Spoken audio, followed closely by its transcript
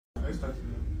I started.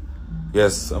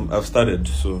 Yes, I've started.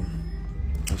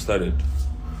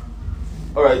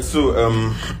 All right. So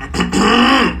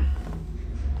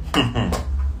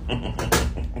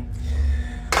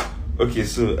okay.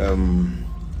 So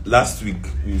last week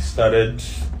we started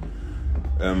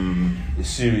a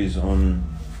series on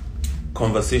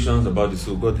conversations about the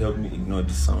soul. God help me ignore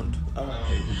the sound.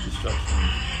 Distraction.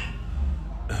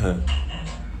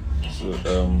 So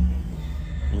okay.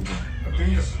 I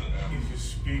think if you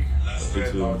speak,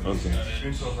 It will- okay. it's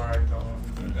going to override that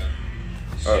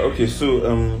one. Okay, so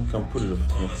can put it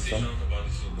off.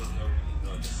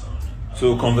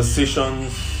 So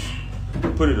conversations,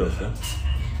 put it off. Yeah?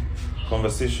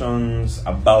 Conversations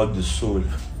about the soul.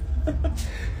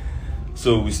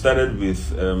 So we started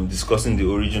with discussing the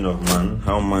origin of man,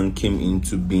 how man came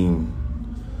into being,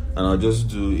 and I'll just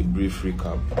do a brief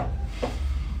recap.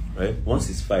 Right? Once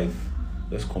it's 5,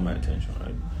 let's call my attention.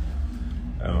 Right?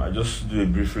 I just do a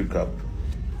brief recap.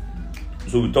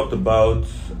 So we talked about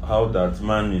how that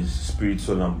man is spirit,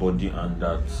 soul, and body, and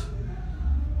that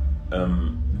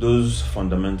those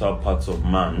fundamental parts of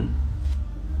man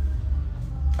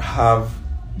have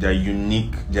their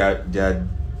unique, they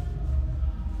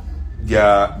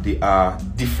are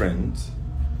different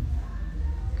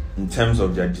in terms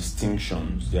of their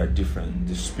distinctions. They are different.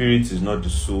 The spirit is not the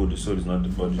soul is not the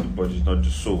body is not the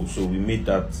soul. So we made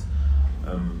that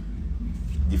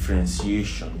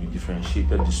differentiation. We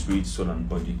differentiated the spirit, soul, and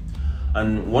body.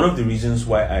 And one of the reasons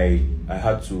why I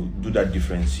had to do that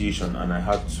differentiation, and I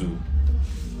had to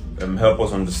help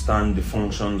us understand the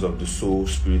functions of the soul,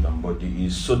 spirit, and body,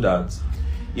 is so that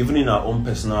even in our own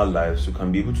personal lives, we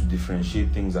can be able to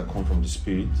differentiate things that come from the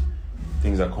spirit,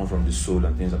 things that come from the soul,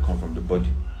 and things that come from the body.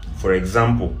 For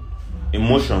example,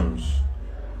 emotions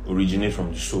originate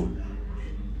from the soul,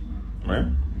 right?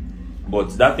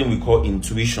 But that thing we call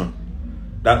intuition,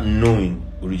 that knowing,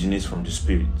 originates from the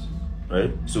spirit,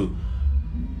 right? So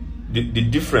the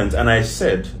difference, and I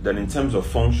said that in terms of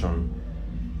function,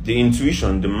 the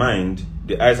intuition, the mind,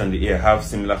 the eyes and the ear have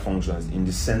similar functions in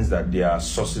the sense that they are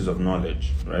sources of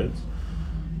knowledge, right?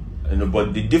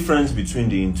 But the difference between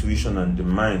the intuition and the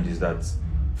mind is that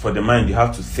for the mind, you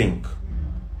have to think,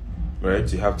 right?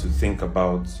 You have to think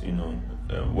about,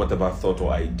 whatever thought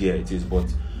or idea it is.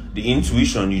 But the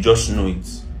intuition, you just know it.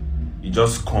 It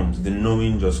just comes. The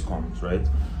knowing just comes, right?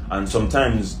 And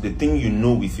sometimes the thing you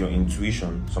know with your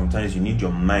intuition, sometimes you need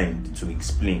your mind to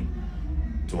explain,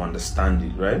 to understand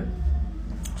it, right?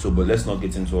 So, but let's not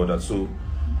get into all that. So,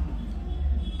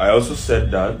 I also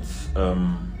said that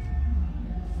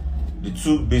the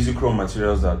two basic raw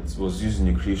materials that was used in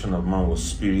the creation of man was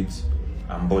spirit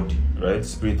and body, right?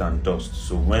 Spirit and dust.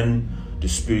 So when the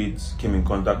spirit came in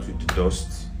contact with the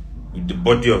dust, with the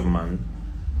body of man,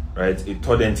 right, a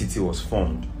third entity was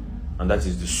formed, and that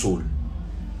is the soul.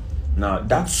 Now,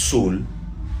 that soul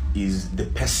is the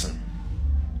person.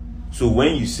 So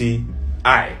when you say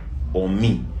I or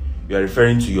me, you are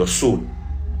referring to your soul,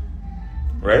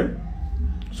 right?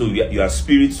 So you are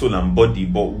spirit, soul, and body.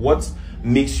 But what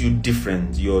makes you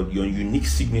different, your unique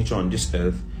signature on this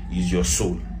earth, is your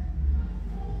soul.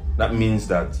 That means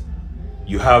that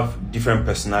you have different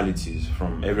personalities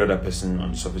from every other person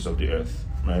on the surface of the earth,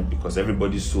 right? Because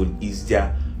everybody's soul is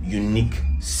their unique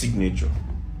signature,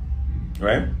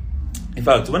 right? In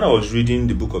fact, when I was reading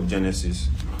the book of Genesis,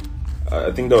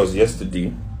 I think that was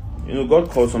yesterday, God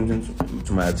called something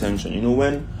to my attention.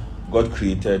 When God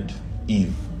created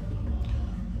Eve,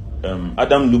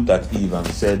 Adam looked at Eve and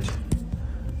said,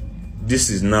 "This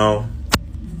is now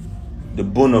the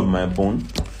bone of my bone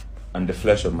and the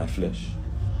flesh of my flesh."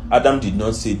 Adam did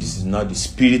not say, "This is now the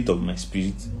spirit of my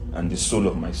spirit and the soul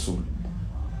of my soul."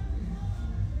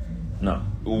 Now,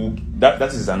 that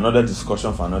is another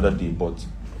discussion for another day, but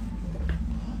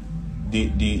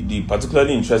the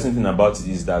particularly interesting thing about it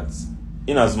is that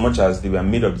in as much as they were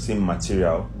made of the same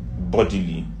material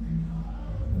bodily,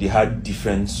 they had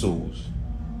different souls,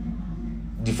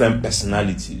 different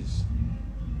personalities.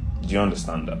 Do you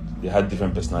understand that? They had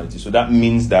different personalities. So that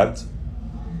means that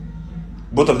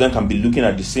both of them can be looking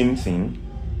at the same thing,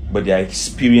 but they are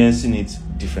experiencing it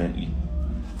differently.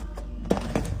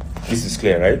 This is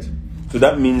clear, right? So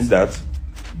that means that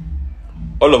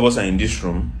all of us are in this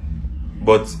room,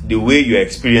 but the way you are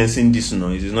experiencing this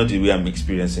noise is not the way I'm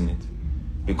experiencing it.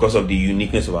 Because of the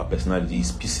uniqueness of our personality,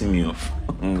 it's pissing me off,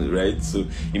 right? So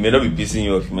it may not be pissing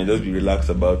you off, you may just be relaxed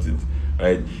about it,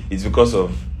 right? It's because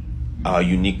of our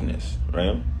uniqueness,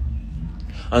 right?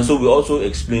 And so we also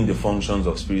explained the functions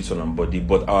of spirit, soul, and body,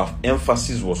 but our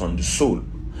emphasis was on the soul.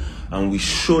 And we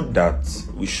showed that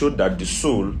the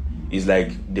soul is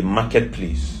like the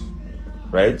marketplace,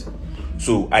 right?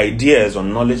 So ideas or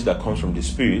knowledge that comes from the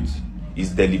spirit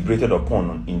is deliberated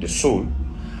upon in the soul.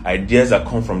 Ideas that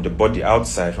come from the body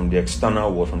outside, from the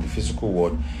external world, from the physical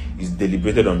world, is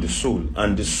deliberated on the soul.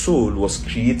 And the soul was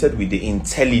created with the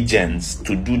intelligence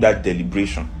to do that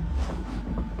deliberation.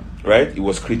 Right? It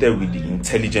was created with the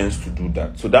intelligence to do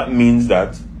that. So that means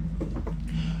that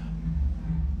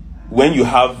when you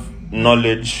have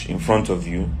knowledge in front of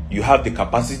you, you have the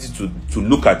capacity to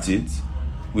look at it.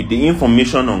 With the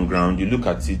information on ground, you look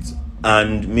at it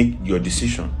and make your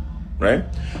decision, right?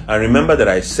 And remember that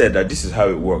I said that this is how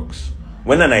it works.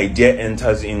 When an idea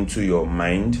enters into your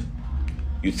mind,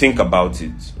 you think about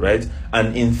it, right?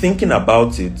 And in thinking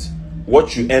about it,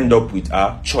 what you end up with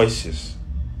are choices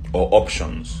or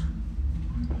options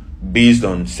based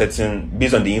on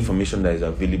the information that is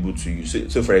available to you.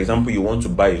 So for example, you want to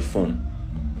buy a phone,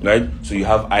 right? So you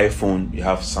have iPhone, you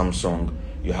have Samsung,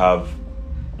 you have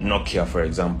Nokia, for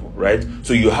example, right?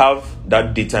 So you have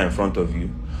that data in front of you.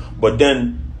 But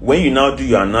then when you now do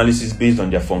your analysis based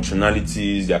on their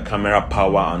functionalities, their camera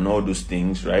power and all those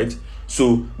things, right?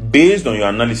 So based on your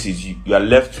analysis, you are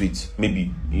left with,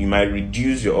 maybe you might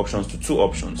reduce your options to 2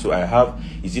 options. So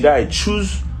it's either I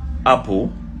choose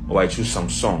Apple or I choose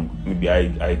Samsung. Maybe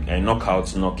I knock out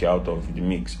Nokia out of the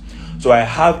mix. So I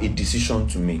have a decision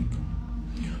to make.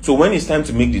 So when it's time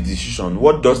to make the decision,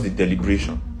 what does the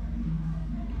deliberation?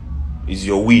 Is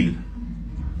your will,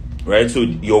 right? So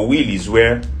your will is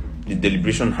where the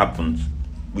deliberation happens.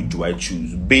 Which do I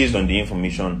choose based on the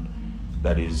information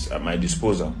that is at my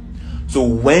disposal? So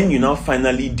when you now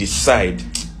finally decide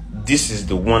this is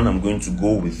the one I'm going to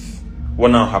go with, what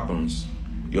now happens?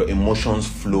 Your emotions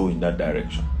flow in that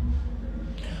direction.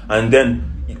 And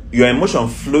then your emotion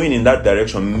flowing in that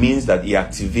direction means that it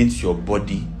activates your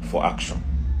body for action.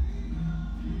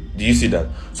 Do you see that?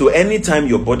 So anytime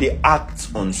your body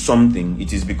acts on something,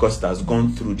 it is because it has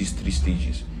gone through these 3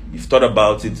 stages. You've thought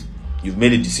about it, you've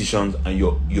made a decision, and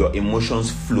your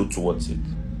emotions flow towards it.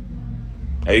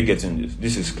 Are you getting this?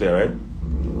 This is clear, right?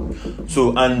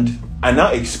 So, and I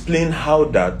now explain how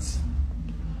that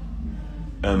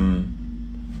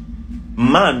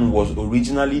man was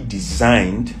originally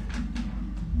designed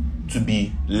to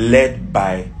be led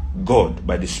by God,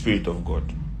 by the Spirit of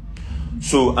God.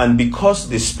 So, and because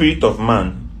the spirit of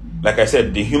man, like I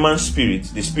said, the human spirit,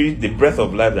 the breath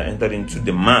of life that entered into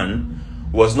the man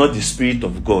was not the spirit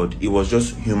of God. It was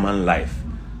just human life,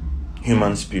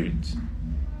 human spirit,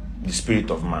 the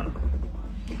spirit of man.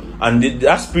 And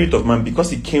that spirit of man,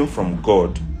 because it came from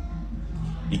God,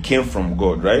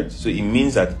 right? So it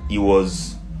means that it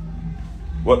was,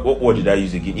 what did I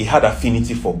use again? It had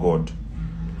affinity for God.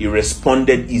 It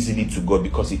responded easily to God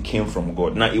because it came from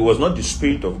God. Now, it was not the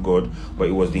spirit of God, but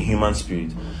it was the human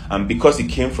spirit. And because it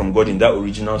came from God in that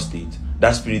original state,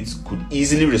 that spirit could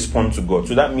easily respond to God.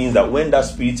 So that means that when that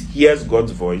spirit hears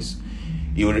God's voice,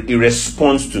 it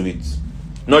responds to it.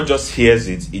 Not just hears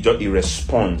it, it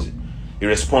responds. It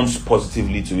responds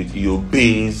positively to it. It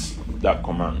obeys that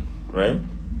command, right?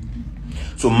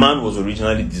 So man was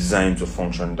originally designed to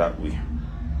function that way,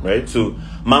 right? So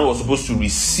man was supposed to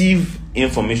receive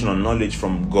information or knowledge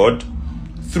from God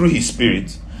through his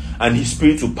spirit, and his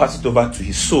spirit will pass it over to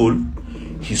his soul.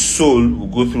 His soul will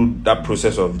go through that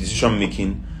process of decision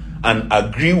making and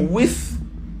agree with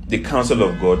the counsel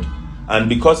of God, and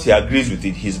because he agrees with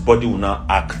it, his body will now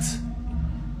act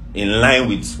in line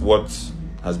with what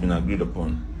has been agreed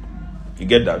upon. You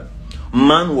get that?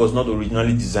 Man was not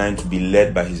originally designed to be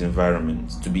led by his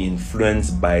environment, to be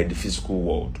influenced by the physical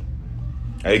world.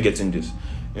 Are you getting this?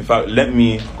 In fact, let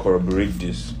me corroborate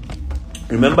this.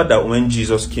 Remember that when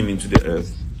Jesus came into the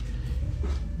earth,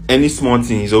 any small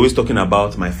thing, he's always talking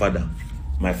about my father,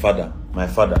 my father, my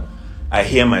father. I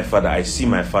hear my father, I see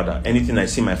my father. Anything I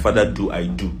see my father do, I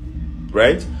do.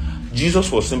 Right? Jesus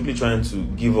was simply trying to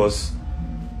give us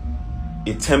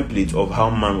a template of how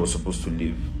man was supposed to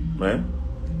live. Right?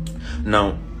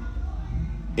 Now,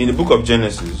 in the book of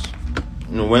Genesis,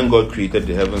 when God created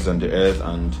the heavens and the earth,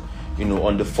 and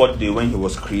on the 4th day when he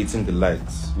was creating the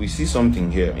lights, we see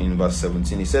something here in verse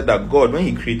 17. He said that God, when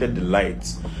he created the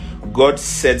lights, God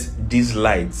set these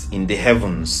lights in the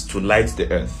heavens to light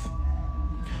the earth,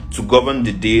 to govern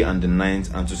the day and the night,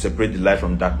 and to separate the light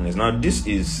from darkness. Now, this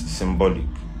is symbolic.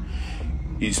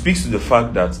 It speaks to the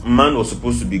fact that man was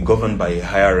supposed to be governed by a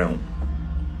higher realm.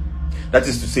 That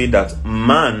is to say that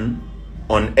man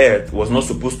on earth was not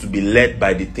supposed to be led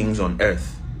by the things on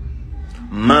earth.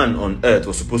 Man on earth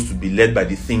was supposed to be led by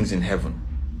the things in heaven.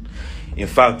 In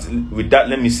fact, with that,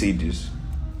 let me say this,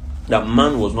 that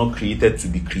man was not created to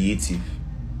be creative.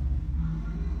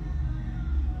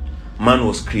 Man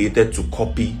was created to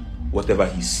copy whatever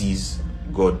he sees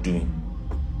God doing.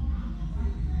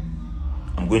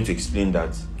 going to explain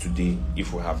that today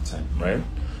if we have time, right?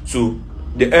 So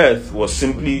the earth was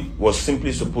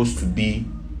simply supposed to be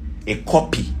a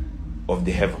copy of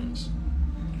the heavens.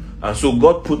 And so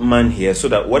God put man here so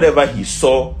that whatever he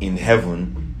saw in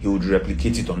heaven, he would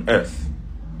replicate it on earth.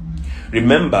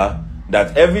 Remember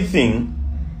that everything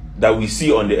that we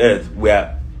see on the earth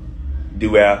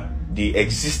they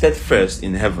existed first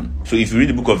in heaven. So if you read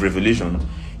the book of Revelation,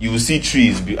 you will see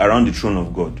trees around the throne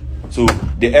of God. So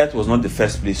the earth was not the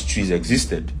first place trees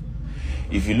existed.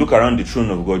 If you look around the throne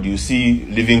of God, you see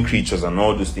living creatures and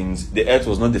all those things. The earth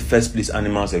was not the first place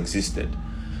animals existed.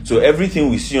 So everything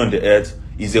we see on the earth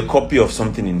is a copy of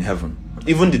something in heaven.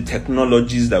 Even the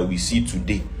technologies that we see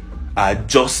today are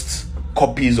just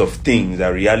copies of things,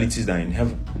 are realities that are in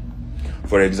heaven.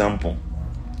 For example,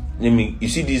 you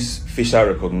see this facial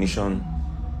recognition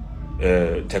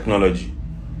technology,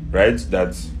 right?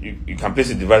 That you can place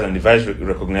a device and the device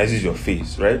recognizes your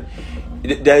face, right?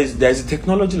 There is a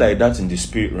technology like that in the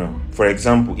spirit realm. For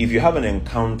example, if you have an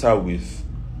encounter with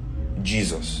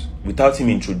Jesus, without him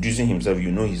introducing himself,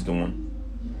 you know he's the one.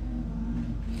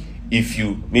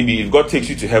 If God takes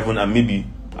you to heaven and maybe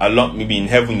in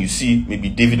heaven you see maybe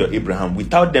David or Abraham,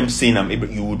 without them saying I'm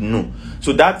Abraham, you would know.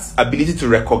 So that ability to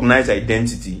recognize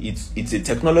identity, it's a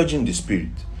technology in the spirit.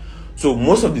 So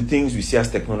most of the things we see as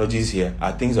technologies here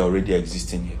are things that are already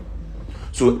existing here.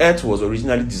 So earth was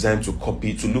originally designed to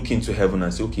look into heaven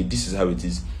and say, okay, this is how it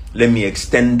is. Let me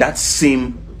extend that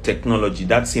same technology,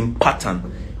 that same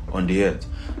pattern on the earth.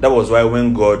 That was why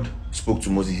when God spoke to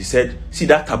Moses, he said, see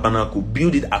that tabernacle,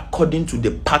 build it according to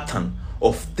the pattern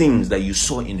of things that you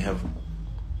saw in heaven.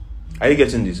 Are you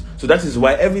getting this? So that is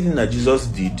why everything that Jesus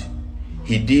did,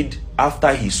 he did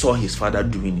after he saw his Father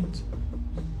doing it.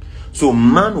 So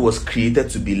man was created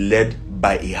to be led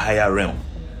by a higher realm.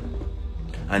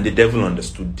 And the devil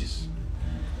understood this.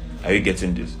 Are you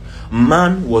getting this?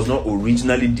 Man was not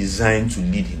originally designed to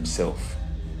lead himself.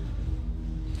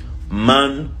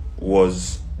 Man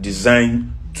was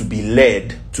designed to be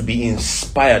led, to be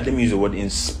inspired. Let me use the word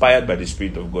inspired by the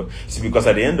Spirit of God. See, because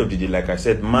at the end of the day, like I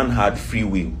said, man had free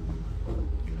will.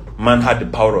 Man had the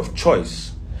power of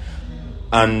choice.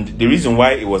 And the reason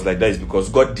why it was like that is because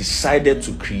God decided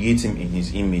to create him in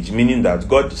his image. Meaning that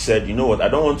God said, you know what, I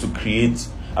don't want to create,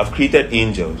 I've created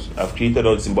angels, I've created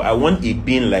all this, but I want a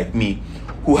being like me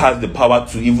who has the power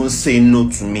to even say no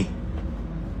to me.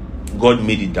 God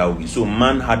made it that way. So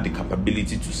man had the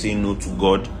capability to say no to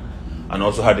God and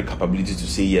also had the capability to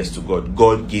say yes to God.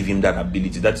 God gave him that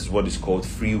ability. That is what is called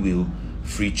free will,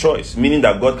 free choice. Meaning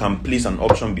that God can place an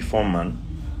option before man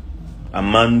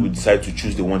and man will decide to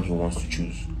choose the one he wants to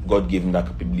choose. God gave him that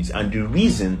capability. And the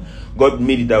reason God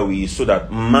made it that way is so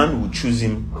that man would choose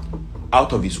him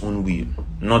out of his own will,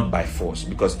 not by force.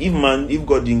 Because if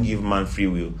God didn't give man free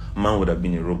will, man would have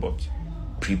been a robot,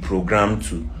 pre-programmed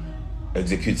to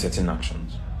execute certain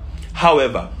actions.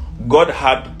 However, God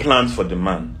had plans for the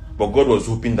man, but God was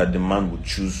hoping that the man would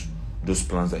choose those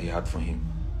plans that he had for him,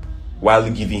 while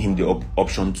giving him the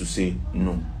option to say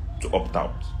no, to opt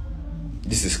out.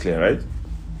 This is clear, right?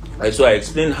 Right. So I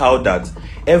explained how that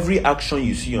every action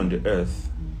you see on the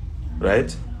earth,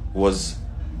 right, was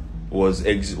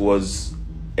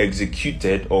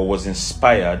executed or was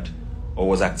inspired or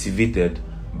was activated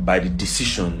by the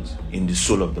decisions in the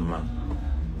soul of the man.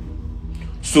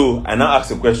 So I now ask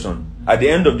the question: at the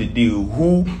end of the day,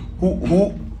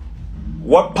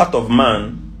 what part of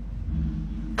man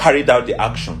carried out the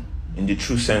action in the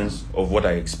true sense of what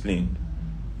I explained?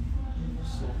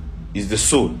 Is the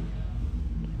soul.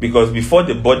 Because before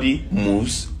the body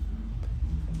moves,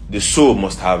 the soul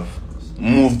must have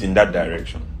moved in that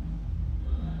direction.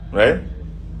 Right?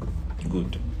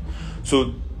 Good.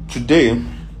 So today,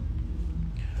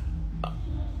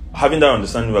 having that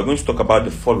understanding, we're going to talk about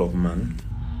the fall of man.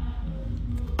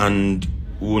 And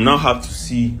we'll now have to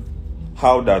see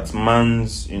how that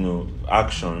man's,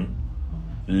 action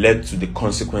led to the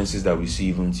consequences that we see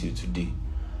even till today.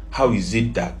 How is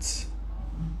it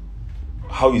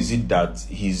that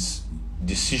his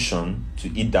decision to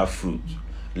eat that fruit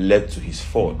led to his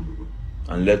fall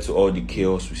and led to all the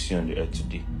chaos we see on the earth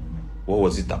today? What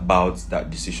was it about that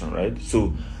decision, right?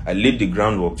 So I laid the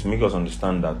groundwork to make us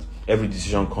understand that every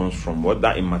decision comes from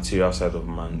that immaterial side of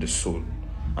man, the soul.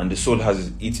 And the soul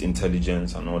has its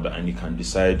intelligence and all that, and it can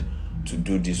decide to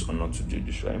do this or not to do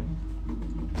this, right?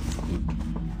 Good.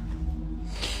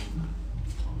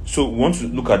 So we want to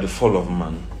look at the fall of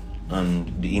man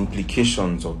and the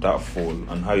implications of that fall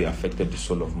and how it affected the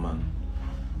soul of man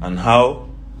and how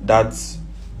that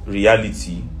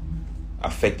reality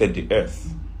affected the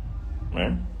earth,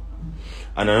 right?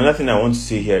 And another thing I want to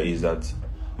say here is that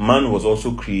man was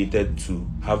also created to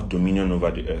have dominion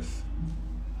over the earth.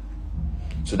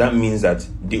 So that means that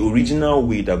the original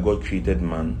way that God created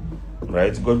man,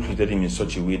 right? God created him in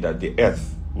such a way that the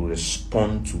earth will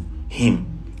respond to him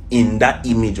in that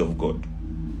image of God.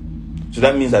 So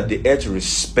that means that the earth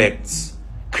respects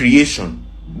creation,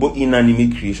 both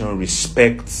inanimate creation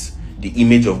respects the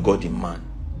image of God in man.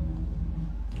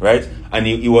 Right? And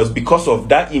it was because of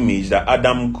that image that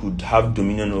Adam could have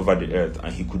dominion over the earth,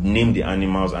 and he could name the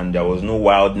animals, and there was no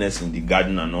wildness in the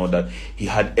garden and all that. He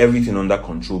had everything under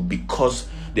control because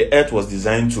the earth was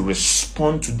designed to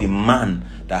respond to the man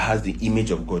that has the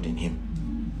image of God in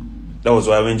him. That was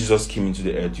why when Jesus came into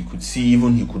the earth, you could see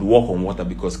even he could walk on water,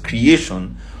 because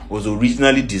creation was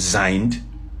originally designed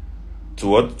to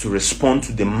what? To respond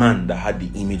to the man that had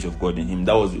the image of God in him.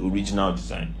 That was the original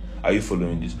design. Are you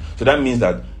following this? So that means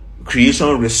that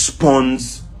creation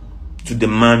responds to the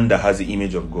man that has the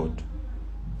image of God.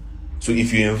 So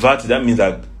if you invert, that means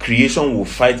that creation will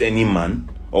fight any man,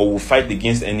 or will fight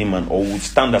against any man, or will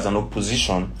stand as an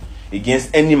opposition against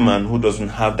any man who doesn't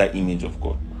have that image of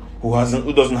God,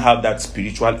 who doesn't have that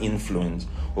spiritual influence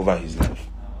over his life.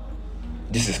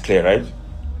 This is clear, right?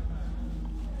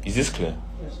 Is this clear?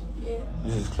 Yes. Yeah.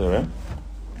 This is clear, right?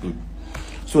 Good.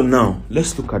 So now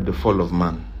let's look at the fall of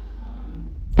man.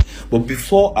 But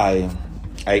before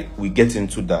we get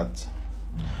into that,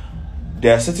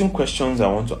 there are certain questions I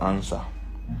want to answer.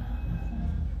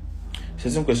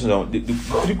 Certain questions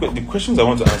the questions I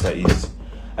want to answer is,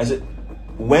 I said,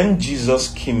 when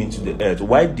Jesus came into the earth,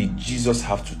 why did Jesus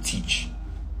have to teach?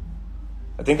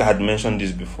 I think I had mentioned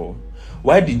this before.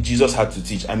 Why did Jesus have to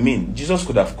teach? I mean, Jesus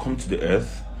could have come to the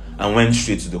earth and went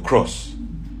straight to the cross.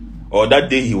 Or that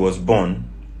day he was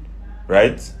born,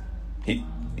 right?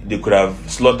 They could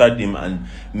have slaughtered him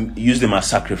and used him as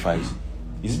sacrifice.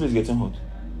 Is this place getting hot?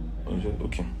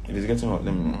 Okay. If it's getting hot,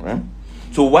 let me know, right?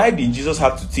 So why did Jesus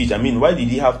have to teach? I mean, why did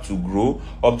he have to grow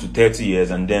up to 30 years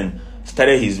and then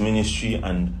started his ministry,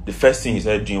 and the first thing he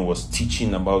started doing was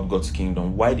teaching about God's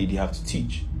kingdom? Why did he have to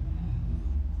teach?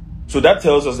 So that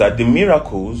tells us that the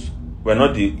miracles were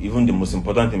not even the most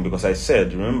important thing, because I said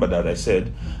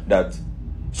that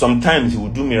sometimes he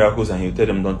would do miracles and he would tell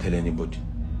them, don't tell anybody,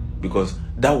 because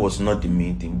that was not the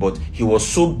main thing. But he was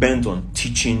so bent on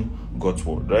teaching God's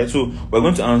word, right? So we're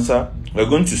going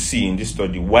to see in this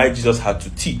study why Jesus had to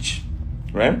teach,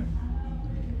 right?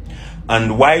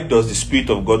 And why does the Spirit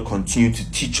of God continue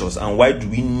to teach us? And why do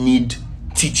we need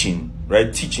teaching,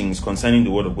 right? Teaching is concerning the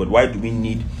word of God. Why do we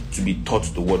need to be taught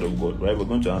the word of God, right? We're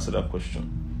going to answer that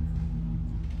question.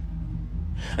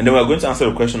 And then we're going to answer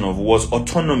the question of, was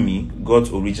autonomy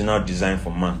God's original design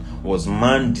for man? Was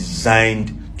man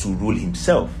designed to rule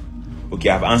himself? Okay,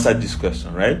 I've answered this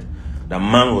question, right? That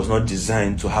man was not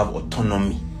designed to have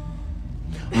autonomy.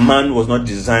 Man was not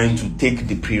designed to take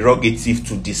the prerogative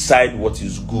to decide what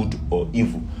is good or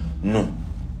evil. No.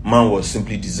 Man was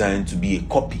simply designed to be a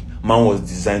copy. Man was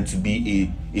designed to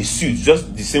be a suit.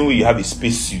 Just the same way you have a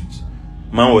space suit.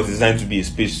 Man was designed to be a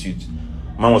space suit.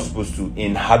 Man was supposed to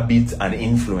inhabit and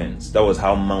influence. That was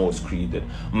how man was created.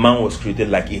 Man was created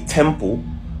like a temple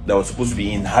that was supposed to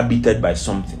be inhabited by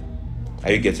something.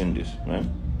 Are you getting this, right?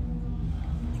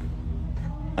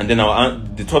 And then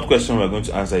the third question we're going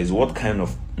to answer is, what kind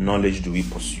of knowledge do we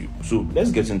pursue? So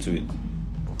let's get into it.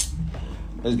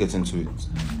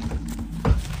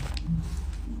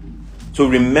 So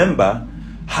remember,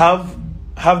 have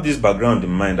this background in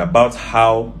mind about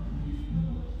how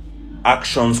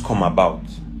actions come about.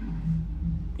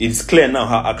 It's clear now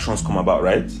how actions come about,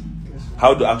 right? Yes.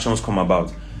 How do actions come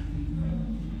about?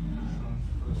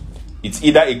 It's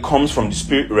either it comes from the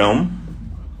spirit realm,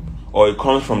 or it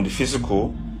comes from the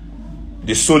physical.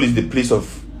 The soul is the place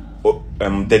of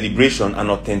deliberation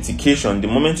and authentication. The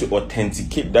moment you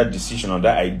authenticate that decision or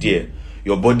that idea,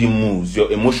 your body moves,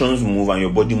 your emotions move, and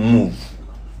your body moves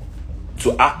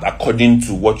to act according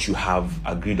to what you have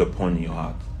agreed upon in your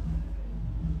heart.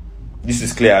 This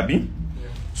is clear, Abi? Yeah.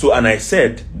 So, and I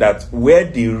said that where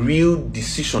the real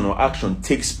decision or action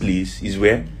takes place is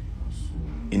where?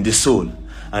 In the soul.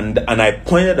 And I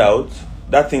pointed out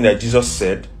that thing that Jesus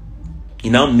said. It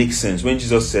now makes sense when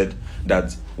Jesus said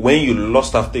that when you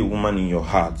lust after a woman in your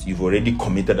heart, you've already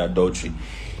committed adultery.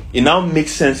 It now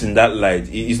makes sense in that light.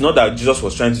 It's not that Jesus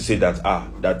was trying to say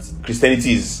that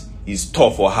Christianity is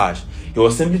tough or harsh. He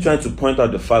was simply trying to point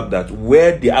out the fact that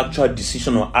where the actual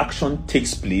decision or action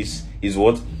takes place is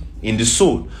what? In the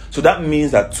soul. So that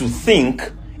means that to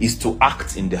think is to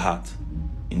act in the heart,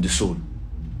 in the soul.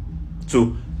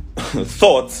 So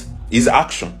thought is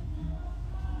action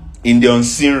in the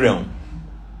unseen realm.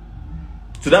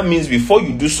 So that means before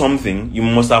you do something, you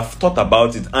must have thought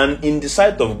about it. And in the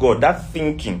sight of God, that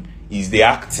thinking is the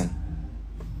acting.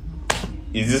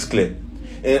 Is this clear?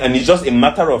 And it's just a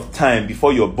matter of time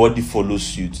before your body follows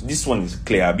suit. This one is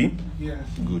clear, Abi? Yes.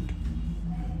 Good.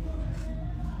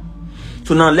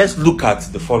 So now let's look at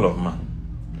the fall of man.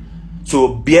 So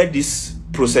bear this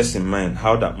process in mind,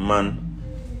 how that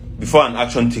man, before an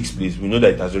action takes place, we know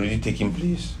that it has already taken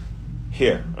place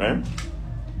here, right?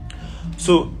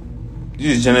 So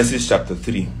this is Genesis chapter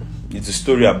 3. It's a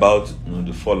story about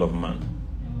the fall of man.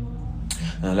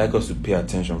 And I'd like us to pay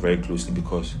attention very closely,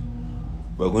 because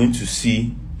we're going to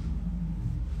see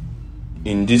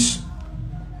in this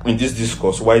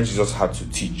discourse why Jesus had to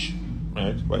teach,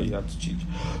 right? Why he had to teach.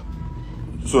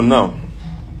 So now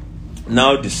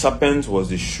the serpent was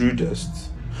the shrewdest.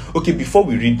 Okay, before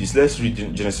we read this, let's read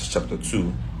Genesis chapter 2,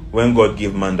 when God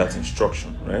gave man that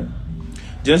instruction, right?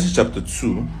 Genesis chapter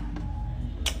 2,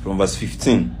 from verse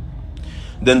 15.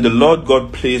 Then the Lord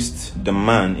God placed the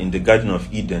man in the Garden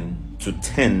of Eden to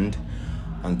tend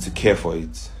and to care for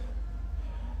it.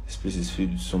 This place is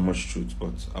filled with so much truth,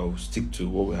 but I'll stick to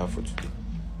what we have for today.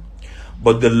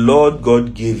 But the Lord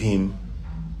God gave him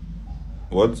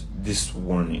what? This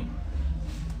warning.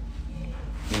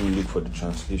 Let me look for the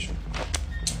translation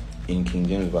in King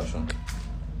James Version.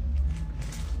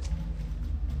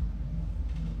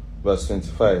 Verse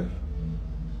 25.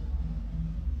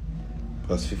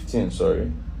 Verse 15,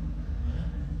 sorry.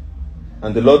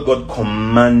 And the Lord God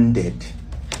commanded.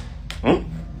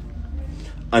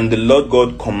 And the Lord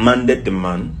God commanded the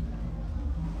man.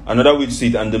 Another way to say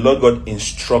it, and the Lord God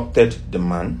instructed the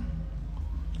man.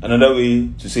 Another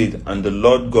way to say it, and the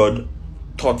Lord God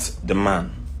taught the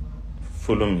man.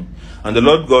 Follow me. And the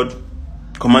Lord God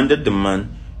commanded the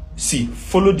man. See,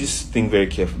 follow this thing very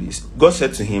carefully. God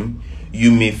said to him,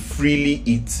 you may freely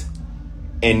eat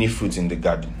any fruit in the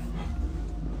garden.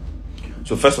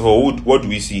 So first of all, what do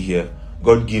we see here?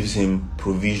 God gives him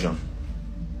provision.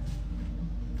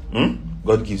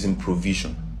 God gives him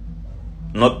provision,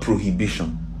 not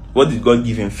prohibition. What did God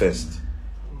give him first?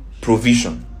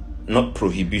 Provision, not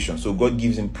prohibition. So God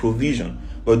gives him provision.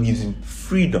 God gives him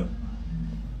freedom.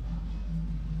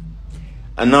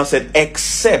 And now said,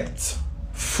 except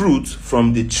fruit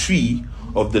from the tree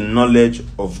of the knowledge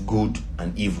of good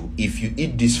and evil. If you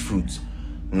eat this fruit.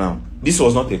 Now, this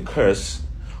was not a curse.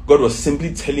 God was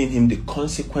simply telling him the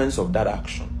consequence of that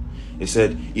action. He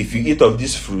said, if you eat of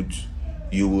this fruit,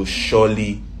 you will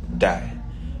surely die.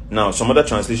 Now, some other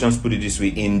translations put it this way: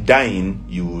 in dying,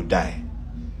 you will die.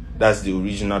 That's the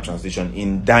original translation.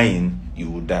 In dying, you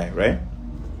will die, right?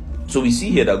 So we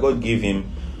see here that God gave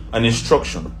him an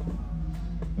instruction.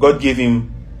 God gave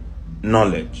him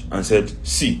knowledge and said,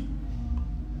 see,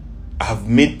 I have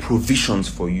made provisions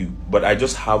for you, but I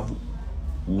just have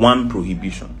one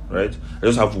prohibition, right? I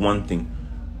just have one thing.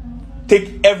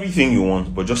 Take everything you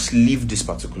want, but just leave this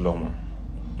particular one,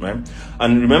 right?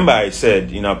 And remember, I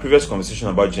said in our previous conversation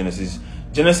about Genesis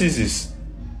is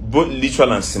both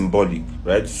literal and symbolic,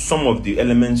 right? Some of the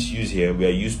elements used here were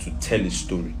used to tell a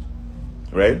story,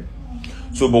 right?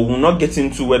 So, but we'll not get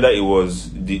into whether it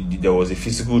was there was a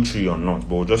physical tree or not,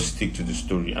 but we'll just stick to the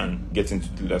story and get into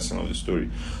the lesson of the story.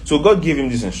 So God gave him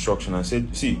this instruction and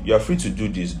said, see, you are free to do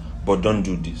this, but don't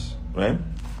do this, right?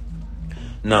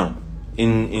 Now,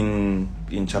 in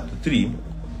chapter 3,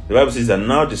 the Bible says that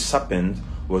now the serpent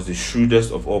was the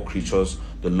shrewdest of all creatures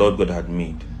the Lord God had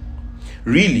made.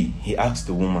 Really, he asked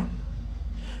the woman,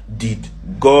 did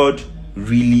God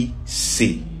really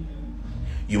say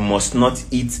you must not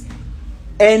eat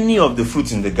any of the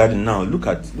fruits in the garden? Now look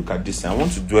at this. I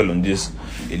want to dwell on this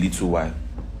a little while.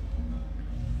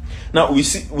 Now we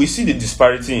see the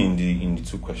disparity in the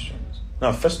two questions.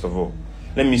 Now, first of all,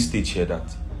 let me state here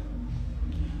that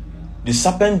the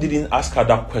serpent didn't ask her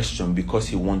that question because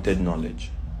he wanted knowledge.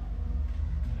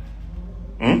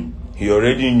 He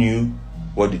already knew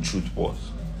what the truth was.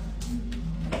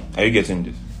 Are you getting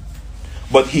this?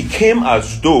 But he came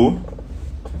as though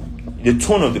the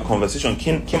tone of the conversation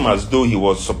came as though he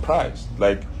was surprised.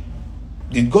 Like,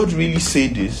 did God really say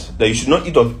this? That you should not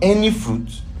eat of any fruit,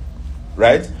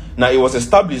 right? Now, it was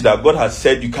established that God has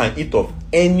said you can eat of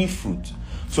any fruit.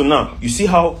 So now, you see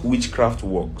how witchcraft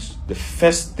works. The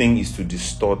first thing is to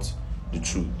distort the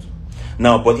truth.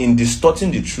 Now, but in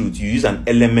distorting the truth, you use an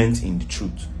element in the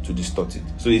truth to distort it.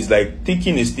 So it's like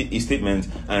taking a statement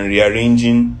and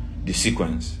rearranging the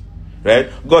sequence, right?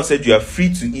 God said you are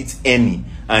free to eat any.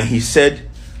 And he said,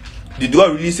 did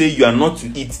God really say you are not to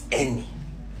eat any?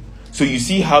 So you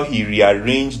see how he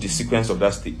rearranged the sequence of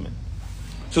that statement.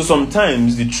 So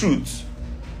sometimes the truth,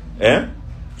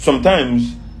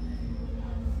 sometimes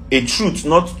a truth,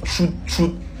 not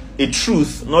truth a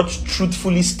truth not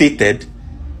truthfully stated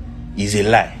is a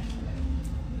lie.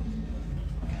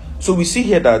 So we see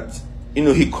here that,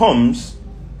 he comes,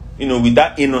 with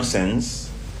that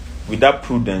innocence, with that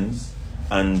prudence,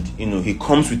 and, he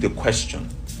comes with a question.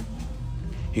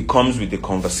 He comes with a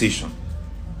conversation.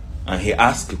 And he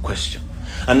asks a question.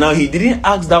 And now he didn't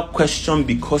ask that question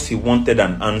because he wanted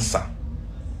an answer.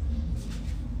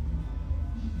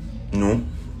 No,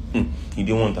 he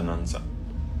didn't want an answer.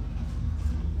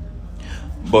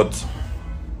 But,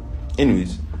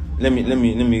 anyways, let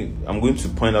me. I'm going to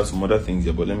point out some other things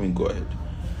here, but let me go ahead.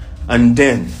 And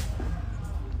then,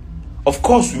 of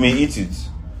course, we may eat it.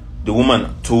 The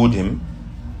woman told him,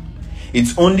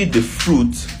 it's only the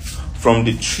fruit from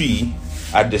the tree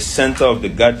at the center of the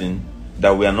garden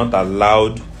that we are not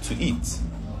allowed to eat.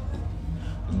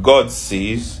 God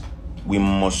says we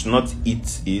must not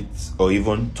eat it or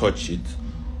even touch it,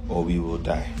 or we will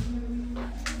die.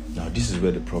 Now, this is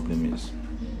where the problem is.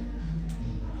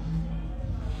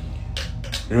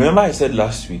 Remember I said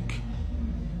last week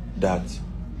that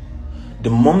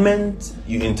the moment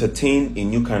you entertain a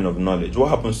new kind of knowledge, what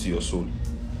happens to your soul?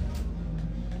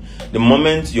 The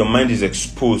moment your mind is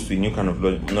exposed to a new kind of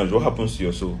knowledge, what happens to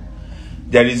your soul?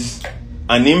 There is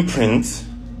an imprint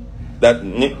that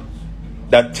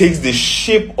takes the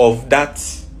shape of that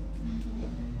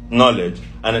knowledge.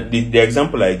 And the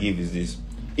example I give is this.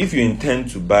 If you intend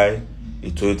to buy a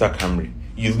Toyota Camry,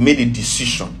 you've made a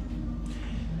decision.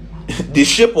 The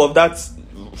shape of that,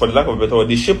 for the lack of a better word,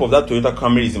 the shape of that Toyota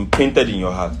Camry is imprinted in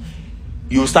your heart.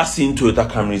 You will start seeing Toyota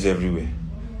Camrys everywhere.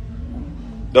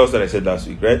 That was what I said last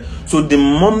week, right? So the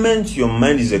moment your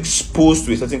mind is exposed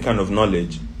to a certain kind of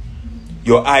knowledge,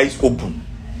 your eyes open.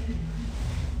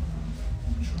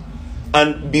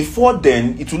 And before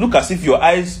then, it will look as if your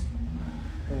eyes,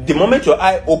 the moment your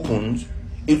eye opens,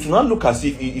 it will not look as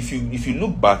if you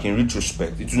look back in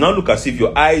retrospect, it will not look as if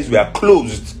your eyes were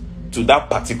closed to that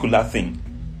particular thing.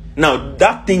 Now,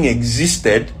 that thing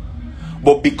existed,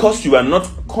 but because you are not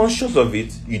conscious of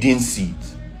it, you didn't see it.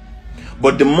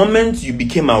 But the moment you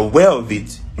became aware of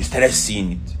it, you started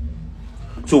seeing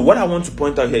it. So what I want to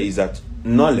point out here is that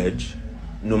knowledge,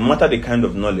 no matter the kind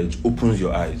of knowledge, opens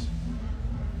your eyes.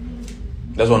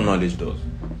 That's what knowledge does.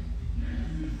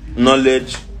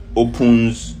 Knowledge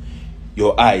opens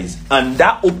your eyes. And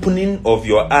that opening of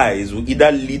your eyes will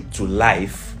either lead to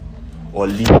life or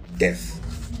lead to death.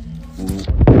 We'll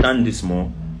understand this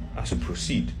more as we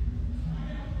proceed.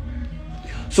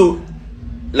 So,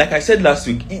 like I said last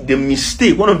week,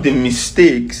 one of the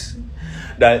mistakes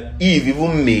that Eve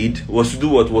even made was to do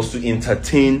what? Was to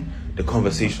entertain the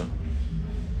conversation.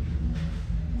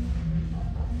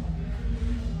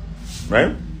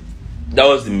 Right? That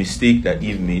was the mistake that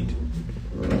Eve made.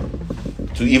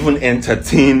 To even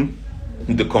entertain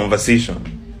the conversation.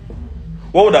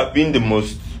 What would have been the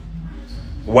most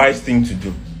wise thing to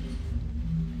do?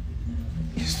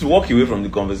 Is to walk away from the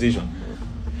conversation.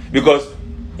 Because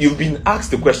you've been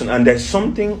asked the question, and there's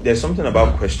something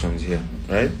about questions here,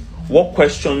 right? What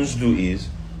questions do is,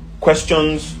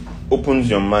 questions opens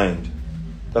your mind.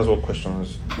 That's what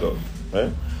questions do,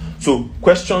 right? So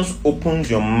questions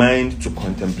opens your mind to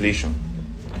contemplation.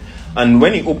 And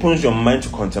when it opens your mind to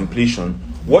contemplation,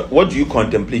 what do you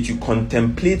contemplate? You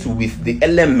contemplate with the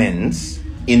elements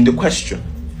in the question.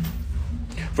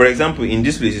 For example, in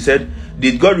this place, he said,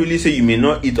 did God really say you may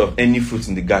not eat of any fruit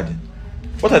in the garden?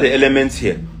 What are the elements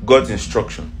here? God's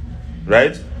instruction,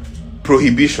 right?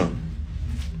 Prohibition,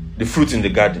 the fruit in the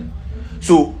garden.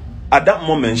 So at that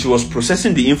moment, she was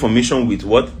processing the information with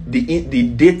what? The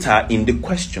data in the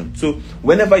question. So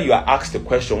whenever you are asked a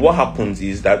question, what happens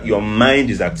is that your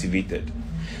mind is activated.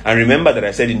 And remember that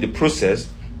I said in the process,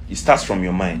 it starts from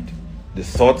your mind. The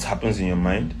thoughts happens in your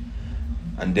mind,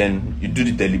 and then you do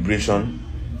the deliberation,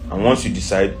 and once you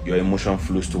decide, your emotion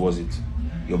flows towards it.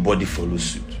 Your body follows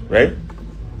suit, right?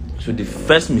 So the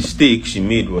first mistake she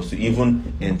made was to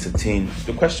even entertain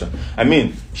the question. I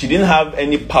mean, she didn't have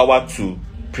any power to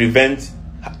prevent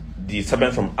the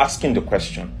serpent from asking the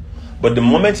question. But the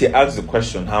moment he asked the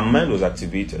question, her mind was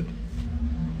activated.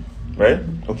 Right?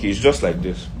 Okay, it's just like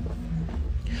this.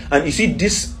 And you see,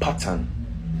 this pattern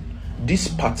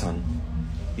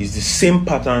is the same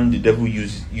pattern the devil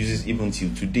uses even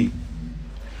till today.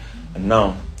 And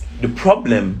now, the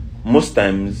problem most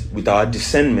times with our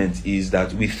discernment is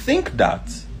that we think that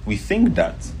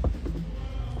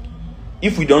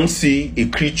if we don't see a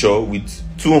creature with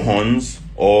two horns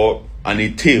and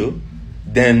a tail,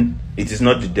 then it is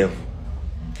not the devil.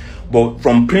 But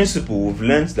from principle, we've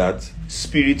learned that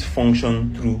spirits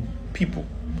function through people,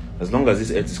 as long as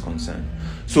this earth is concerned.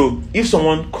 So if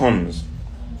someone comes,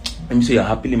 let me say you're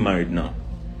happily married now,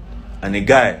 and a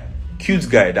guy, cute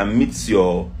guy that meets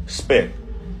your spec,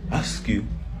 asks you,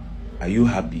 are you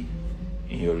happy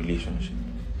in your relationship?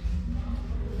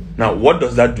 Now, what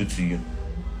does that do to you?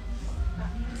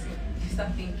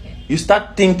 You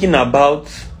start thinking about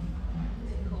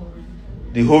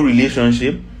the whole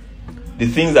relationship, the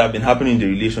things that have been happening in the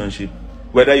relationship,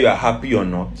 whether you are happy or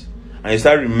not, and you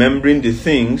start remembering the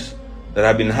things that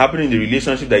have been happening in the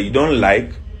relationship that you don't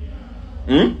like.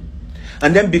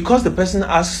 And then because the person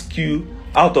asks you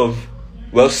out of,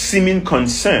 seeming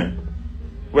concern,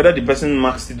 whether the person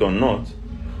marks it or not,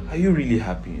 are you really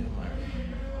happy in your marriage?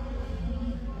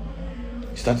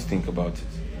 You start to think about it.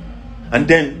 And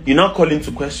then you now call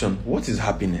into question, what is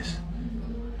happiness?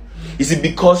 Is it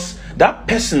because that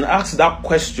person asked that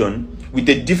question with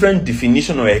a different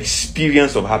definition or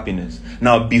experience of happiness?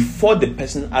 Now, before the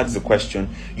person asked the question,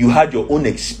 you had your own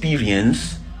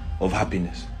experience of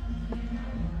happiness.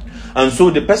 And so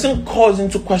the person calls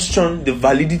into question the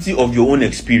validity of your own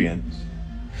experience.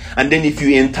 And then if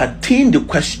you entertain the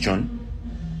question,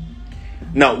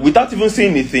 now, without even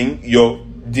saying anything, your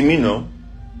demeanor,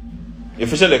 your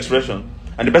facial expression,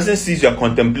 and the person sees you are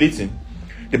contemplating,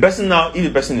 the person now, if the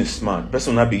person is smart, the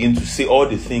person will now begin to say all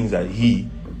the things that he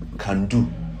can do.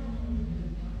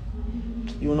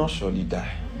 You will not surely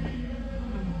die.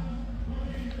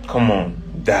 Come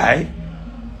on, die.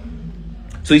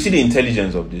 So you see the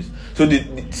intelligence of this. So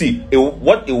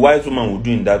what a wise woman would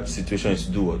do in that situation is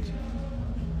to do what?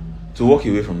 To walk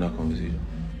away from that conversation.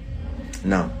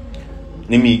 Now,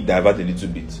 let me divert a little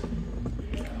bit.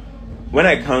 When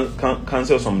I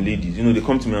counsel some ladies, they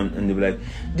come to me and they'll be like,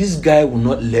 this guy will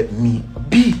not let me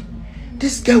be.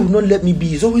 This guy will not let me be.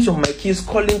 He's always on my case,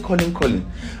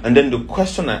 calling. And then the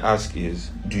question I ask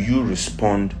is, do you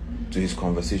respond to his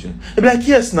conversation? They'll be like,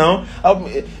 yes, now.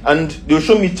 And they'll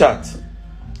show me chat.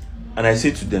 And I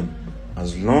say to them,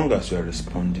 as long as you are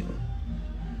responding,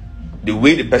 the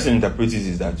way the person interprets it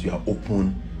is that you are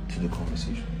open to the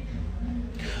conversation.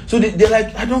 So they're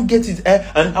like, I don't get it.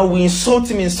 And I will insult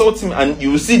him, and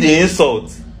you will see the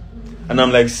insult. And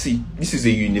I'm like, see, this is a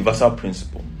universal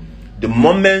principle. The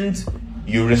moment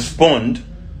you respond,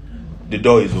 the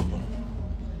door is open.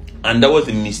 And that was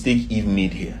the mistake Eve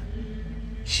made here.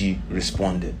 She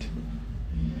responded.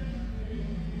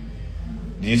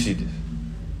 Do you see this?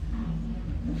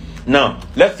 Now,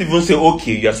 let's even say,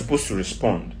 okay, you are supposed to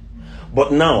respond.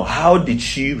 But now, how did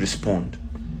she respond?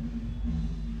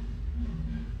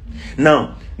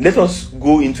 Now, let us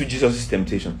go into Jesus'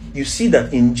 temptation. You see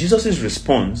that in Jesus'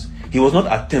 response, he was not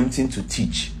attempting to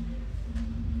teach.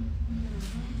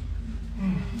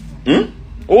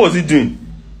 What was he doing?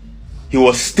 He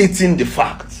was stating the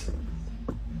fact.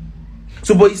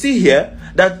 So, but you see here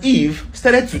that Eve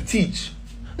started to teach.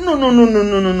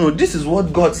 No. This is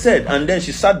what God said. And then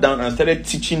she sat down and started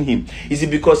teaching him. Is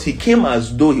it because he came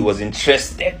as though he was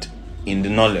interested in the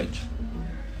knowledge?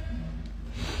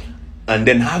 And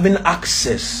then having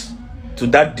access to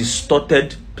that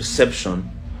distorted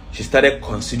perception, she started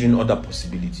considering other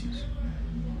possibilities.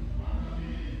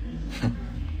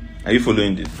 Are you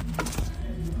following this?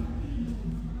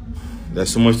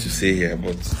 There's so much to say here,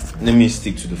 but let me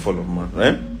stick to the fall of man,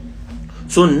 right?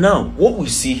 So now, what we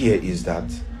see here is that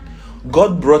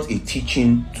God brought a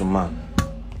teaching to man,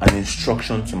 an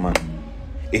instruction to man,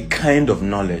 a kind of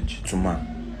knowledge to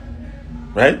man,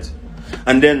 right?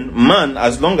 And then man,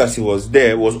 as long as he was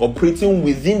there, was operating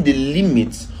within the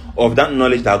limits of that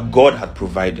knowledge that God had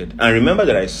provided. And remember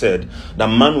that I said that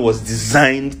man was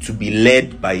designed to be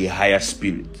led by a higher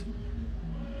spirit,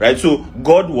 right? So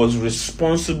God was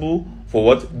responsible for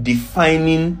what?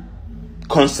 Defining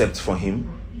concepts for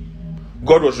him.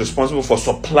 God was responsible for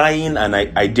supplying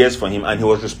ideas for him, and he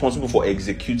was responsible for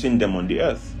executing them on the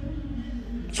earth.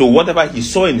 So whatever he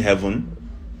saw in heaven,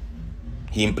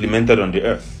 he implemented on the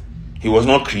earth. He was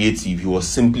not creative. He was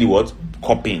simply what?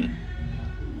 Copying.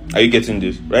 Are you getting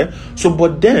this? Right? So,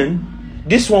 but then,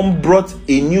 this one brought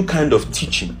a new kind of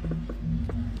teaching.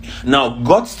 Now,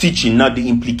 God's teaching, the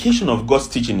implication of God's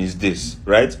teaching is this,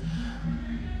 right?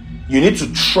 You need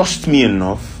to trust me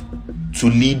enough to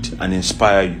lead and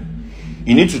inspire you.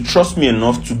 You need to trust me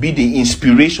enough to be the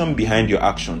inspiration behind your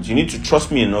actions. You need to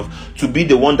trust me enough to be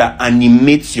the one that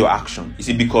animates your action. You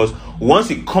see, because once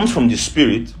it comes from the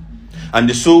spirit and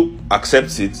the soul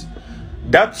accepts it,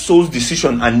 that soul's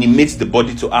decision animates the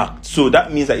body to act. So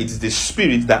that means that it is the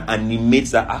spirit that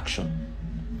animates that action.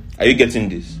 Are you getting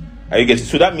this? Are you getting?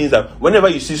 So that means that whenever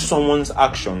you see someone's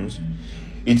actions,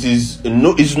 it's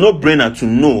no brainer to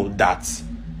know that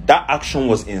that action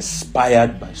was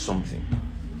inspired by something.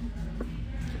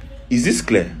 Is this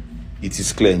clear? It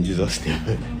is clear in Jesus'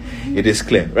 name. It is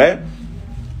clear, right?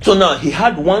 So now he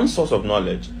had one source of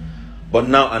knowledge, but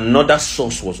now another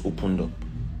source was opened up.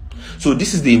 So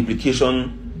this is the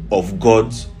implication of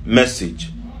God's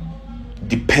message.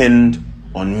 Depend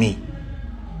on me.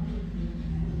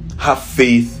 Have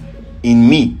faith in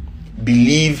me.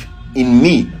 Believe in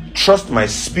me. Trust my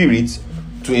spirit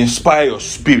to inspire your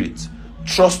spirit.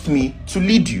 Trust me to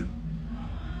lead you.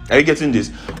 Are you getting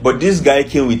this? But this guy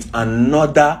came with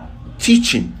another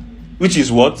teaching, which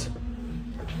is what?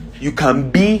 You can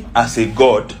be as a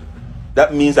God.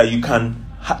 That means that you can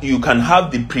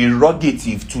have the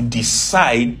prerogative to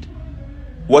decide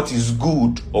what is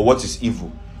good or what is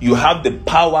evil. You have the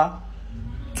power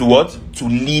to what? To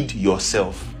lead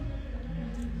yourself.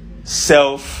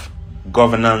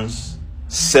 Self-governance,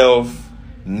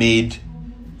 self-made,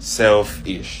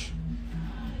 selfish.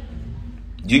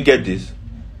 Do you get this?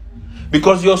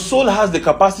 Because your soul has the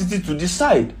capacity to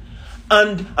decide.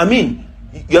 And I mean,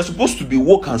 you're supposed to be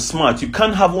woke and smart. You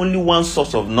can't have only one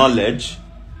source of knowledge.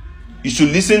 You should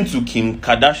listen to Kim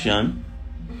Kardashian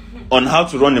on how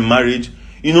to run a marriage.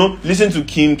 You know, listen to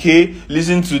Kim K,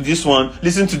 listen to this one,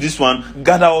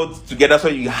 gather all together so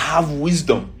you have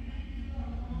wisdom.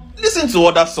 Listen to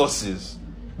other sources.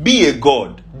 Be a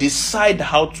God. Decide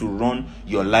how to run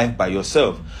your life by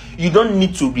yourself. You don't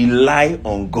need to rely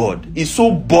on God. It's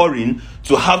so boring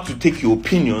to have to take your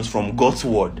opinions from God's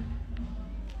word.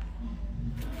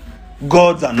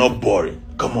 Gods are not boring.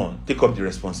 Come on, take up the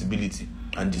responsibility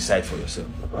and decide for yourself.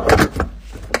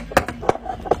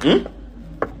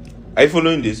 Are you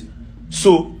following this?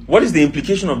 So, what is the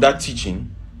implication of that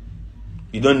teaching?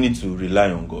 You don't need to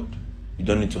rely on God. You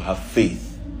don't need to have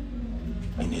faith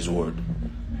in His word.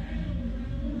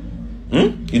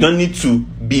 You don't need to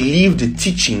believe the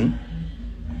teaching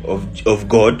of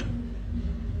God.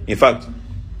 In fact,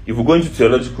 if we go into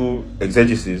theological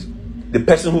exegesis, the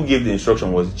person who gave the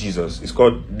instruction was Jesus. It's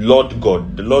called Lord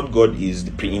God. The Lord God is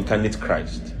the pre-incarnate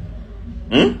Christ.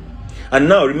 And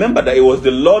now remember that it was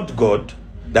the Lord God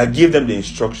that gave them the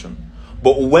instruction.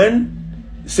 But when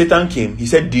Satan came, he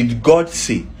said, did God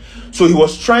say? So he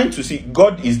was trying to see,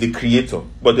 God is the creator,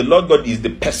 but the Lord God is the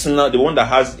one that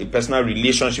has a personal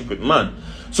relationship with man.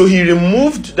 So he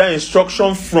removed that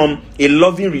instruction from a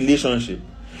loving relationship.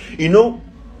 You know,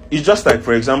 it's just like,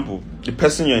 for example, the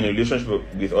person you're in a relationship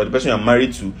with or the person you're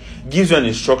married to gives you an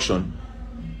instruction.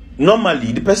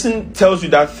 Normally, the person tells you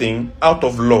that thing out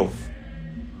of love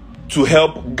to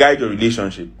help guide your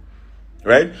relationship.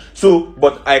 Right? So,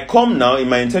 but I come now in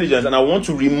my intelligence and I want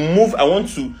to remove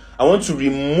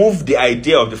the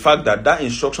idea of the fact that that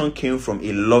instruction came from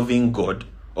a loving God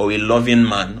or a loving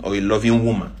man or a loving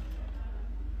woman.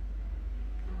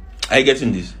 Are you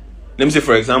getting this? Let me say,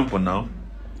 for example, now,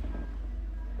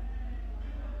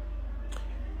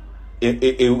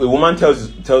 a woman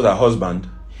tells her husband,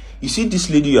 you see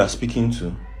this lady you are speaking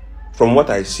to, from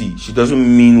what I see, she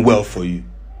doesn't mean well for you.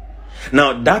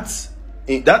 Now, that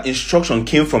instruction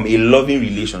came from a loving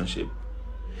relationship.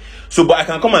 So, but I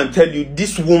can come and tell you,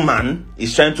 this woman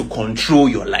is trying to control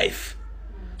your life.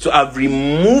 So I've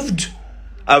removed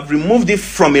it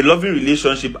from a loving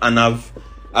relationship and I've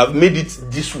made it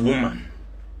this woman.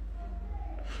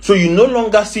 So you no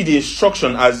longer see the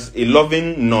instruction as a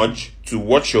loving nudge to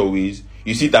watch your ways.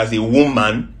 You see it as a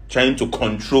woman trying to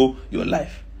control your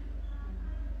life.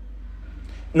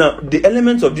 Now, the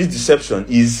element of this deception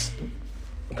is...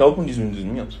 I can open this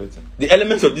window. I'm sweating. The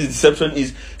element of this deception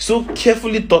is so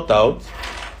carefully thought out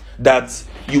that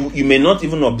you may not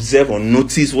even observe or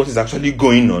notice what is actually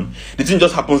going on. The thing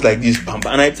just happens like this, bam,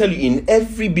 bam. And I tell you, in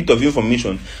every bit of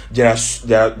information, there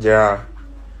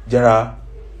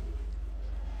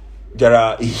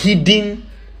are hidden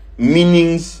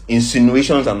meanings,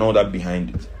 insinuations, and all that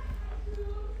behind it.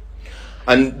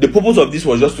 And the purpose of this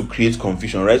was just to create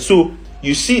confusion, right? So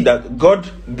you see that God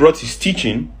brought His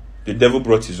teaching. The devil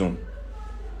brought his own.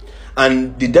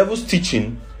 And the devil's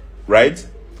teaching, right, it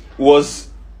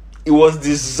was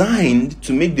designed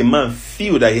to make the man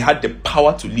feel that he had the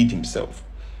power to lead himself.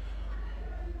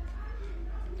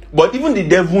 But even the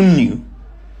devil knew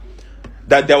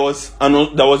that there was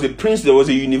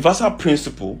a universal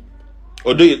principle,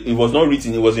 although it was not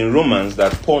written, it was in Romans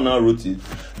that Paul now wrote it,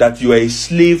 that you are a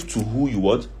slave to who you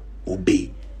what?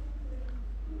 Obey.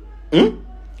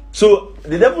 So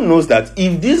the devil knows that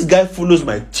if this guy follows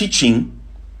my teaching,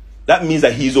 that means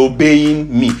that he's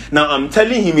obeying me. Now I'm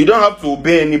telling him, you don't have to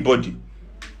obey anybody.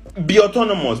 Be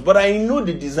autonomous. But I know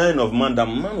the design of man, that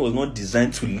man was not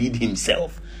designed to lead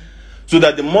himself. So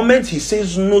that the moment he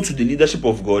says no to the leadership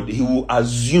of God, he will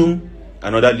assume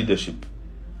another leadership.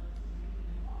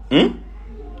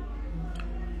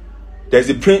 There's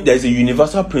a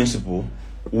universal principle.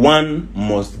 One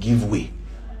must give way.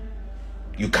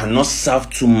 You cannot serve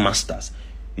two masters.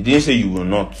 He didn't say you will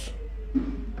not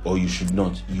or you should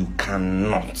not. You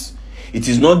cannot. It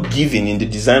is not given in the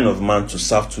design of man to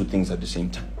serve two things at the same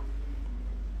time.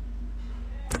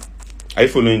 Are you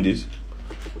following this?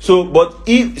 So, but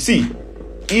Eve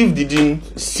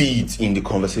didn't see it in the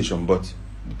conversation, but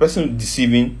the person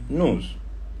deceiving knows.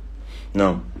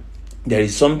 Now, there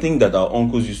is something that our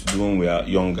uncles used to do when we were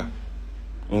younger,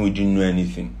 when we didn't know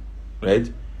anything,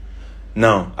 right?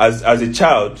 Now, as a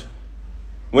child,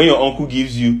 when your uncle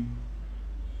gives you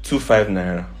 25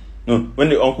 naira, no, when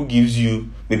the uncle gives you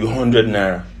maybe 100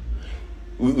 naira,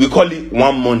 we call it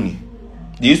one money.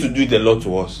 They used to do it a lot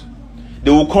to us. They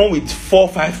will come with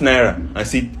 4-5 naira and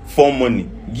say 4 money,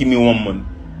 give me 1 money.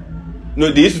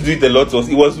 No, they used to do it a lot to us.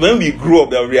 It was when we grew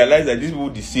up that we realized that these people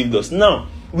deceived us. Now,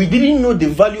 we didn't know the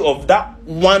value of that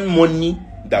 1 money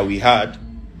that we had,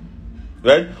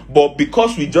 right? But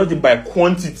because we judged it by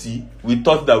quantity, we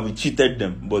thought that we cheated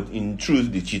them. But in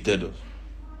truth, they cheated us,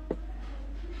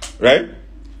 right?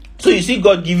 So you see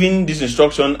God giving this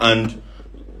instruction, and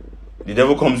the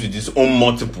devil comes with his own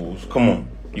multiples. Come on,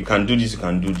 you can do this, you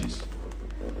can do this.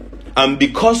 And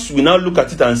because we now look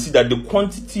at it and see that the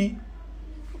quantity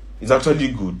is actually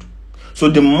good. So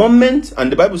the moment,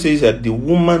 and the Bible says that the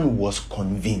woman was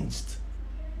convinced.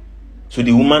 So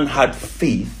the woman had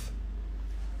faith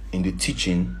in the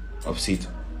teaching of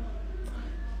Satan.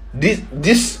 The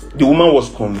woman was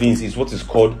convinced is what is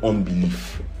called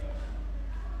unbelief.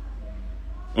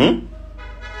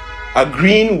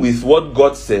 Agreeing with what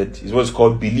God said is what is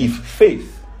called belief,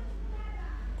 faith.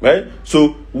 Right?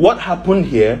 So what happened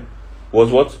here was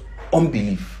what?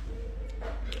 Unbelief.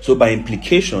 So by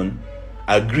implication,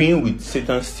 agreeing with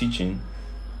Satan's teaching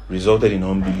resulted in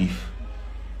unbelief.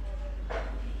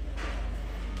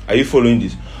 Are you following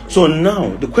this? So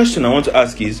now, the question I want to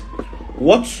ask is,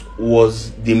 what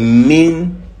was the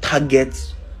main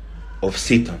target of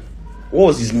Satan? What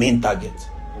was his main target?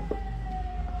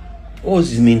 What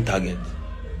was his main target?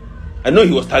 I know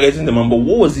he was targeting the man, but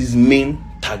what was his main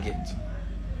target?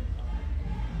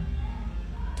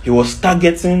 He was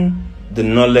targeting the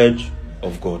knowledge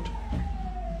of God,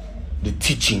 the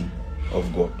teaching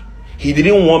of God. He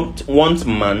didn't want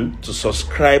man to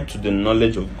subscribe to the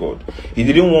knowledge of God. He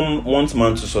didn't want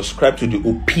man to subscribe to the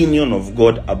opinion of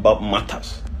God about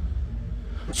matters.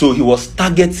 So he was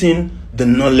targeting the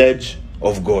knowledge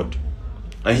of God.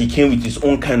 And he came with his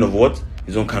own kind of what?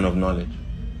 His own kind of knowledge.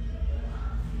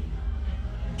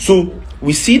 So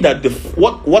we see that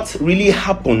what really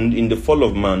happened in the fall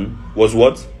of man was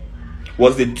what?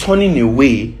 Was the turning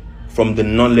away from the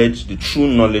knowledge, the true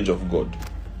knowledge of God.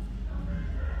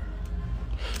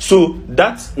 So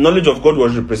that knowledge of God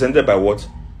was represented by what?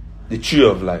 The tree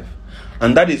of life.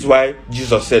 And that is why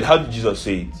Jesus said, how did Jesus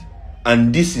say it?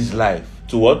 And this is life.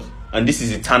 To what? And this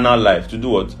is eternal life. To do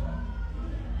what?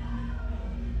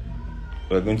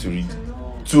 We're going to read.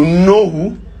 To know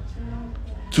who?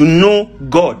 To know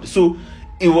God. So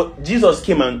Jesus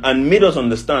came and made us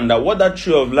understand that what that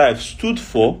tree of life stood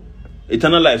for,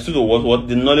 eternal life stood for what?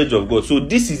 The knowledge of God. So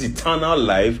this is eternal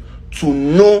life, to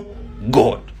know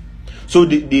God. So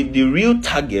the real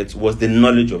target was the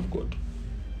knowledge of God.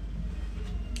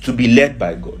 To be led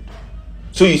by God.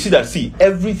 So you see that,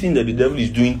 everything that the devil is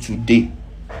doing today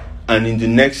and in the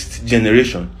next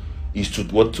generation is to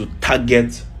what? To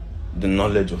target the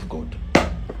knowledge of God.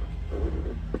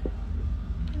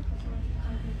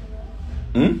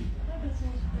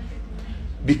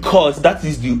 Because that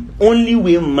is the only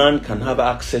way man can have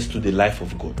access to the life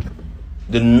of God.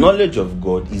 The knowledge of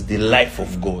God is the life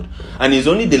of God. And it's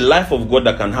only the life of God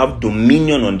that can have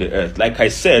dominion on the earth. Like I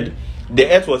said, the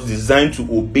earth was designed to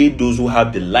obey those who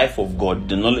have the life of God,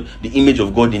 the knowledge, the image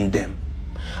of God in them.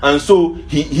 And so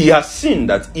he has seen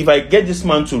that if I get this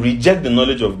man to reject the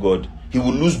knowledge of God, he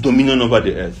will lose dominion over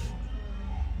the earth.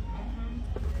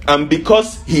 And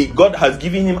because God has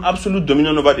given him absolute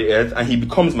dominion over the earth and he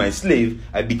becomes my slave,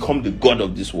 I become the God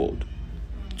of this world.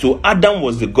 So Adam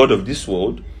was the God of this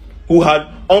world, who had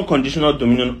unconditional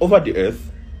dominion over the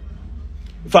earth.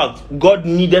 In fact, God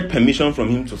needed permission from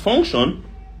him to function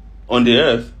on the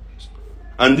earth.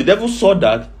 And the devil saw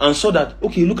that and saw that,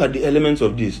 okay, look at the elements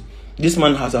of this. This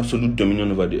man has absolute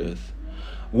dominion over the earth.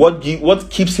 What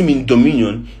keeps him in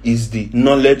dominion is the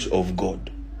knowledge of God.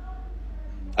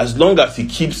 As long as he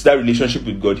keeps that relationship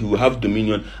with God, he will have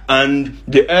dominion. And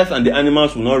the earth and the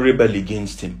animals will not rebel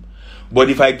against him. But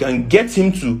if I can get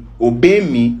him to obey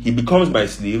me, he becomes my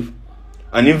slave.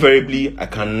 And invariably, I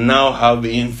can now have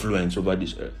influence over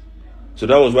this earth. So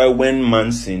that was why when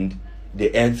man sinned,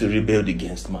 the earth rebelled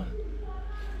against man.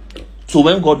 So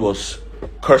when God was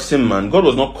cursing man, God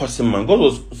was not cursing man. God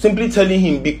was simply telling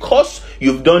him, because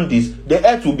you've done this, the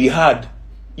earth will be hard.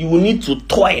 you will need to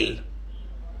toil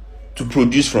to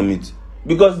produce from it.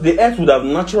 Because the earth would have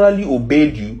naturally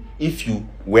obeyed you if you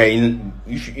were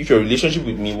if your relationship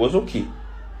with me was okay.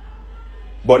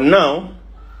 But now,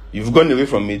 you've gone away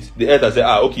from it. The earth has said,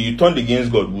 okay, you turned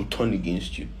against God, we'll turn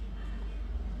against you.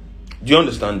 Do you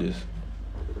understand this?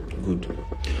 Good.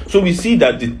 So we see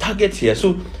that the target here.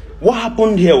 So what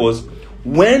happened here was,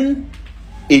 when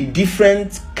a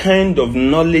different kind of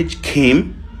knowledge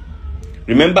came,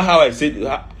 remember how I said,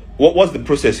 what was the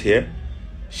process here?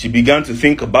 She began to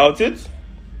think about it,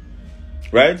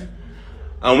 right?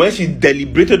 And when she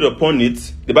deliberated upon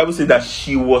it, the Bible said that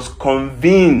she was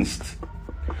convinced.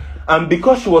 And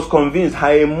because she was convinced,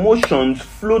 her emotions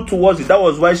flowed towards it. That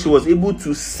was why she was able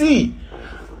to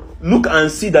look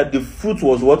and see that the fruit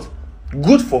was what?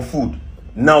 Good for food.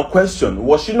 Now question,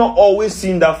 was she not always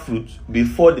seeing that fruit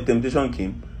before the temptation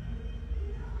came?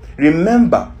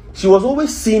 Remember, she was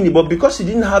always seeing it, but because she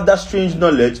didn't have that strange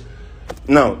knowledge,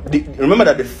 remember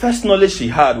that the first knowledge she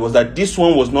had was that this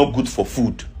one was not good for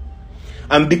food.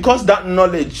 And because that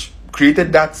knowledge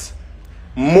created that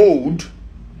mold,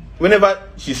 whenever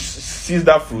she sees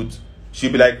that fruit,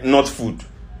 she'll be like, not food,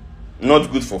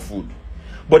 not good for food.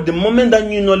 But the moment that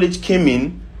new knowledge came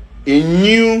in, a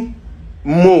new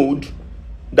mode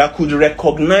that could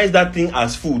recognize that thing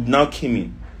as food now came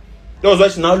in. That was why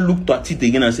she now looked at it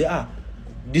again and said,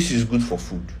 this is good for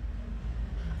food.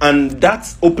 And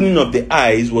that opening of the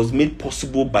eyes was made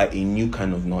possible by a new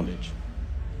kind of knowledge.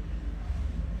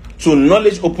 So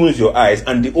knowledge opens your eyes,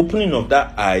 and the opening of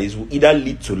that eyes will either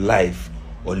lead to life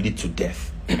or lead to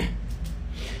death.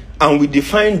 And we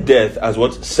define death as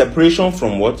what? Separation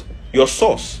from what? Your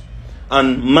source.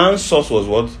 And man's source was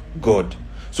what? God.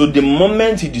 So the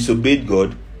moment he disobeyed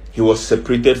God, he was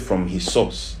separated from his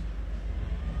source.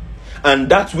 And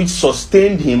that which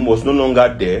sustained him was no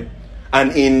longer there.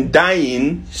 And in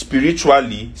dying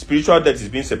spiritually, spiritual death is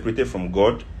being separated from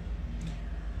God.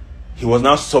 He was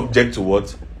now subject to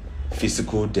what?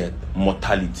 Physical death,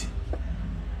 mortality.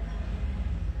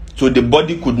 So the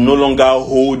body could no longer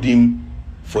hold him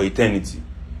for eternity.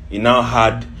 He now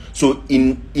had, so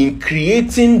in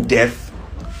creating death,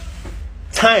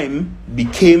 time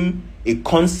became a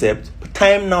concept.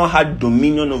 Time now had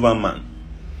dominion over man,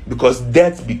 because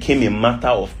death became a matter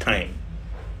of time.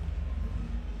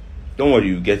 Don't worry,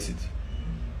 you get it.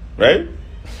 Right?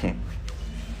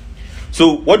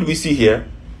 So what do we see here?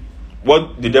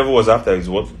 What the devil was after is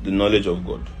what? The knowledge of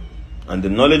God. And the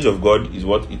knowledge of God is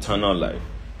what? Eternal life.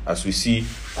 As we see,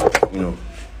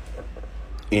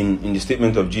 in the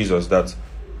statement of Jesus, that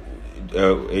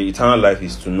eternal life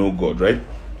is to know God, right?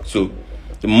 So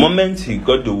the moment he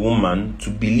got the woman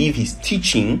to believe his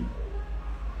teaching,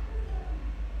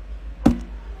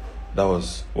 that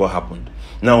was what happened.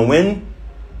 Now when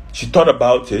she thought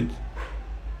about it,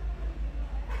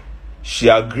 she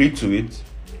agreed to it,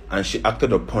 and she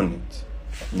acted upon it.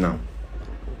 Now,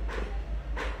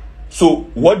 so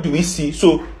what do we see?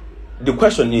 So the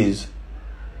question is,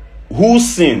 who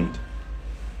sinned?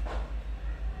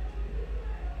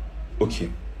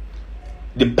 Okay.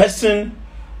 The person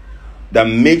that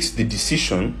makes the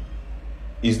decision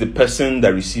is the person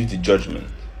that receives the judgment.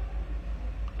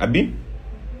 Abi?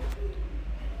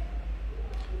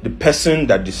 The person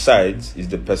that decides is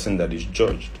the person that is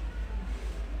judged.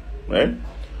 Right?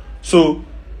 So,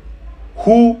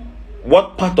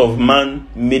 what part of man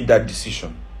made that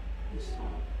decision?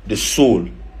 The soul.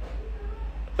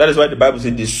 That is why the Bible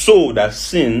says the soul that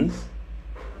sins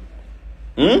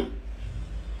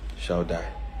shall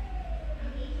die.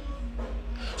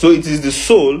 So it is the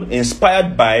soul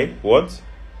inspired by what?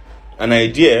 An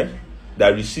idea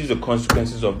that receives the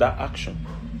consequences of that action.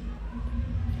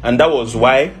 And that was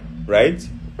why, right?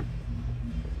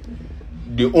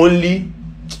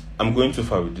 I'm going too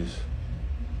far with this.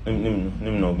 Let me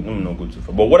not go too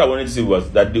far. But what I wanted to say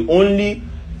was that the only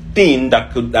thing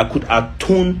that could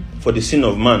atone for the sin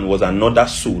of man was another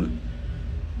soul.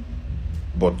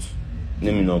 But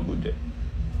let me not go there.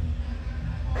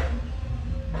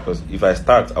 Because if I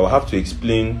start, I will have to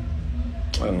explain.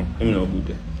 Let me not go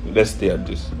there. Let's stay at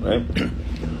this, right?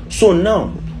 So now,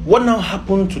 what now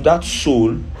happened to that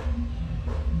soul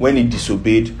when it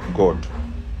disobeyed God?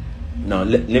 Now,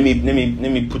 let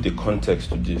me put a context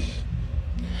to this.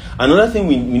 Another thing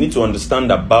we need to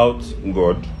understand about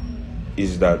God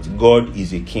is that God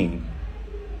is a king.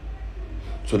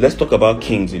 So let's talk about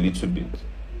kings a little bit.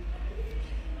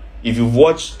 If you've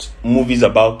watched movies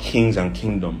about kings and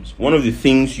kingdoms, one of the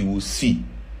things you will see,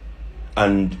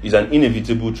 and is an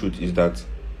inevitable truth, is that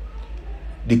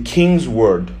the king's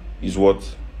word is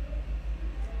what?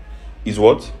 Is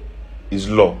what? Is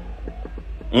law.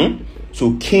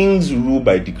 So kings rule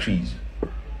by decrees.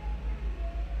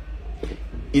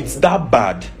 it's that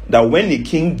bad that when a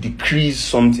king decrees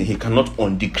something, he cannot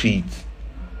undecree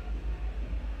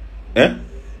it.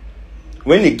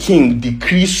 When a king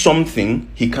decrees something,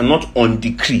 he cannot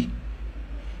undecree.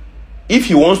 If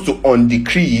he wants to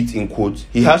undecree it, in quotes,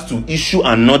 he has to issue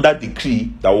another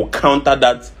decree that will counter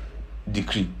that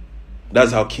decree.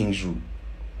 That's how kings rule.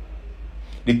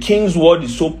 The king's word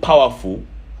is so powerful,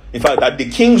 in fact, that the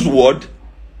king's word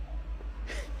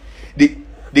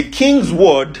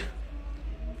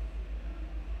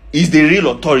is the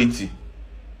real authority,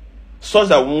 such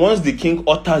that once the king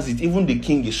utters it, even the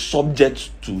king is subject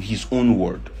to his own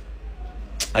word.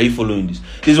 Are you following this?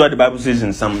 This is what the Bible says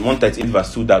in Psalm 138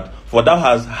 verse 2, that for thou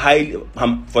hast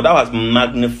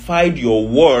magnified your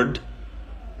word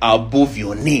above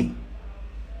your name.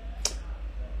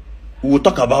 We will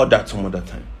talk about that some other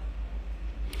time.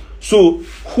 So,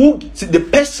 the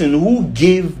person who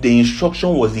gave the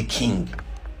instruction was the king.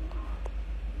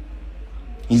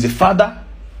 He's a father,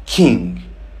 king.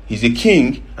 He's a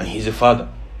king and he's a father.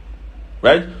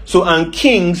 Right? So, and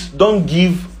kings don't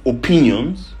give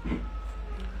opinions.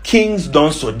 Kings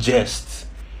don't suggest.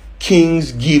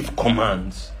 Kings give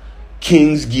commands.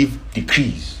 Kings give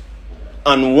decrees.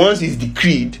 And once it's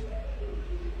decreed,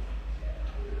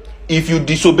 if you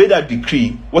disobey that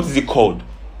decree, what is it called?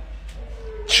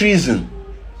 Treason.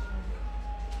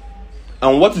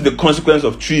 And what is the consequence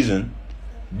of treason?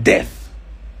 Death.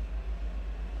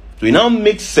 So it now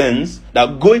makes sense that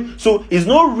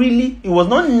it was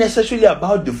not necessarily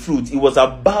about the fruit, it was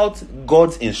about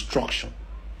God's instruction.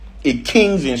 A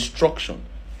king's instruction.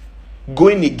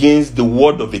 Going against the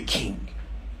word of a king.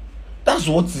 That's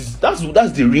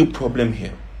the real problem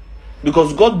here.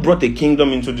 Because God brought a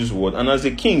kingdom into this world, and as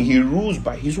a king, he rules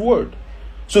by his word.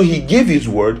 So he gave his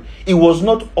word. It was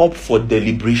not up for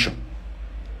deliberation.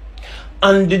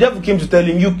 And the devil came to tell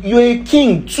him, you're a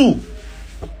king too.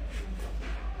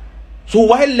 So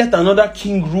why let another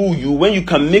king rule you when you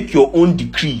can make your own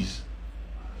decrees?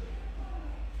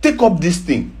 Take up this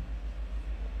thing.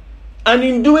 And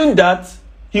in doing that,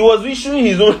 he was issuing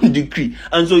his own decree.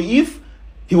 And so if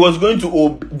he was going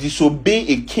to disobey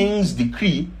a king's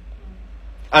decree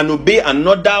and obey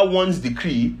another one's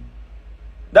decree,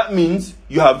 that means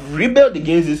you have rebelled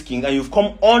against this king and you've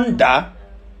come under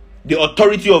the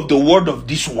authority of the word of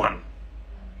this one.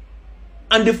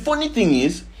 And the funny thing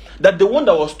is that the one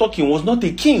that was talking was not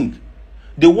a king.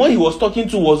 The one he was talking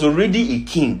to was already a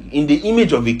king, in the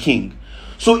image of a king.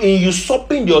 So in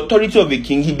usurping the authority of a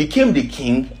king, he became the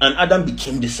king and Adam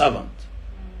became the servant.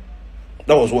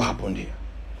 That was what happened here.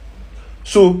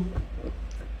 So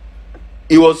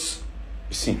it was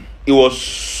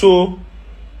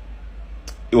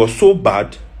so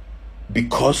bad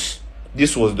because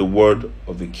this was the word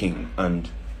of the king, and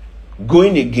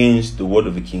going against the word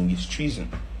of the king is treason.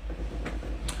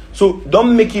 So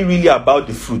don't make it really about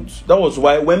the fruit. That was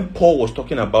why when Paul was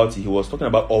talking about it, he was talking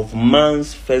about of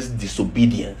man's first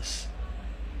disobedience.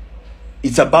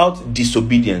 It's about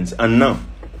disobedience. And now,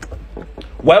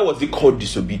 why was it called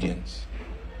disobedience?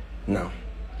 Now,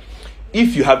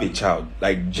 if you have a child,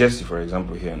 like Jesse, for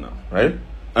example, here now, right?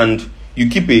 And you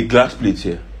keep a glass plate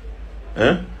here,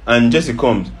 and Jesse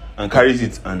comes and carries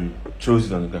it and throws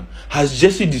it on the ground. Has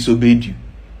Jesse disobeyed you?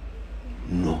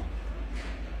 No.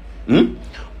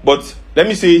 But let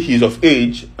me say he's of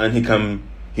age and he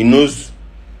has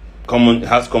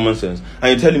common sense.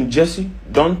 And you tell him, Jesse,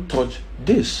 don't touch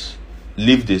this.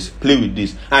 Leave this. Play with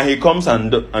this. And he comes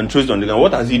and throws it on the ground.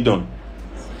 What has he done?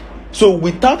 So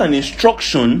without an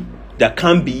instruction, there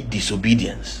can be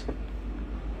disobedience.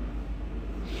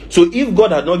 So if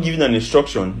God had not given an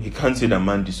instruction, he can't say that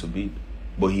man disobeyed.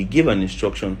 But he gave an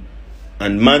instruction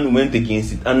and man went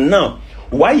against it. And now,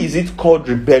 why is it called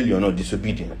rebellion or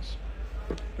disobedience?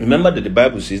 Remember that the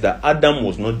Bible says that Adam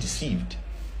was not deceived.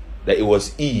 That it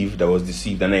was Eve that was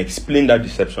deceived. And I explained that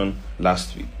deception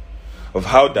last week. Of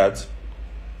how that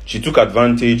he took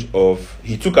advantage of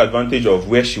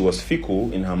where she was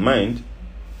fickle in her mind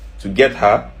to get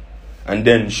her. And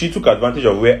then she took advantage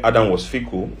of where Adam was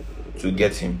fickle to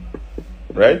get him.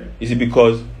 Right? Is it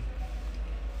because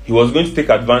he was going to take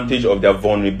advantage of their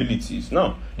vulnerabilities?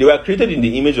 Now, they were created in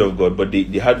the image of God, but they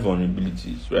had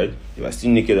vulnerabilities, right? They were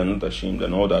still naked and not ashamed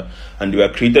and all that. And they were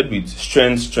created with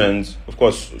strengths. Of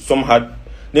course, some had,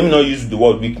 let me not use the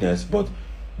word weakness, but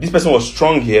this person was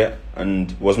strong here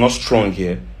and was not strong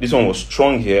here. This one was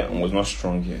strong here and was not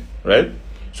strong here, right?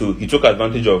 So he took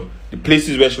advantage of the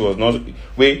places where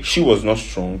she was not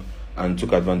strong and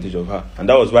took advantage of her. And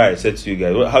that was why I said to you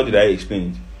guys, how did I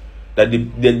explain it? That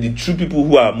the true people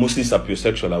who are mostly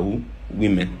sapiosexual are who?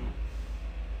 Women.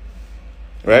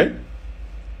 Right?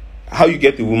 How you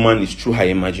get a woman is through her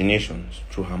imaginations,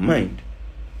 through her mind.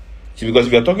 See, because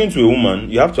if you're talking to a woman,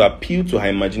 you have to appeal to her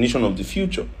imagination of the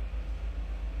future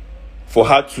for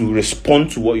her to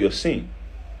respond to what you're saying.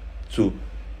 So,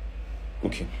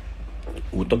 okay,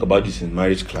 we'll talk about this in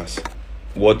marriage class.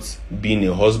 What being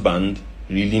a husband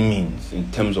really means in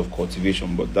terms of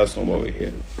cultivation, but that's not what we're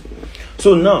here.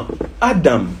 So now,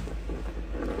 Adam.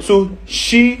 So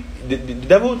the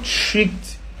devil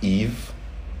tricked Eve,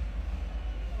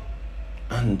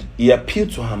 and he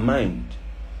appealed to her mind,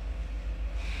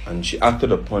 and she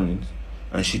acted upon it,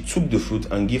 and she took the fruit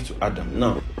and gave to Adam.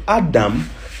 Now, Adam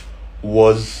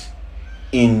was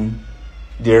in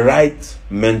the right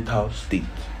mental state.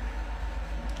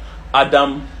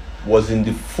 Adam was in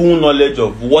the full knowledge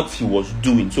of what he was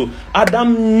doing. So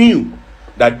Adam knew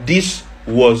that this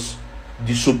was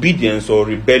disobedience or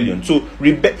rebellion. So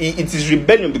it is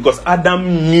rebellion because Adam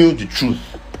knew the truth.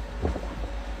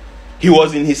 He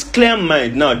was in his clear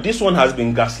mind. Now, this one has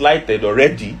been gaslighted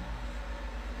already,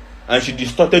 and she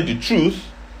distorted the truth,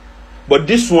 but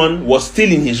this one was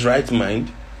still in his right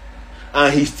mind,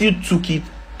 and he still took it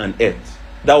and ate.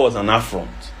 That was an affront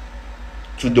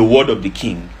to the word of the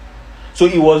king. So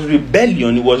it was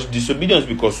rebellion, it was disobedience,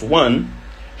 because one,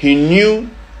 he knew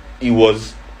it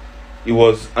was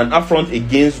an affront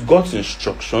against God's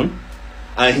instruction,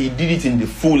 and he did it in the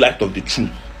full light of the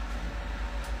truth.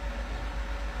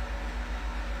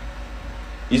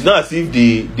 It's not as if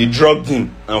they drugged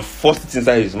him and forced it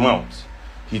inside his mouth.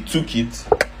 He took it.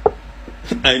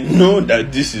 I know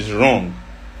that this is wrong,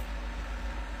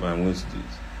 but I'm going to do it.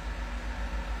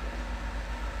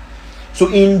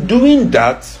 So in doing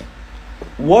that,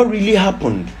 what really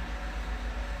happened?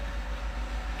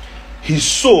 His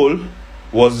soul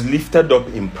was lifted up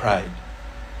in pride.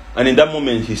 And in that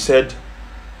moment he said,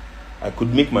 I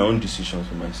could make my own decisions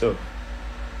for myself.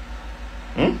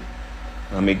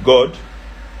 I'm a God.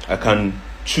 I can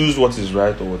choose what is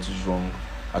right or what is wrong.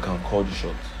 I can call the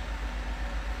shots.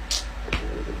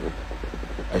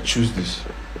 I choose this.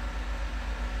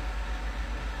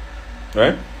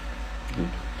 Right? Good.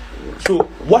 So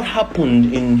what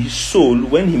happened in his soul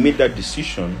when he made that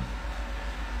decision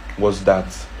was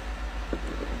that,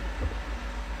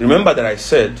 remember that I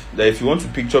said that if you want to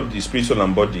picture the spirit, soul,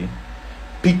 and body,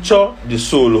 picture the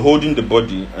soul holding the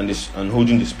body and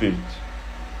holding the spirit.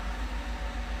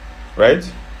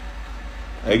 Right?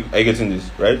 Are you getting this?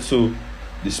 Right? So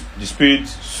the spirit,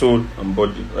 soul, and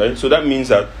body. Right? So that means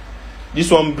that this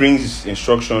one brings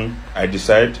instruction. I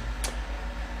decide.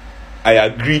 I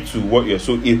agree to what you're.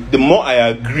 So if the more I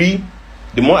agree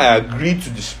to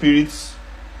the spirit's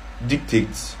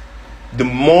dictates, the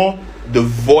more the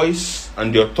voice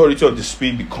and the authority of the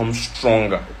spirit becomes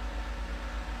stronger.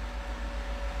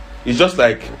 It's just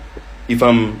like if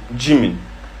I'm gymming,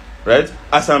 right?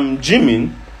 As I'm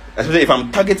gymming, especially if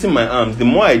I'm targeting my arms, the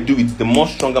more I do it, the more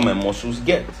stronger my muscles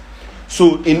get.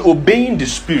 So in obeying the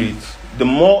spirit,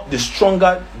 the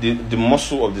stronger the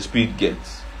muscle of the spirit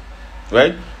gets.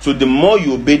 Right? So the more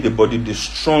you obey the body, the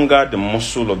stronger the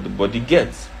muscle of the body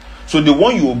gets. So the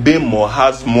one you obey more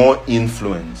has more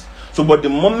influence. So but the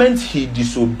moment he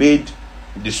disobeyed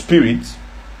the spirit,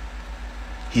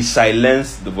 he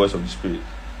silenced the voice of the spirit.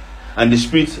 And the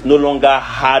spirit no longer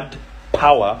had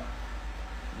power.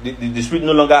 The spirit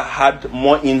no longer had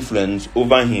more influence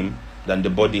over him than the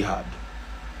body had.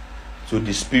 So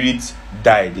the spirit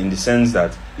died in the sense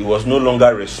that it was no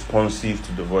longer responsive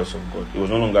to the voice of God. It was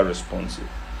no longer responsive.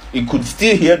 It could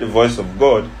still hear the voice of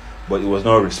God, but it was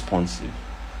not responsive.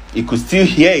 It could still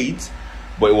hear it,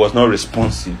 but it was not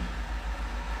responsive.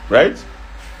 Right?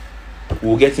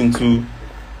 We'll get into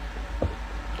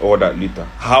all that later.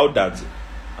 How that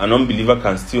an unbeliever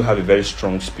can still have a very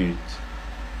strong spirit,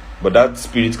 but that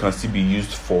spirit can still be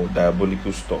used for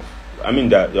diabolical stuff. I mean,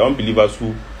 there are unbelievers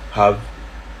who have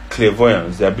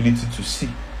clairvoyance, the ability to see,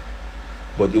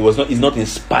 but it's not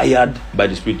inspired by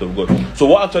the Spirit of God. So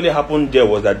what actually happened there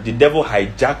was that the devil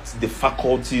hijacked the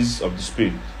faculties of the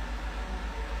spirit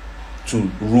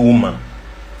to rule man.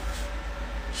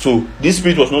 So this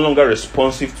spirit was no longer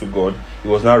responsive to God, it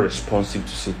was now responsive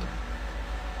to Satan.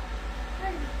 How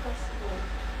is it possible?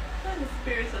 When the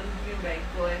spirit was given by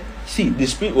God. See, the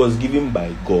spirit was given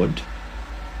by God,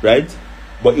 right?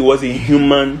 But it was a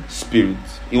human spirit.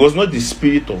 It was not the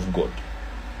spirit of God.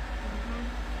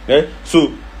 Right?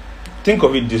 So, think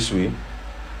of it this way.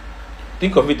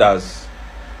 Think of it as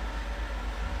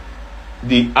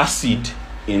the acid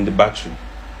in the battery.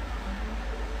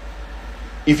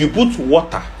 If you put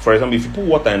water, for example, if you put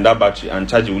water in that battery and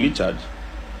charge it, will it charge?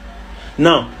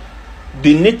 Now,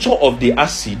 the nature of the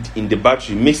acid in the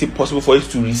battery makes it possible for it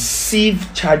to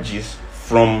receive charges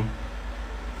from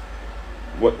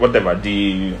whatever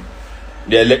the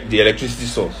electricity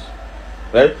source.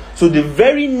 Right? So the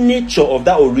very nature of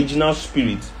that original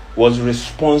spirit was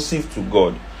responsive to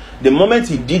God. The moment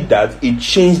he did that, it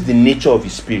changed the nature of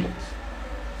his spirit.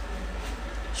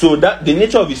 So that the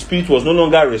nature of his spirit was no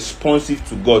longer responsive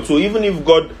to God. So even if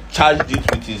God charged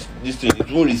it with this thing,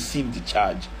 it won't receive the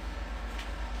charge.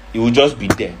 It will just be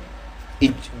there.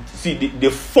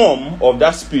 The form of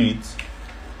that spirit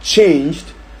changed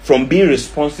from being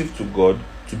responsive to God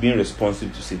to being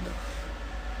responsive to Satan.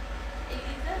 Is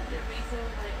that the reason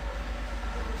why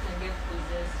people can get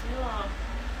possessed? You know how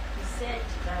you said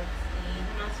that the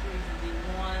human spirit is the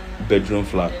one Bedroom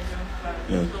flat.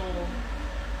 Yeah. So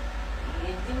a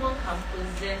demon can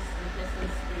possess the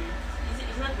person's spirit.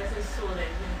 It's not the person's soul that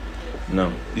is being possessed.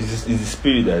 No, it's the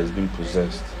spirit that has been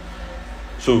possessed.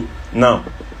 So now,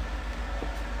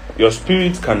 your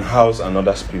spirit can house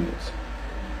another spirit,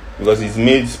 because it's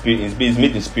made in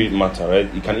spirit matter,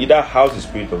 right? It can either house the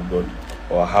spirit of God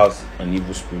or house an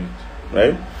evil spirit,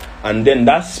 right? And then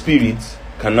that spirit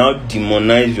can now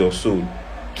demonize your soul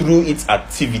through its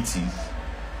activities.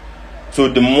 So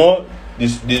the more the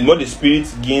spirit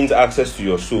gains access to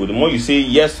your soul, the more you say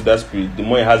yes to that spirit, the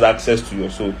more it has access to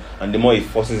your soul, and the more it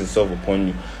forces itself upon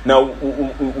you. Now,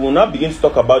 we'll now begin to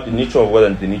talk about the nature of God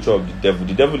and the nature of the devil.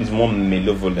 The devil is more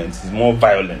malevolent, he's more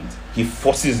violent. He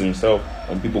forces himself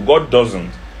on people. God doesn't.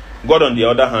 God, on the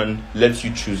other hand, lets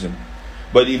you choose him.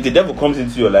 But if the devil comes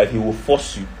into your life, he will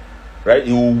force you, right?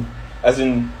 He will, as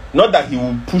in, not that he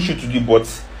will push you to do, but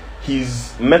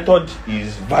his method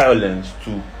is violence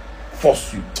to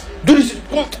force you. Do this,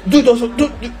 do it also,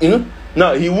 you know.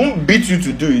 Now, he won't beat you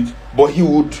to do it, but he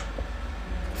would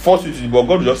force you to do it. But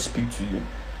God will just speak to you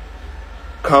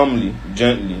calmly,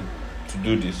 gently to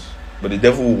do this. But the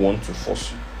devil will want to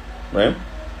force you, right?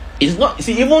 It's not,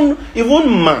 see, even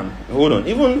man,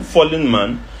 even fallen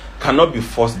man cannot be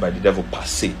forced by the devil per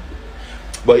se.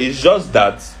 But it's just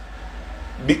that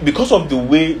because of the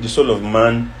way the soul of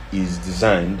man is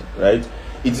designed, right?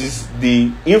 It is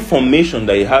the information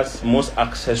that he has most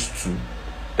access to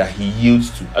that he yields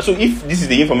to. So if this is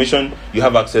the information you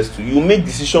have access to, you make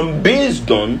decision based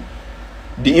on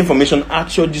the information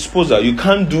at your disposal. You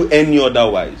can't do any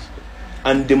otherwise.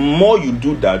 And the more you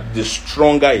do that, the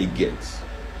stronger it gets.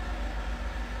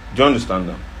 Do you understand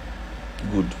that?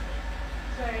 Good.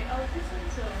 Sorry, I was listening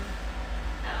to.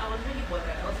 I was really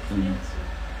bothered. I was listening to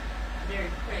their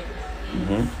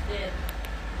friends.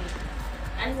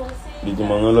 And he was saying. The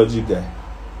demonology guy.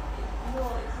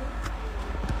 No, it's not.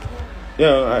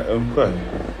 Yeah, go ahead. He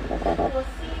was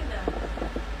saying that a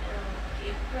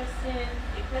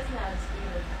person has the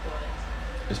spirit of God.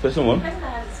 This person A what? person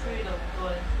that has the spirit of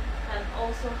God can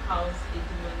also house a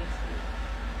demonic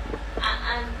spirit.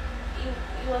 And he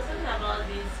was talking about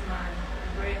this man,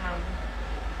 Abraham,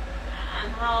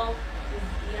 and how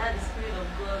he had the spirit of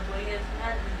God, but he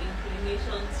had the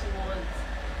inclination towards,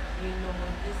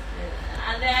 this.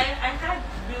 And then I had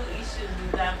real issues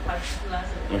with that particular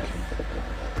subject.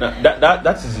 Okay. Now,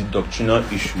 that is a doctrinal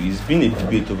issue. It's been a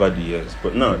debate over the years.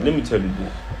 But now, let me tell you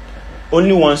this.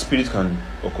 Only one spirit can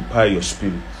occupy your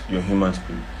spirit, your human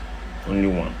spirit. Only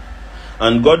one.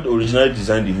 And God originally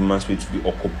designed the human spirit to be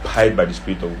occupied by the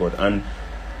Spirit of God. And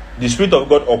the Spirit of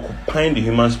God occupying the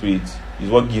human spirit is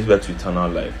what gives birth to eternal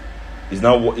life.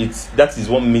 That is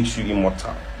what makes you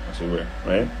immortal, as it were,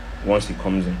 right? Once He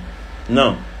comes in.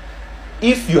 Now,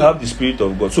 if you have the Spirit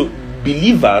of God, so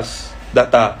believers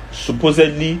that are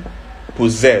supposedly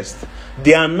possessed,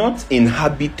 they are not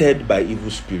inhabited by evil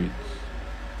spirits.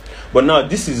 But now,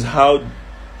 this is how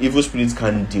evil spirits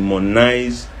can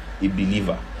demonize a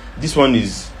believer. This one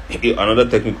is another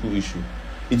technical issue.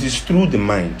 It is through the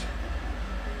mind.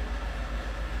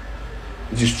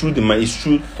 It is through the mind. It's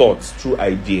through thoughts, through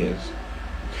ideas.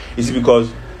 It's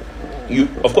because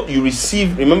you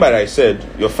receive. Remember, I said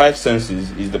your five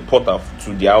senses is the portal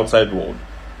to the outside world,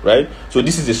 right? So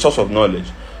this is a source of knowledge.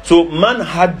 So man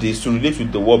had this to relate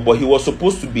with the world, but he was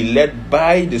supposed to be led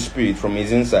by the Spirit from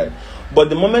his inside. But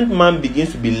the moment man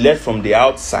begins to be led from the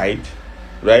outside,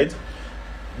 right,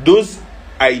 those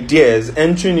ideas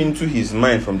entering into his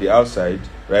mind from the outside,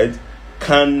 right,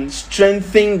 can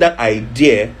strengthen that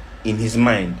idea in his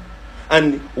mind.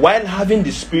 And while having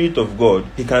the Spirit of God,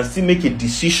 he can still make a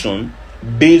decision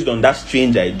based on that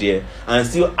strange idea and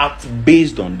still act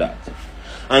based on that.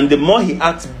 And the more he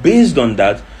acts based on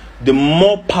that, the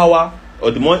more power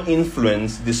or the more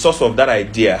influence the source of that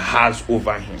idea has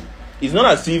over him. It's not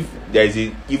as if there is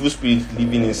an evil spirit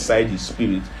living inside his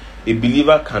spirit. A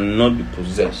believer cannot be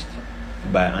possessed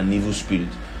by an evil spirit.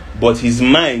 But his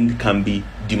mind can be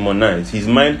demonized. His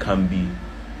mind can be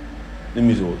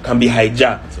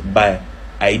hijacked by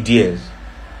ideas.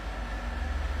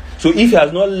 So if he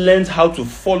has not learned how to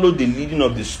follow the leading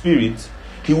of the Spirit,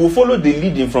 he will follow the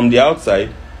leading from the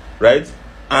outside, right?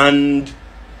 And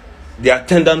the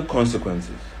attendant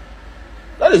consequences.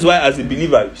 That is why, as a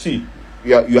believer, see,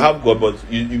 you have God,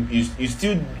 but you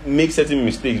still make certain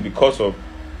mistakes because of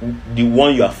the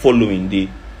one you are following, the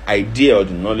idea or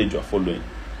the knowledge you are following.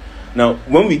 Now,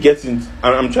 when we get into,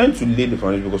 and I'm trying to lay the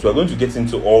foundation because we're going to get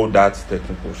into all that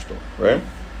technical stuff, right?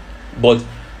 But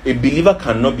a believer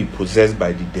cannot be possessed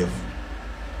by the devil.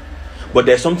 But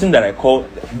there's something that I call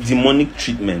demonic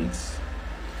treatments.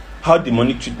 How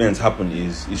demonic treatments happen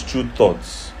is through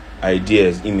thoughts,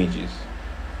 ideas, images.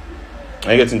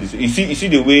 Are you getting this? You see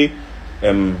the way,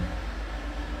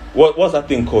 what's that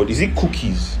thing called? Is it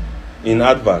cookies in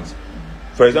adverts?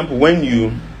 For example, when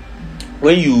you,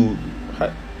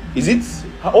 is it,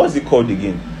 what is it called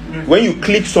again? When you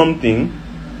click something,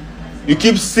 you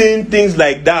keep seeing things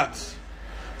like that.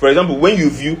 For example, when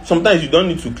you view, sometimes you don't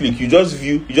need to click, you just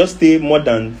view, you just stay more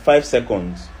than 5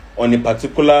 seconds on a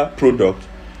particular product,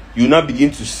 you now begin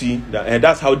to see that, and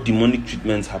that's how demonic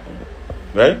treatments happen,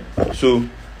 right? So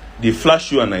they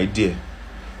flash you an idea,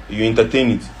 you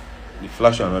entertain it, they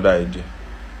flash you another idea,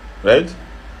 right?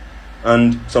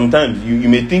 And sometimes you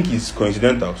may think it's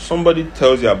coincidental. Somebody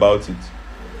tells you about it.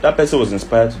 That person was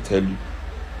inspired to tell you.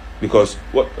 Because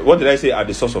what did I say are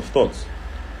the source of thoughts?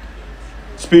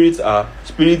 Spirits.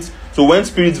 So when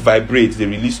spirits vibrate, they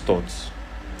release thoughts.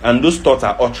 And those thoughts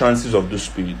are utterances of those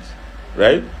spirits.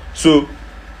 Right? So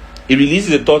it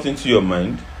releases a thought into your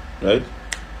mind. Right?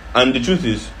 And the truth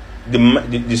is,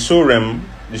 the soul realm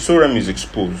is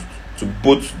exposed to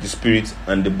both the spirit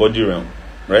and the body realm.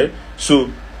 Right? So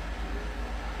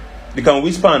they can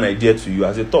whisper an idea to you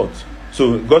as a thought.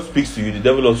 So God speaks to you, the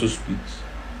devil also speaks.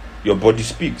 Your body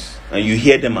speaks, and you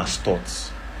hear them as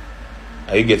thoughts.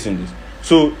 Are you getting this?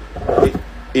 So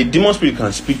a demon spirit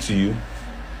can speak to you.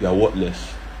 You are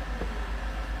worthless.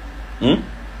 You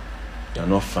are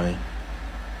not fine.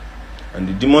 And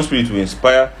the demon spirit will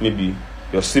inspire maybe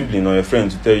your sibling or your friend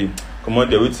to tell you, come on,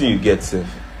 they're waiting you get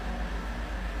safe.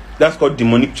 That's called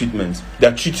demonic treatment.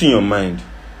 They're treating your mind.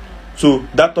 So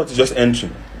that thought is just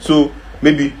entering. So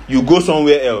maybe you go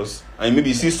somewhere else and maybe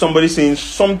you see somebody saying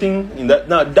something in that.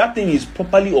 Now that thing is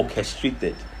properly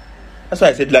orchestrated. That's why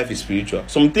I said life is spiritual.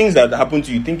 Some things that happen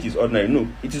to you think is ordinary. No,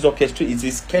 it is orchestrated. It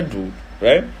is scheduled,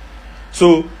 right?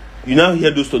 So you now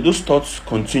hear those thoughts. Those thoughts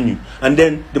continue, and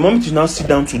then the moment you now sit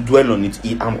down to dwell on it,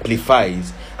 it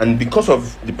amplifies. And because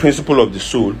of the principle of the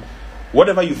soul,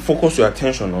 whatever you focus your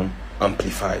attention on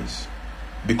amplifies,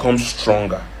 becomes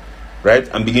stronger, right?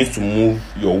 And begins to move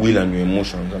your will and your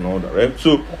emotions and all that, right?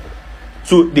 So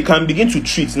they can begin to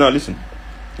treat. Now listen,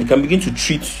 you can begin to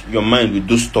treat your mind with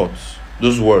those thoughts,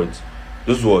 those words,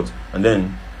 and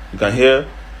then you can hear,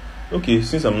 okay,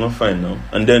 since I'm not fine now,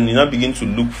 and then you now begin to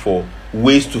look for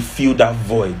ways to fill that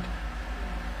void.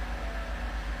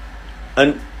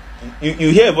 And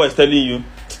you hear a voice telling you,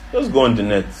 just go on the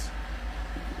net,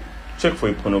 check for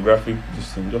a pornographic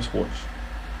this thing, just watch.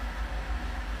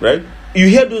 Right? You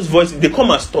hear those voices, they come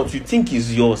as thoughts, you think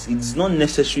it's yours. It's not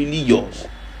necessarily yours.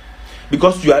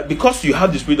 Because you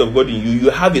have the Spirit of God in you, you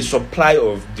have a supply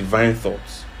of divine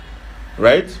thoughts.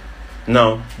 Right?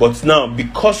 Now,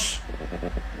 because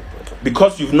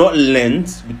you've not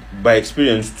learned by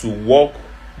experience to walk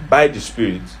by the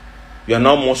Spirit, you are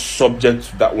now more subject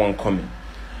to that one coming.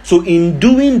 So in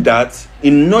doing that,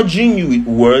 in nudging you with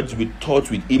words, with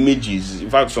thoughts, with images, in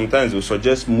fact, sometimes they'll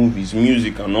suggest movies,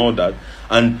 music, and all that.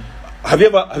 And have you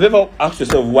ever asked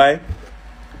yourself why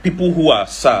people who are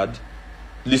sad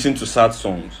listen to sad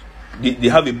songs? They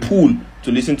have a pull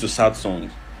to listen to sad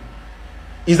songs.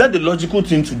 Is that the logical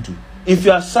thing to do? If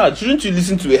you are sad, shouldn't you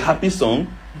listen to a happy song?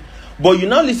 But you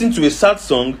now listen to a sad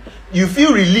song, you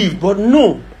feel relieved, but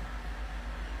no.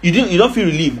 You don't feel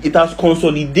relieved. It has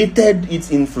consolidated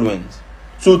its influence.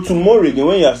 So tomorrow again,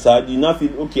 when you are sad, you now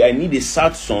feel, okay, I need a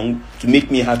sad song to make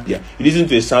me happier. You listen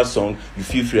to a sad song, you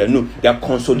feel free. No, they are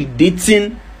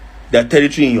consolidating their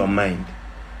territory in your mind.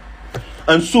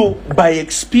 And so, by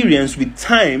experience, with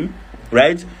time,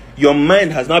 right, your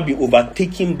mind has now been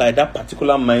overtaken by that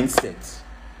particular mindset.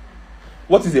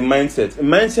 What is a mindset? A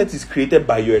mindset is created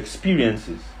by your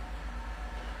experiences.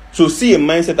 So see a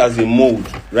mindset as a mold,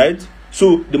 right?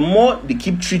 So the more they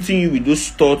keep treating you with those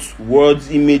thoughts,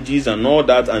 words, images, and all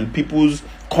that, and people's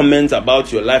comments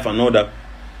about your life and all that,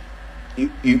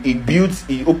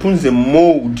 it opens a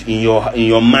mold in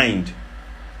your mind.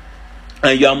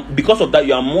 And because of that,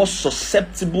 you are more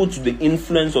susceptible to the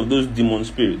influence of those demon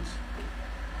spirits.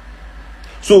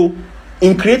 So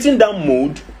in creating that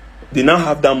mold, they now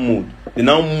have that mold. They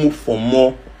now move for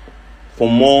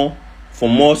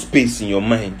more space in your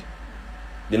mind.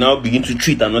 they now begin to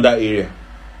treat another area.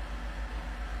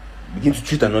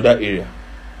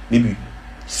 Maybe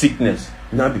sickness.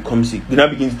 You now become sick. They now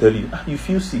begin to tell you, you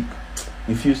feel sick.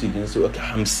 And you say, okay,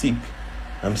 I'm sick.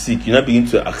 You now begin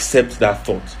to accept that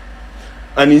thought.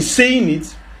 And in saying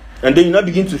it, and then you now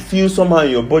begin to feel somehow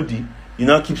in your body, you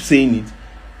now keep saying it,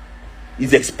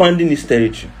 it's expanding its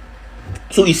territory.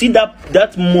 So you see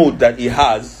that mode that it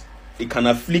has, it can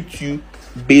afflict you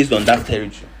based on that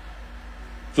territory.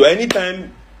 So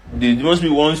anytime the demon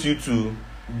spirit wants you to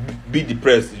be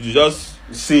depressed, you just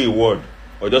say a word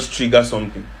or just trigger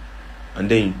something, and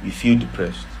then you feel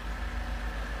depressed.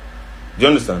 Do you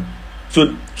understand?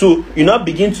 So you now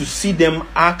begin to see them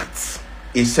act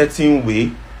a certain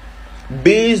way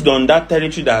based on that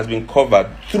territory that has been covered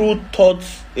through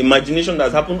thoughts, imagination that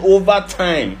has happened over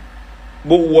time,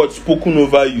 both words spoken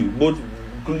over you, both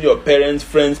including your parents,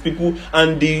 friends, people,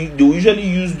 and they usually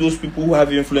use those people who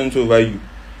have influence over you,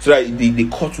 so that the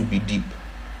cut will be deep.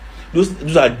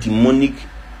 Those are demonic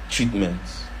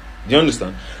treatments. Do you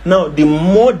understand? Now, the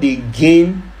more they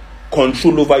gain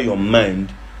control over your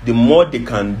mind, the more they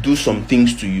can do some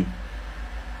things to you.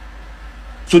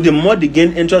 So the more they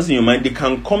gain interest in your mind, they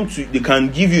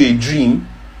can give you a dream.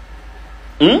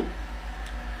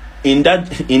 In that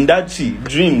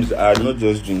dreams are not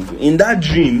just dreams. In that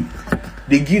dream,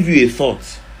 they give you a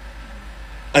thought,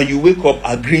 and you wake up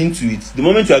agreeing to it. The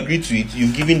moment you agree to it,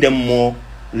 you've given them more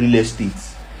real estate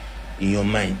in your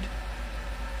mind,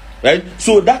 right?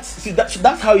 So that's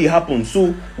how it happens.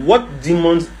 So what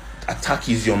demons attack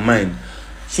is your mind.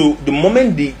 So the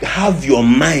moment they have your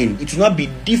mind, it will not be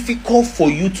difficult for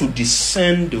you to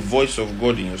discern the voice of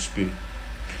God in your spirit.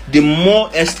 The more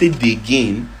estate they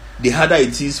gain, the harder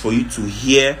it is for you to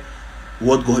hear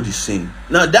what God is saying.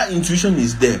 Now that intuition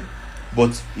is there,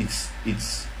 but it's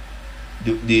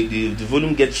the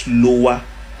volume gets lower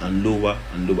and lower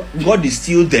and lower. God is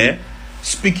still there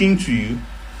speaking to you,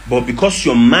 but because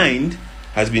your mind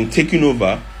has been taken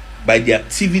over by the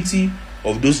activity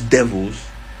of those devils,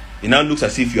 it now looks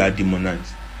as if you are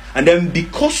demonized. And then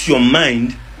because your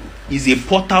mind is a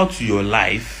portal to your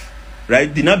life,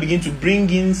 right, they now begin to bring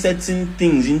in certain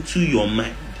things into your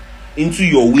mind, into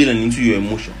your will and into your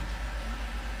emotion.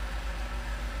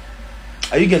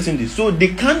 Are you getting this? So they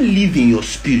can't live in your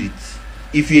spirit.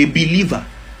 If you're a believer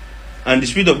and the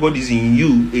Spirit of God is in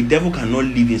you, a devil cannot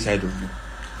live inside of you.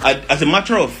 As a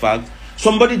matter of fact,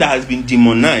 somebody that has been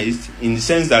demonized, in the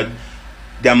sense that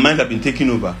their minds have been taken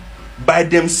over, by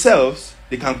themselves,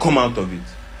 they can come out of it.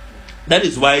 That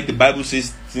is why the Bible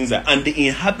says things like, and the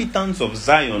inhabitants of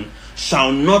Zion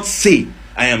shall not say,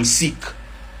 I am sick.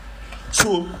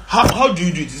 So, how do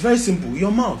you do it? It's very simple.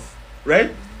 Your mouth,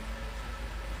 right?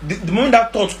 The moment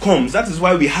that thought comes, that is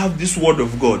why we have this word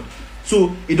of God.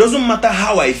 So, it doesn't matter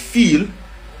how I feel.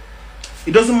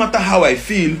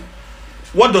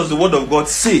 What does the word of God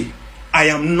say? I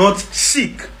am not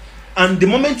sick. And the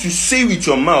moment you say with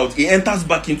your mouth, it enters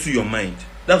back into your mind.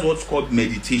 That's what's called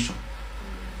meditation.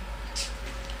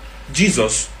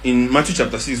 Jesus, in Matthew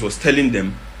chapter 6, was telling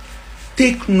them,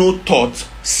 take no thought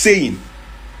saying.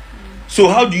 So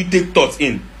how do you take thoughts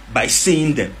in? By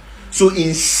saying them. So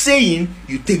in saying,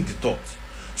 you take the thought.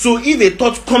 So if a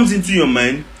thought comes into your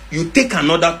mind, you take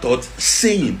another thought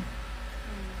saying.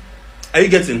 Are you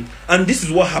getting? And this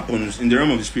is what happens in the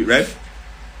realm of the spirit, right?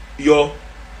 Your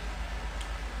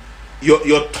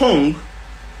tongue,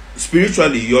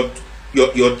 spiritually, your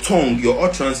tongue, your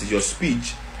utterances, your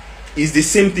speech is the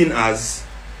same thing as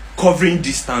covering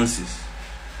distances.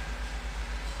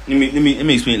 Let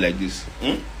me explain it like this.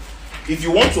 If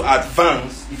you want to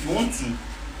advance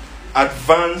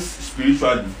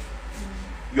spiritually,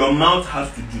 your mouth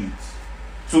has to do it.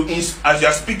 So as you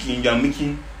are speaking, you're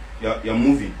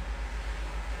moving.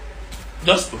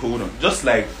 Just hold on. Just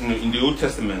like in the Old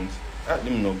Testament. Let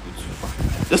me not go too far.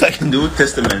 Just like in the Old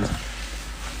Testament,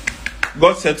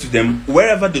 God said to them,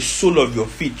 wherever the sole of your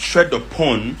feet tread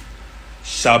upon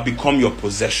shall become your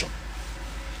possession.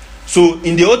 So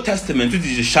in the Old Testament, which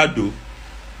is a shadow,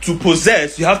 to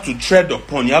possess, you have to tread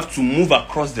upon, you have to move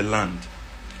across the land.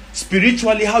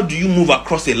 Spiritually, how do you move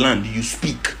across a land? You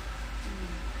speak.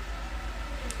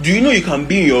 Do you know you can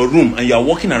be in your room and you are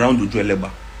walking around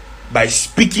Ojueleba by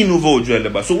speaking over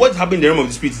Ojueleba? So what's happening in the realm of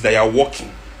the spirit is that you are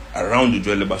walking around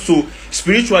Ojueleba. So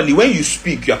spiritually, when you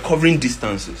speak, you are covering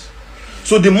distances.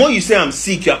 So the more you say I'm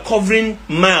sick, you are covering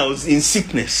miles in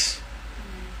sickness.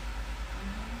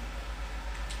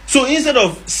 So instead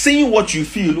of saying what you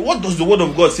feel, what does the word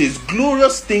of God say?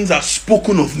 Glorious things are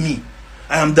spoken of me.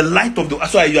 I am the light of the world.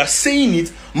 So you are saying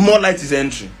it, more light is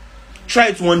entering. Try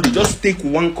it one day. Just take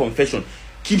one confession.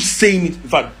 Keep saying it. In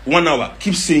fact, 1 hour.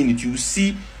 Keep saying it. You will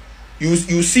see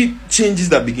you see changes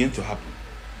that begin to happen.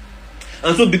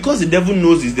 And so because the devil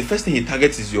knows this, the first thing he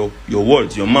targets is your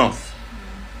words, your mouth.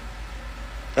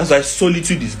 That's why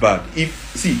solitude is bad.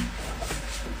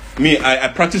 I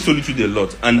practice solitude a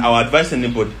lot, and I would advise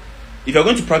anybody, if you're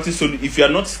going to practice solitude, if you are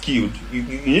not skilled, you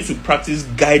need to practice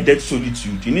guided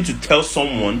solitude. You need to tell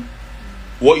someone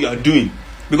what you are doing.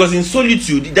 Because in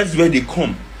solitude, that's where they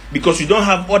come. Because you don't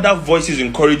have other voices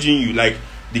encouraging you, like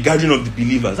the guardian of the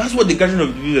believers. That's what the guardian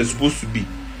of the believers is supposed to be.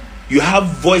 You have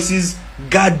voices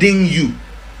guarding you,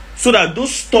 so that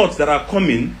those thoughts that are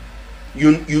coming,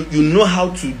 you know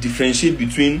how to differentiate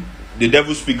between the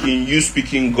devil speaking, you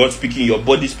speaking, God speaking, your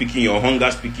body speaking, your hunger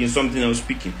speaking, something else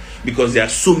speaking. Because there are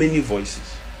so many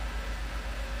voices.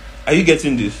 Are you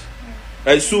getting this?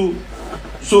 Right? So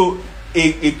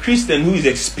a Christian who is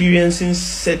experiencing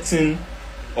certain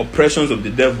oppressions of the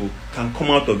devil can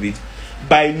come out of it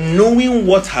by knowing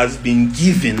what has been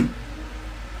given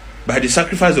by the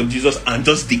sacrifice of Jesus and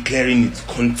just declaring it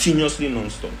continuously,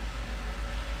 non-stop.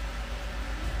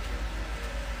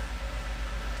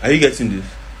 Are you getting this?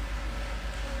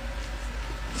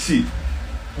 See,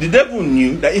 the devil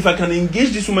knew that if I can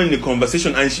engage this woman in a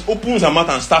conversation and she opens her mouth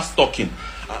and starts talking,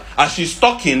 as she's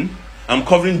talking, I'm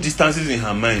covering distances in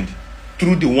her mind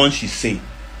through the one she's saying.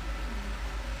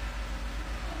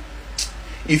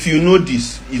 If you know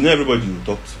this, it's not everybody you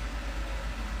talk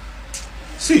to.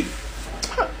 See,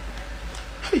 God.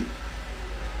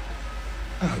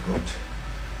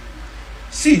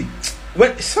 See,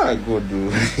 God.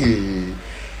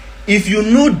 If you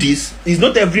know this, it's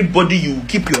not everybody you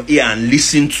keep your ear and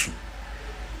listen to,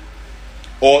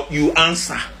 or you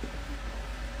answer.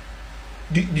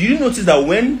 Do you notice that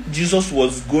when Jesus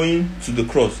was going to the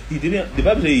cross, the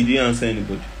Bible says he didn't answer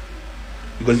anybody,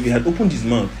 because if he had opened his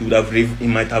mouth, he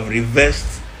might have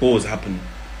reversed what was happening.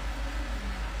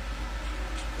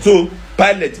 So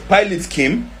Pilate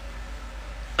came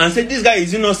and said, "This guy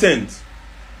is innocent,"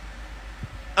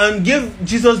 and gave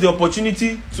Jesus the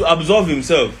opportunity to absolve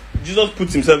himself. Jesus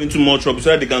puts himself into more trouble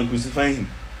so that they can crucify him.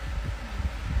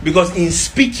 Because in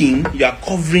speaking, you are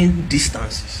covering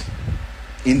distances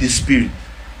in the spirit.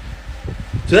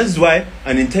 So that is why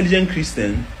an intelligent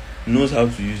Christian knows how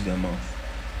to use their mouth.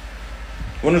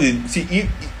 One of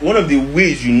the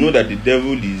ways you know that the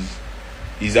devil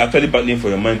is actually battling for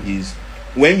your mind is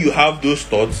when you have those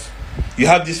thoughts, you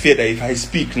have this fear that if I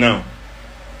speak now,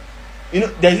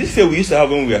 there's this fear we used to have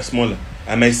when we were smaller.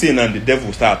 I might say now, the devil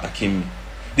will start attacking me.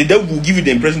 The devil will give you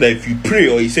the impression that if you pray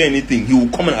or you say anything, he will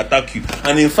come and attack you.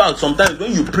 And in fact, sometimes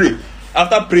when you pray,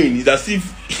 after praying, it's as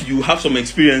if you have some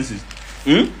experiences.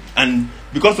 And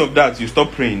because of that, you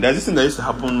stop praying. There's this thing that used to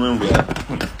happen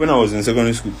when I was in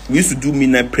secondary school. We used to do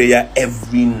midnight prayer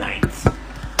every night.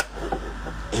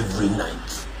 Every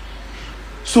night.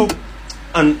 So,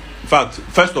 and in fact,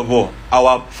 first of all,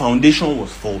 our foundation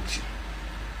was faulty.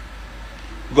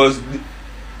 Because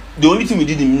the only thing we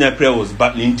did in midnight prayer was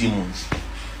battling demons.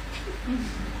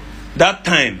 That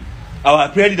time, our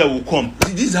prayer leader will come.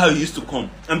 This is how he used to come.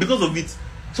 And because of it,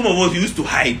 some of us used to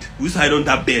hide. We used to hide on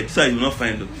that bed so he will not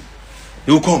find us.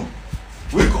 He will come.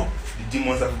 Wake up. The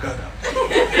demons have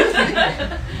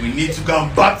gathered. We need to go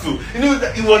and battle.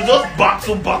 It was just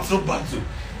battle.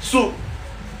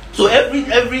 So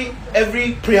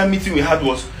every prayer meeting we had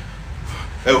was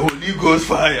a Holy Ghost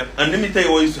fire. And let me tell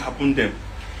you what used to happen then.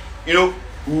 We will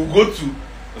go to,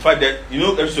 in fact, that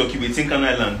Tinkan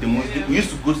Island. We used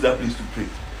to go to that place to pray.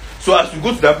 So as we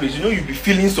go to that place, you'll be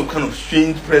feeling some kind of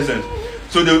strange presence.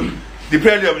 So the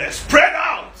prayer leader will be like, spread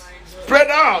out,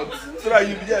 so that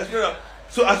you'll be there, spread out.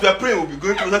 So as we are praying, we'll be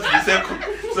going closer to the circle,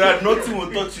 so that nothing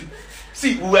will touch you.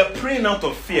 See, we were praying out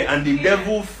of fear, and the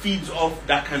devil feeds off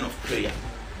that kind of prayer.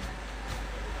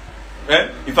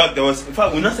 Right? In fact,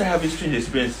 we not having strange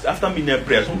experiences. After midnight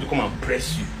prayer, someone to come and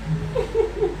press you.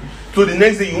 So the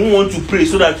next day you won't want to pray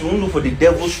so that you won't look for the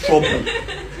devil's trouble.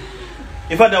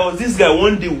 In fact, there was this guy,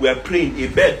 one day we were praying, a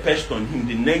bird perched on him.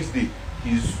 The next day,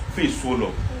 his face swelled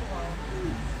up.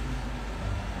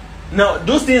 Now,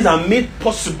 those things are made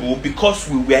possible because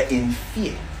we were in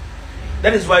fear.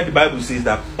 That is why the Bible says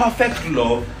that perfect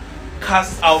love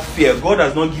casts out fear. God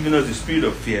has not given us the spirit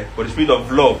of fear, but the spirit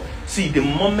of love. See, the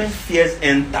moment fears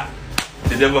enter,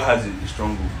 the devil has a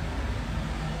stronghold.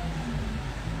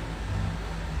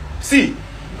 See,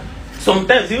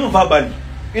 sometimes even verbally,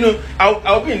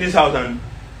 I'll be in this house and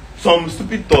some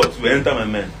stupid thoughts will enter my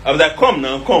mind. I was like, come,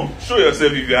 show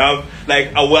yourself if you have.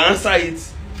 Like, I will answer it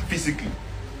physically.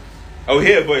 I will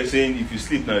hear a voice saying, if you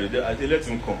sleep now, I say, let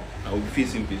him come. I will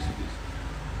face him face to face.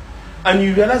 And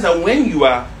you realize that when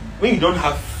you don't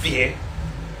have fear,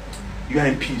 you are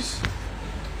in peace.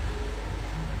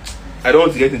 I don't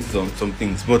want to get into some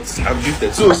things, but I've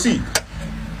drifted. So see,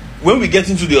 when we get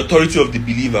into the authority of the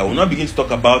believer, we'll now begin to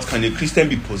talk about, can a Christian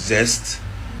be possessed?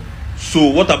 So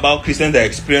what about Christians that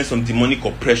experience some demonic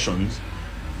oppressions?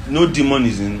 No demon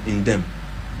is in them.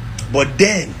 But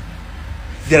then,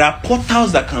 there are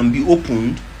portals that can be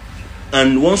opened,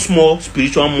 and one small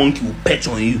spiritual monkey will perch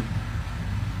on you.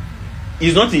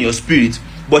 It's not in your spirit,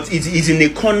 but it is in a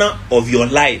corner of your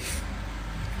life,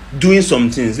 doing some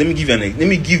things. Let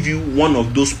me give you one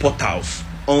of those portals: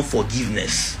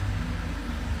 unforgiveness.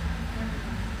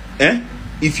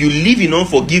 If you live in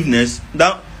unforgiveness,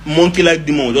 that monkey-like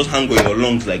demon will just hang on your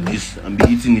lungs like this and be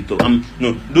eating it up.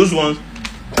 No, those ones.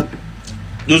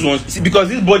 See, because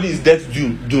this body is death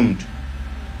doomed.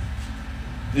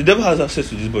 The devil has access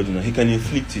to this body now. He can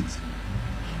inflict it.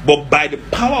 But by the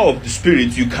power of the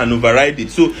Spirit, you can override it.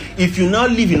 So if you now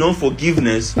live in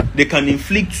unforgiveness, they can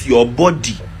inflict your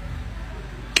body.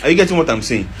 Are you getting what I'm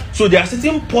saying? So there are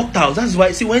certain portals. That's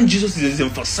why, see, when Jesus is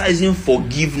emphasizing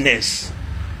forgiveness,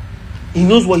 he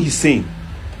knows what he's saying.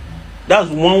 That's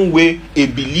one way a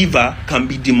believer can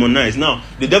be demonized. Now,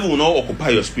 the devil will not occupy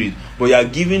your spirit, but you are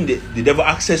giving the devil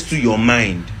access to your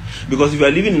mind. Because if you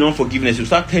are living in unforgiveness, he'll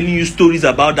start telling you stories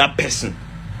about that person.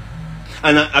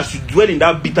 And as you dwell in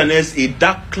that bitterness, a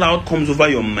dark cloud comes over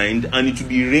your mind, and it will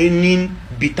be raining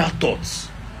bitter thoughts.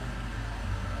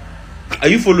 Are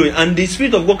you following? And the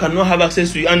Spirit of God cannot have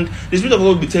access to you. And the Spirit of God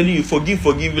will be telling you,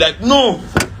 forgive. Like, no.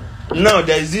 Now,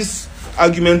 there is this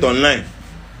argument online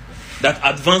that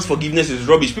advanced forgiveness is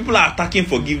rubbish. People are attacking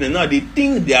forgiveness. Now, they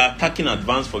think they are attacking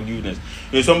advanced forgiveness.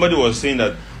 Somebody was saying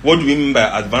that, what do we mean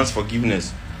by advanced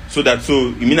forgiveness? So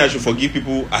you mean I should forgive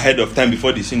people ahead of time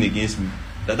before they sin against me?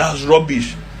 That's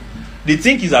rubbish. They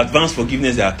think it's advanced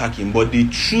forgiveness they are attacking, but the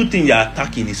true thing they are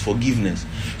attacking is forgiveness.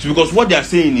 So because what they are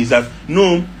saying is that,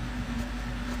 no,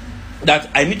 that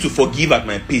I need to forgive at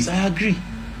my pace. I agree.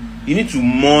 You need to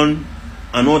mourn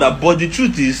and all that. But the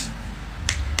truth is,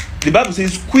 the Bible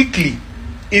says quickly,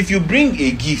 if you bring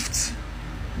a gift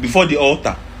before the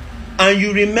altar, and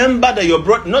you remember that your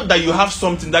brother, not that you have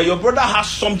something, that your brother has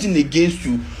something against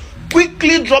you,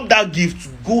 quickly drop that gift,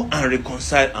 go and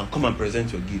reconcile and come and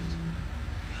present your gift.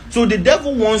 So the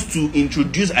devil wants to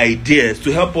introduce ideas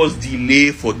to help us delay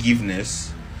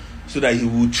forgiveness, so that he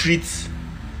will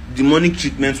demonic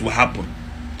treatments will happen.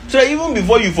 So that even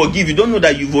before you forgive, you don't know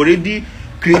that you've already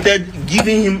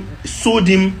sowed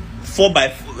him 4 by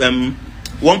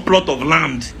 1 plot of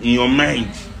land in your mind,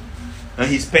 and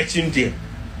he's perching there.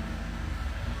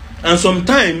 And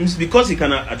sometimes, because he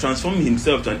can transform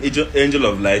himself to an angel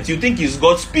of light, you think it's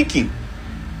God speaking.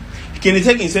 Kenneth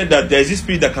Hagin said that there is this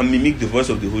spirit that can mimic the voice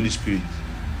of the Holy Spirit.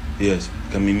 Yes,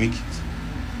 can mimic it.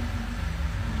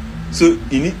 So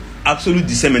you need absolute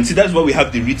discernment. See, that's why we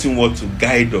have the written word to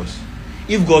guide us.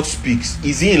 If God speaks,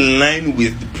 is he in line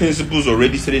with the principles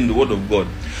already said in the word of God?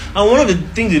 And one of the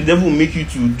things the devil will make you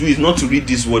to do is not to read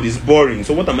this word. It's boring.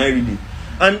 So what am I reading?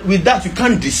 And with that, you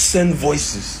can't discern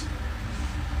voices.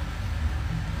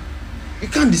 You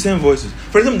can't discern voices.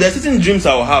 For example, there are certain dreams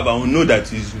I will have. I will know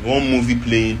that it's one movie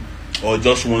playing or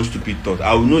just one stupid thought.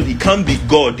 I will know it can't be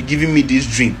God giving me this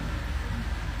dream.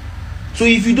 So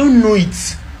if you don't know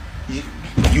it,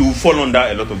 you will fall under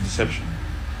a lot of deception.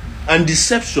 And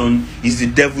deception is the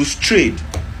devil's trade.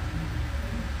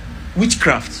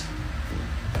 Witchcraft.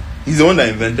 He's the one that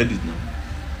invented it now.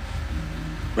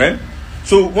 Right?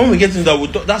 So when we get into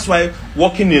that, that's why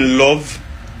walking in love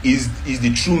is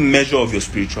the true measure of your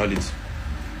spirituality.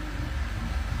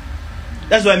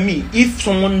 That's why if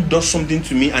someone does something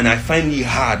to me and I find it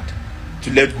hard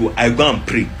to let go, I go and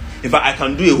pray. In fact, I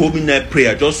can do a whole midnight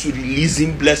prayer just to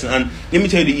releasing blessing. And let me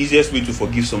tell you the easiest way to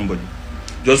forgive somebody.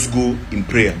 Just go in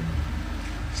prayer.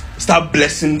 Start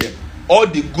blessing them. All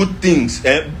the good things,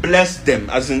 bless them.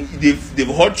 As in, they've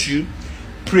hurt you,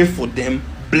 pray for them,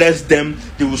 bless them.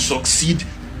 They will succeed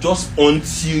just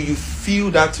until you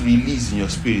feel that release in your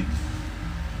spirit.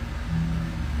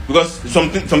 Because some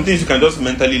things you can just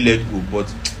mentally let go,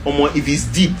 but if it's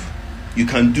deep, you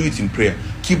can do it in prayer.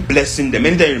 Keep blessing them.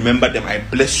 Anytime you remember them, I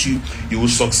bless you. You will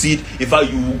succeed. In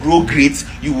fact, you will grow great.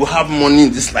 You will have money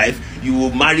in this life. You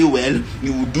will marry well.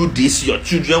 You will do this. Your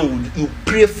children you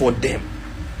pray for them.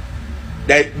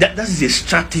 That is a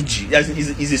strategy. That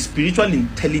is a spiritual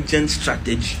intelligence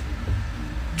strategy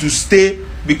to stay,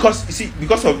 because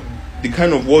of the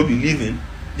kind of world we live in.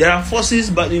 There are forces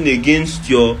battling against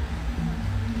your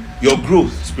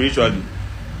growth spiritually.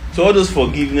 So all those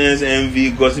forgiveness,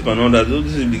 envy, gossip and all that,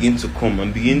 those will begin to come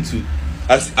and begin to,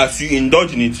 as you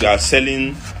indulge in it, you are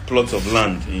selling plots of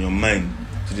land in your mind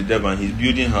to the devil, and he's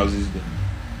building houses there.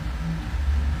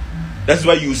 That's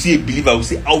why you see a believer who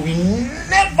say, I will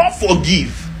never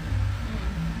forgive.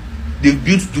 they've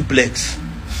built duplex.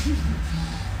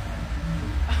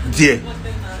 There.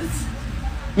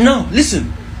 Now,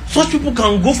 listen. Such people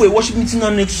can go for a worship meeting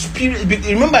and experience.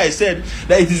 Remember I said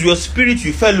that it is your spirit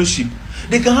you fellowship.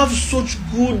 They can have such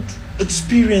good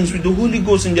experience with the Holy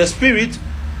Ghost in their spirit,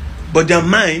 but their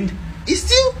mind is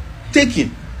still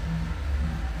taken.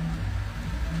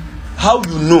 How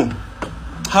you know?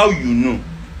 How you know?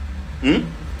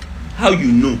 How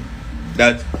you know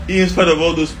that in spite of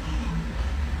all those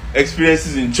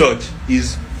experiences in church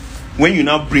is when you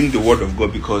now bring the word of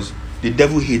God, because the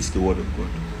devil hates the word of God.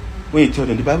 When you tell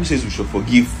them, the Bible says we should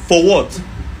forgive. For what?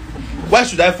 Why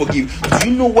should I forgive? Do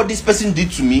you know what this person did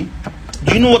to me?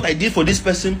 Do you know what I did for this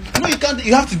person? No, you can't.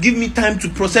 You have to give me time to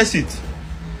process it.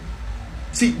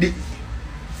 See, do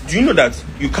you know that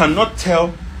you cannot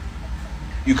tell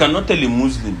a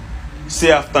Muslim,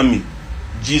 say after me,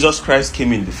 Jesus Christ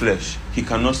came in the flesh. He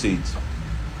cannot say it.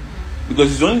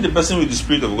 Because it's only the person with the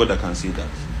Spirit of God that can say that.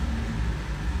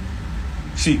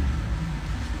 See,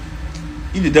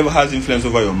 if the devil has influence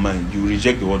over your mind, you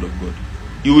reject the word of God.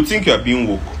 You will think you are being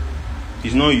woke.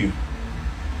 It's not you.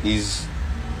 It's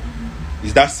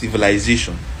that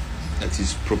civilization that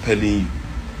is propelling you.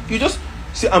 You just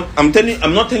see. I'm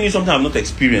not telling you something I've not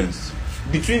experienced.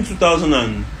 Between 2000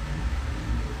 and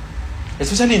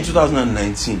especially in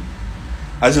 2019,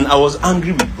 as in I was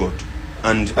angry with God,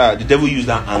 and the devil used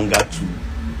that anger to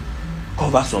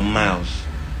cover some miles.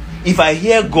 If I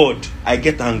hear God, I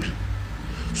get angry.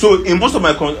 So in most of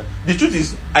my the truth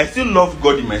is, I still love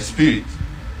God in my spirit.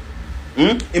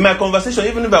 In my conversation,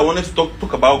 even if I wanted to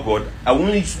talk about God, I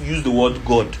won't use the word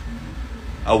God.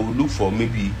 I will look for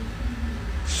maybe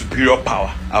superior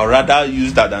power. I would rather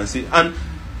use that than say. And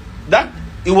that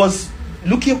it was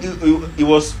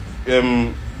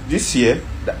this year,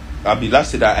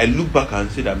 last year, that I look back and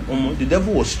say that the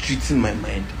devil was treating my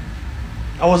mind.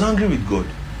 I was angry with God.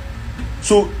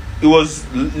 So it was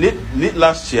late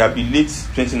last year, late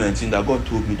 2019, that God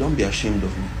told me, don't be ashamed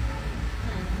of me.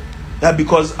 That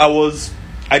because I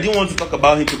didn't want to talk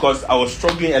about him because I was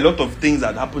struggling. A lot of things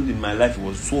that happened in my life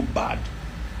was so bad.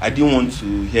 I didn't want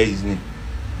to hear his name.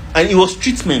 And it was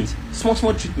treatment, small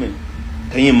treatment.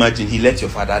 Can you imagine? He let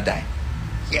your father die.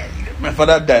 Yeah, my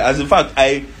father died. As in fact,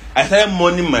 I started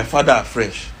mourning my father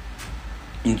afresh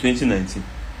in 2019.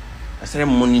 I started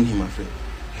mourning him afresh.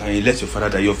 And he let your father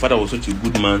die. Your father was such a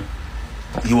good man.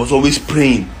 He was always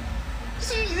praying.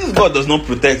 See, this God does not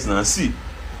protect now. See,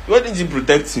 why didn't he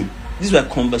protect him? These were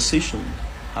conversations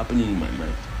happening in my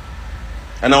mind.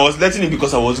 And I was letting it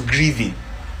because I was grieving.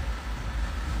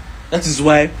 That is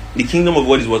why the kingdom of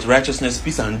God is what? Righteousness,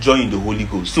 peace, and joy in the Holy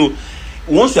Ghost. So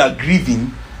once you are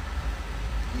grieving,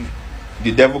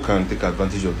 the devil can take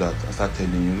advantage of that and start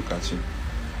telling you, look at you.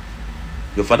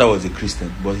 Your father was a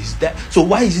Christian, but he's dead. So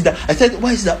why is it that? I said,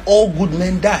 why is it that all good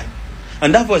men die?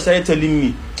 And that voice started telling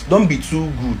me, don't be too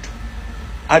good.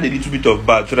 Add a little bit of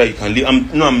bad so that you can live.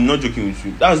 I'm not joking with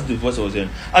you. That's the voice I was saying.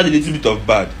 Add a little bit of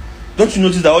bad. Don't you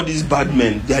notice that all these bad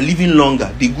men, they are living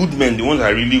longer? The good men, the ones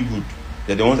that are really good,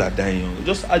 they're the ones that are dying young.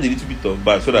 Just add a little bit of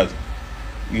bad so that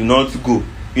you not go.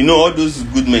 You know, all those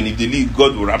good men, if they leave,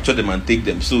 God will rapture them and take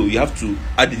them. So you have to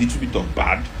add a little bit of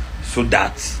bad so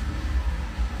that.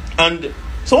 And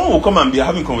someone will come and be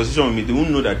having conversation with me. They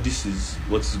won't know that this is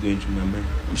what is going through my mind.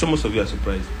 I'm sure most of you are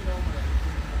surprised.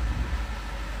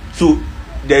 So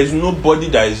there is nobody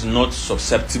that is not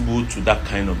susceptible to that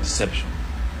kind of deception.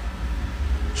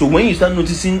 So when you start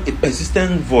noticing a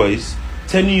persistent voice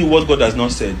telling you what God has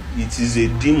not said, it is a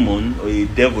demon or a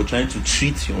devil trying to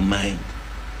treat your mind.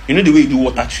 You know the way you do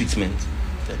water treatment?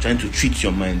 They're trying to treat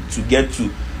your mind to get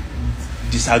to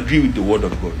disagree with the word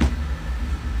of God.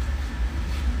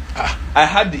 I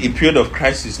had a period of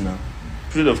crisis now.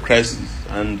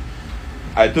 And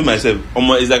I told myself,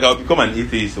 it's like I'll become an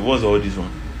atheist. What's all this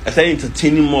one? I started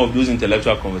entertaining more of those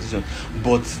intellectual conversations.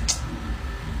 But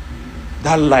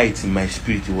that light in my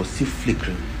spirit, it was still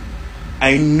flickering.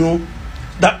 I know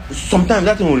that sometimes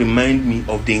that thing will remind me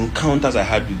of the encounters I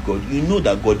had with God. You know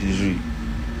that God is real.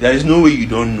 There is no way you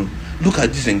don't know. Look at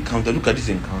this encounter.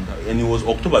 And it was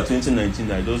October 2019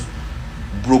 that I just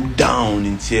broke down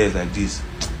in tears like this.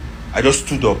 I just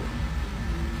stood up.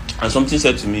 And something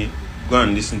said to me, go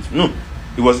and listen to me. No,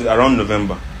 it was around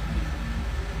November.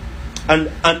 And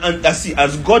I see,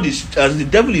 as the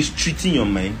devil is treating your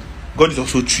mind, God is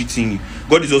also treating you.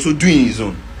 God is also doing his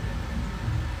own.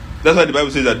 That's why the Bible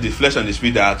says that the flesh and the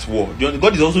spirit are at war.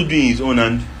 God is also doing his own,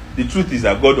 and the truth is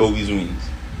that God always wins.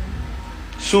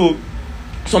 So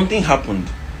something happened.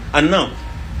 And now,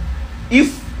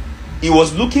 if it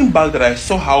was looking back that I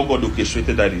saw how God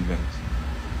orchestrated that event.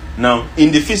 Now,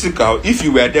 in the physical, if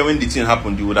you were there when the thing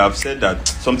happened, you would have said that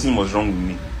something was wrong with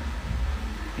me.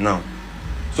 Now,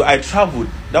 so I traveled.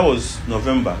 That was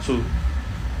November. So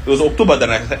it was October that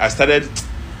I started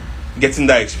getting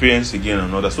that experience again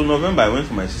and all that. So November, I went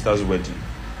for my sister's wedding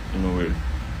in Owerri.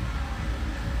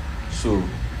 So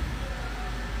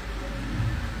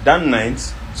that night,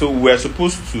 so we were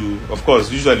supposed to, of course,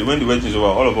 usually when the wedding is over,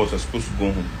 all of us are supposed to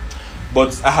go home.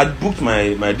 But I had booked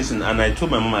my distance, and I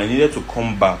told my mom I needed to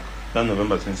come back that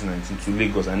November 2019 to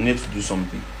Lagos. I needed to do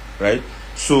something, right?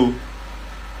 So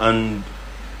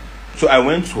I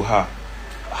went to her.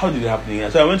 How did it happen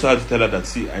again? So I went to her to tell her that,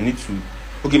 see, I need to...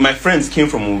 Okay, my friends came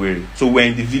from Owerri, so we're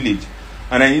in the village.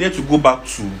 And I needed to go back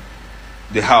to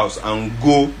the house and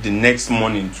go the next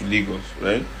morning to Lagos,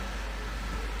 right?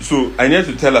 So I needed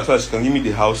to tell her so that she can give me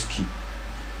the house key.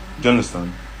 Do you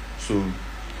understand? So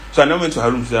I now went to her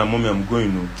room to say, Mommy, I'm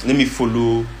going. No. Let me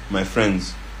follow my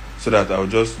friends so that I'll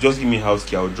just give me house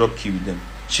key. I'll drop key with them.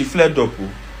 She flared up.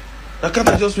 Oh. Can't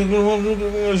I just...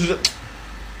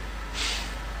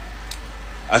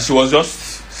 As she was just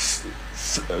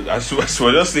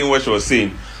saying what she was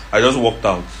saying, I just walked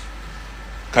out,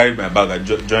 carried my bag, I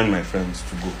joined my friends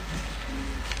to go.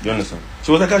 Do you understand?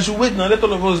 She was like, I should wait now, let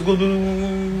all of us go.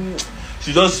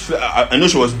 She just, I know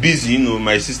she was busy,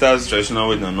 my sister's traditional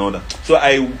wedding and all that. So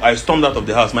I stormed out of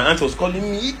the house. My aunt was calling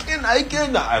me, I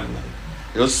can. I'm like,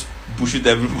 just bullshit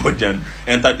everybody and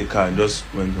entered the car and just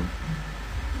went home.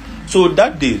 So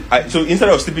that day, so instead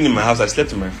of sleeping in my house, I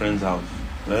slept in my friend's house.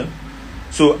 Right?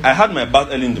 So I had my bath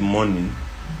early in the morning,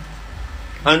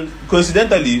 and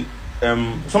coincidentally,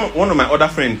 one of my other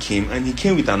friends came, and he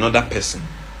came with another person.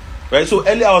 Right? So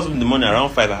early hours in the morning, around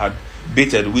 5, I had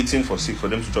baited, waiting for 6 for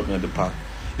them to drop me at the park.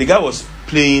 The guy was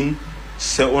playing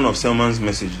one of Selman's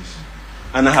messages,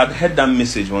 and I had heard that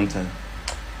message one time.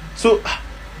 So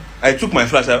I took my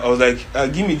flash. I was like,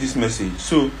 give me this message.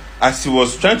 So as he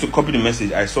was trying to copy the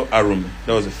message, I saw Arome.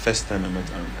 That was the first time I met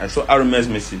Arome. I saw Arome's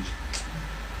message.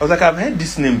 I was like, I've heard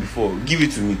this name before. Give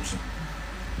it to me too.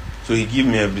 So he gave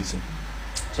me everything.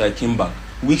 So I came back.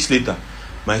 Weeks later,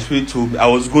 my spirit told me, I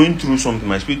was going through something.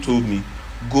 My spirit told me,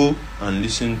 go and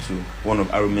listen to one of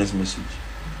Arome's message.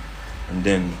 And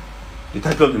then the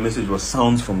title of the message was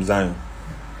Sounds from Zion.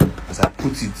 As I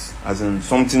put it, as in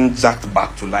something jacked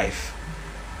back to life.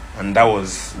 And that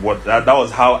was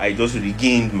how I just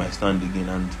regained my stand again.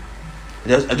 And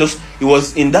it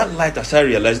was in that light I started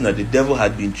realizing that the devil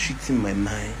had been treating my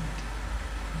mind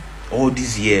all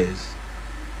these years.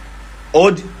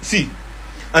 And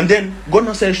then God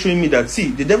now started showing me that,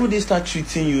 the devil didn't start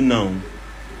treating you now.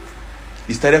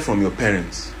 It started from your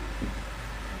parents.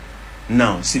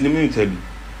 Now, let me tell you.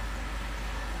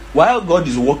 While God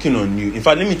is working on you, in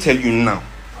fact, let me tell you now,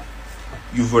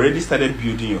 you've already started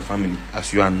building your family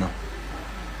as you are now.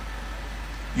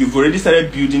 You've already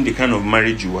started building the kind of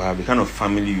marriage you have, the kind of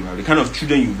family you have, the kind of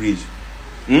children you raise.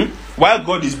 While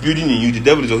God is building in you, the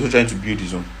devil is also trying to build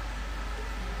his own.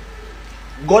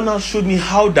 God now showed me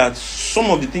how that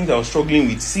some of the things I was struggling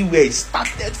with, see where it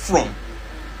started from.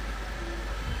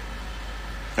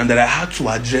 And that I had to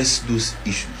address those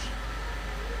issues.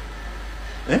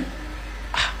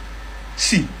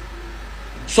 See,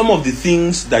 some of the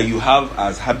things that you have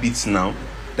as habits now,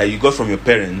 that you got from your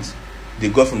parents, they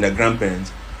got from their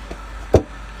grandparents,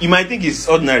 you might think it's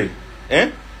ordinary.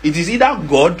 It is either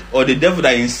God or the devil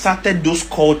that inserted those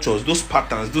cultures, those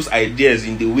patterns, those ideas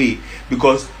in the way,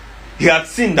 because he had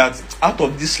seen that out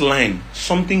of this line,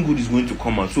 something good is going to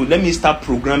come out. So let me start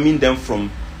programming them from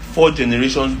 4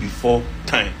 generations before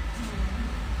time.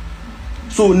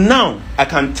 So now, I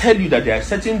can tell you that there are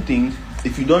certain things,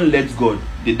 if you don't let God,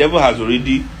 the devil has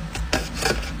already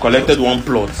collected one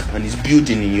plot and is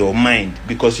building in your mind,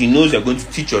 because he knows you're going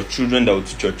to teach your children that will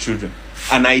teach your children.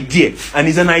 An idea. And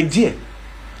it's an idea.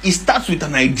 It starts with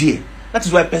an idea. That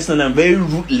is why personally I'm very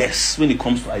ruthless when it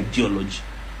comes to ideology.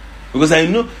 Because I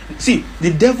know,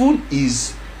 the devil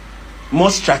is more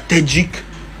strategic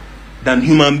than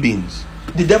human beings.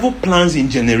 The devil plans in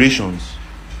generations.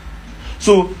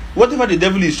 So whatever the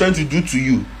devil is trying to do to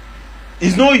you,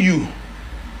 it's not you.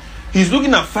 He's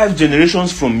looking at 5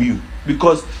 generations from you,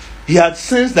 because he had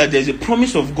sensed that there's a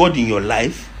promise of God in your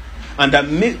life, and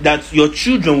that your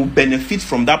children will benefit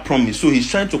from that promise. So he's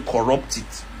trying to corrupt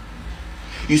it.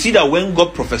 You see that when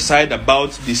God prophesied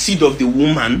about the seed of the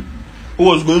woman who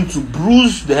was going to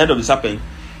bruise the head of the serpent,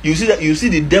 you see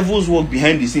the devil's work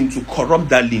behind the scene to corrupt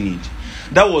that lineage.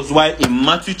 That was why in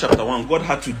Matthew chapter 1, God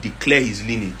had to declare his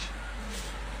lineage.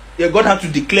 Yeah, God had to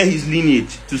declare his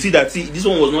lineage to see that this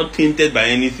one was not tainted by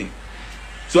anything.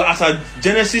 So as at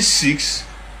Genesis 6,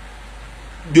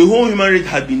 the whole human race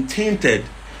had been tainted,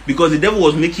 because the devil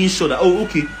was making sure that,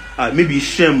 maybe it's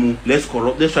Shem, let's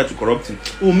try to corrupt him.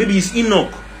 Maybe it's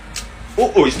Enoch.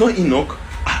 It's not Enoch.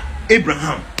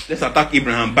 Abraham. Let's attack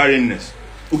Abraham. Barrenness.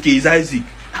 Okay, is Isaac?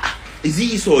 Is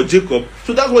he Esau or Jacob?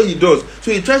 So that's what he does.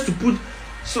 So he tries to put.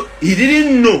 So he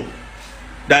didn't know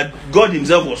that God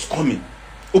himself was coming.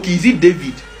 Okay, is it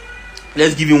David?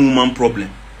 Let's give him woman problem.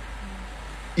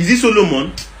 Is it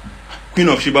Solomon? Queen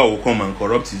of Sheba will come and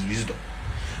corrupt his wisdom.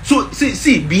 So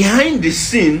see, behind the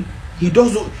scene, he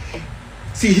does.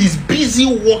 See, he's busy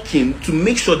working to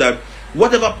make sure that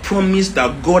whatever promise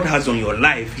that God has on your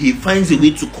life, he finds a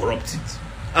way to corrupt it.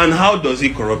 And how does he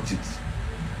corrupt it?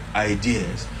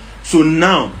 Ideas. So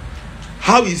now,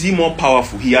 how is he more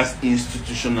powerful? He has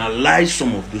institutionalized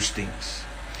some of those things.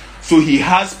 So he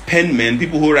has pen men,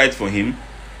 people who write for him.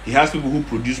 He has people who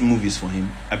produce movies for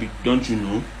him. Don't you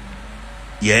know?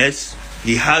 Yes.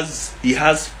 He has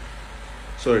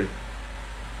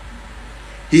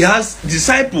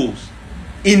disciples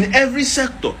in every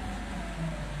sector.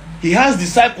 He has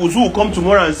disciples who will come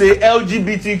tomorrow and say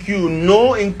LGBTQ,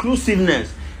 no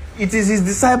inclusiveness. It is his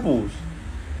disciples.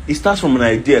 It starts from an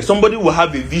idea. Somebody will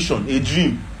have a vision, a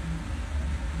dream,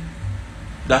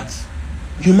 that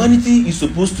humanity is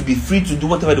supposed to be free to do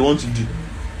whatever they want to do.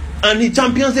 And he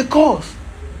champions the cause.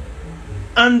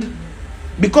 And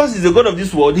because he's the God of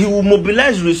this world, he will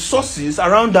mobilize resources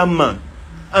around that man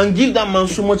and give that man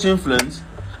so much influence.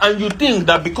 And you think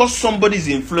that because somebody is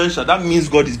influential, that means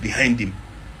God is behind him.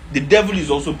 The devil is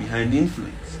also behind the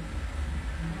influence.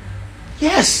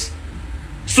 Yes.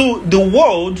 So the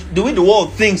way the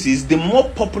world thinks is, the more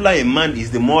popular a man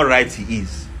is, the more right he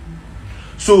is.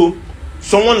 So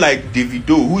someone like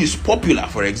Davido, who is popular,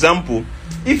 for example,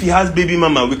 if he has baby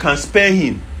mama, we can spare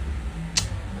him.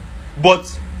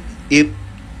 But if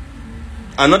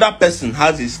another person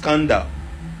has a scandal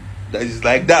that is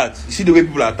like that, you see the way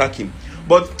people attack him.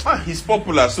 But he's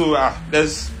popular, so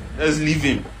let's leave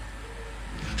him,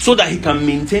 so that he can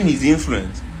maintain his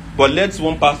influence. But let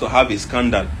one pastor have a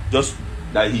scandal, just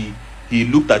that he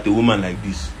looked at a woman like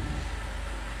this,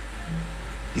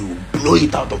 he will blow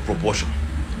it out of proportion.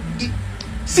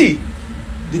 See,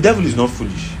 the devil is not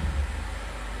foolish.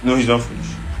 No, he's not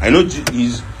foolish. I know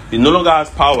he no longer has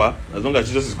power as long as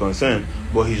Jesus is concerned,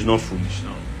 but he's not foolish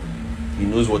now. He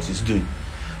knows what he's doing.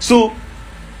 So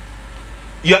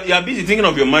you are busy thinking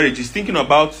of your marriage. He's thinking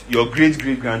about your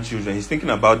great-great-grandchildren. He's thinking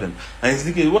about them. And he's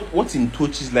thinking, what in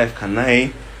Tochi's life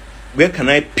where can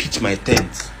I pitch my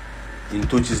tent in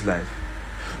Tochi's life?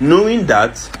 Knowing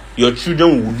that your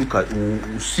children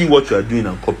will see what you are doing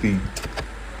and copy you.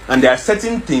 And there are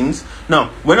certain things. Now,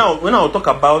 when I'll talk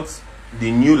about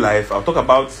the new life, I'll talk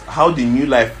about how the new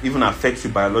life even affects you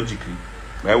biologically.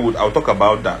 I'll talk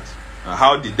about that.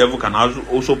 How the devil can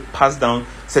also pass down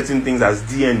certain things as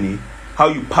DNA. How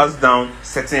you pass down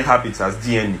certain habits as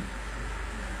DNA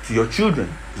to your children.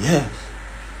 Yes.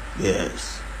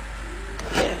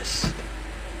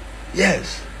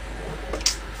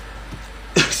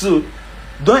 So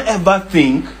don't ever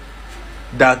think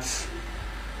that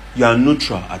you are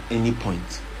neutral at any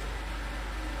point.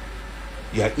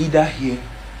 You are either here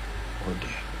or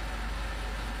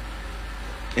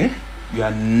there. You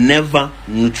are never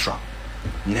neutral.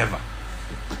 Never.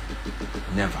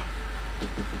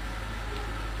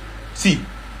 See,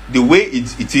 the way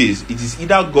it is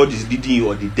either God is leading you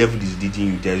or the devil is leading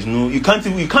you. There is no, you can't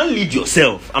lead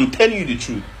yourself. I'm telling you the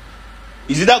truth.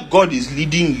 It's either God is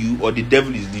leading you or the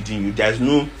devil is leading you. There's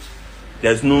no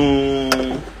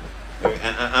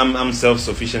I'm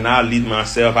self-sufficient. I lead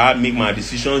myself. I make my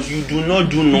decisions. You do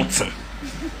not do nothing.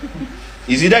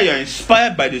 It's either you are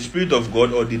inspired by the Spirit of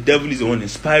God or the devil is the one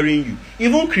inspiring you.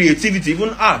 Even creativity, even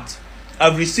art.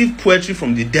 I've received poetry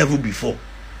from the devil before,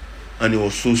 and it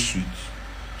was so sweet,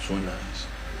 so nice.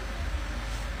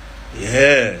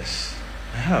 Yes,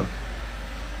 I have.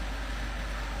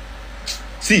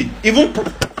 See, even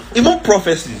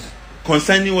prophecies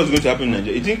concerning what's going to happen in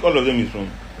Nigeria, you think all of them is from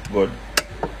God?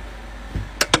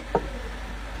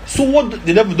 So what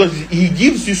the devil does is he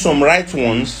gives you some right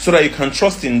ones so that you can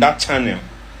trust in that channel.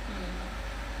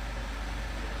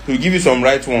 He'll give you some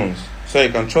right ones so that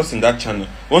you can trust in that channel.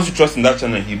 Once you trust in that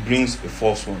channel, he brings a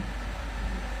false one.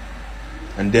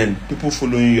 And then people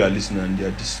following you are listening and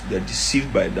they're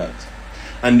deceived by that.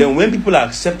 And then when people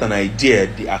accept an idea,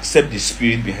 they accept the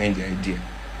spirit behind the idea.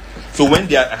 So when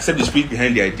they accept the spirit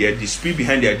behind the spirit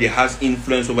behind the idea has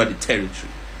influence over the territory.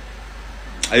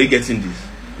 Are you getting this?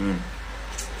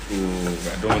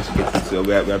 I don't want to get into it.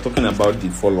 We are talking about the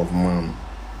fall of man.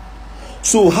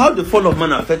 So how the fall of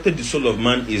man affected the soul of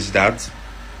man is that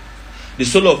the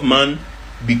soul of man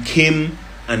became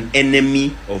an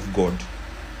enemy of God.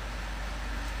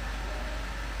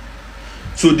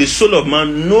 So the soul of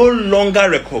man no longer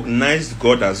recognized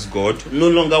God as God, no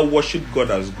longer worshipped God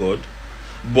as God,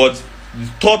 but the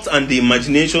thoughts and the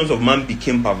imaginations of man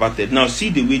became perverted. Now see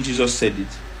the way Jesus said it.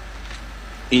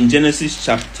 In Genesis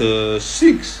chapter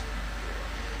 6.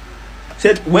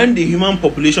 Said, when the human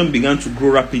population began to grow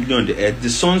rapidly on the earth, the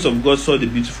sons of God saw the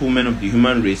beautiful men of the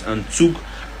human race and took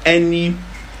any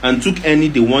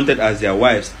they wanted as their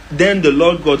wives. Then the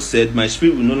Lord God said, my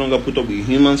spirit will no longer put up with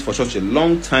humans for such a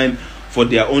long time, for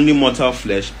they are only mortal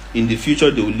flesh. In the future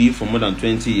they will live for more than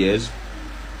 20 years.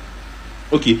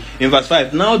 Okay, in verse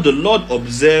 5, now the Lord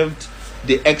observed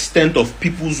the extent of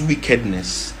people's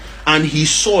wickedness, and he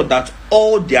saw that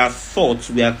all their thoughts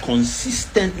were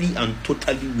consistently and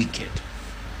totally wicked.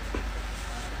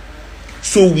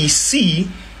 So we see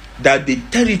that the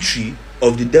territory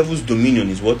of the devil's dominion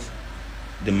is what?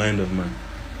 The mind of man.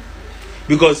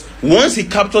 Because once he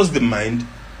captures the mind,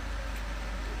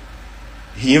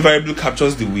 he invariably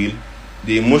captures the will,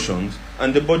 the emotions,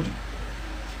 and the body.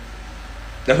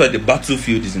 That's why the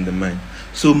battlefield is in the mind.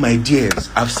 So my dears,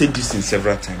 I've said this in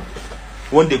several times.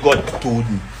 One day God told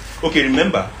me, okay,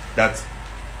 remember that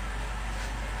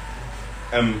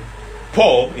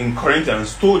Paul in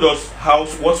Corinthians told us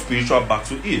what spiritual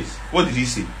battle is. What did he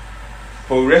say?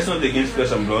 For we wrestle not against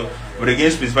flesh and blood, but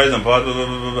against principalities and powers. Blah, blah,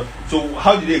 blah, blah. So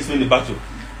how did he explain the battle?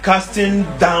 Casting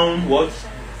down what?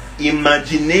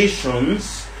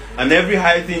 Imaginations and every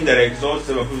high thing that exalts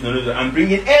itself above knowledge, and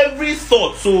bringing every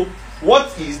thought. So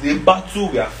what is the battle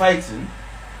we are fighting?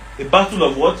 A battle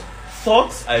of what?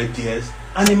 Thoughts, ideas,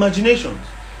 and imaginations.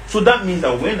 So that means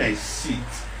that when I sit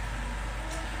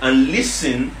and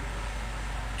listen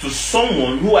to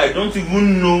someone who I don't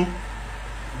even know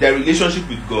their relationship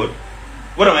with God,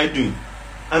 what am I doing?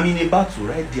 I'm in a battle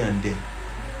right there and there.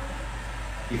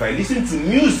 If I listen to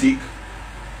music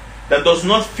that does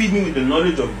not feed me with the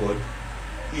knowledge of God,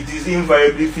 it is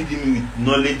invariably feeding me with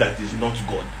knowledge that is not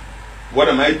God. What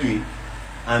am I doing?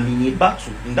 I'm in a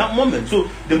battle in that moment. So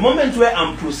the moment where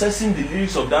I'm processing the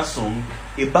lyrics of that song,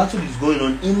 a battle is going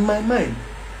on in my mind.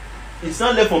 It's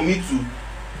not there for me to,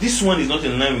 this one is not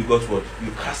in line with God's word.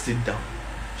 You cast it down.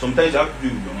 Sometimes you have to do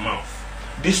it with your mouth.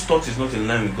 This thought is not in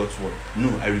line with God's word.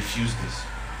 No, I refuse this.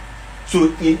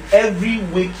 So in every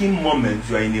waking moment,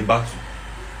 you are in a battle.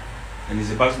 And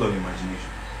it's a battle of imagination.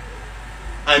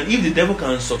 And if the devil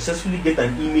can successfully get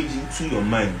an image into your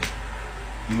mind,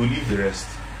 he will leave the rest.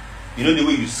 You know the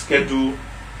way you schedule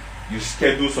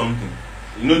something.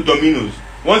 You know dominoes.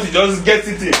 Once he just gets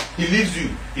it in, he leaves you.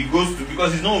 He goes to,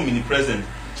 because he's not omnipresent,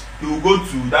 he will go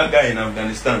to that guy in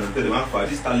Afghanistan and tell them, Alpha,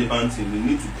 this Taliban thing, we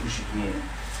need to push it more.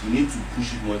 We need to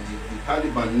push it more. The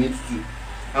Taliban needs to.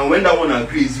 And when that one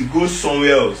agrees, he goes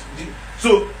somewhere else.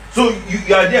 So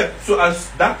you are there. So as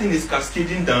that thing is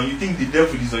cascading down, you think the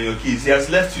devil is on your case. He has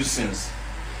left you since.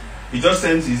 He just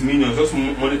sends his minions, just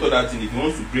monitor that thing. If he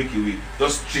wants to break away,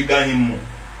 just trigger him more.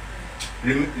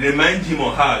 Remind him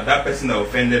or her, that person that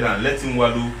offended her, and let him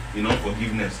wallow in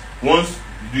unforgiveness. Once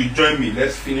you join me,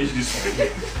 let's finish this one.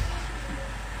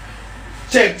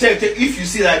 Check. If you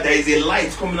see that there is a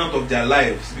light coming out of their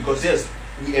lives, because yes,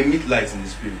 we emit light in the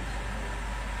spirit.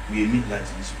 We emit light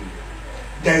in the spirit.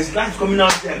 There is light coming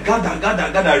out there.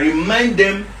 Gather. Remind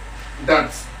them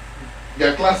that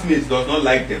their classmates does not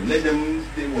like them. Let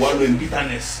them wallow in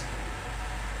bitterness.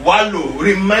 Wallow.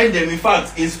 Remind them. In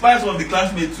fact, inspire some of the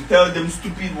classmates to tell them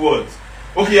stupid words.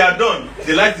 Okay, you are done.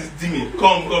 The light is dimming.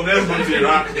 Come. Let's go to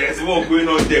Iraq. There's a war going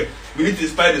on there. We need to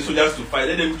inspire the soldiers to fight.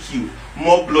 Let them kill.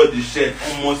 More blood is shed.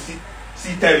 Almost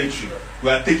see territory. We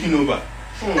are taking over.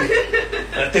 We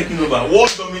are taking over.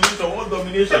 World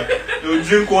domination. They will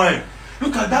drink wine.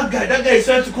 Look at that guy. That guy is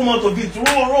trying to come out of it.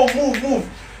 Roll, move.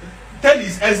 Tell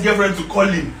his ex-girlfriend to call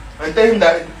him and tell him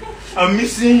that I'm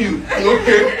missing you.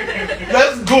 Okay,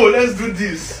 let's go. Let's do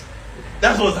this.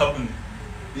 That's what's happening.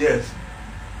 Yes,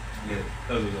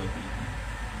 that's what's happening.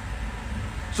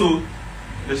 So,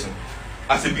 listen.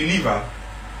 As a believer,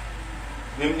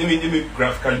 let me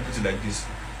graphically put it like this: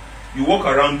 you walk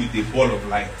around with a ball of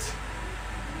light.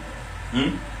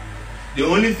 The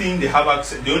only thing they have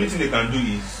access, the only thing they can do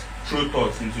is throw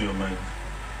thoughts into your mind.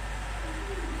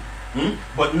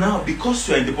 But now, because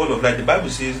you are in the ball of light, the Bible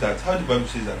says that. How the Bible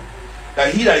says that?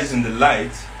 That he that is in the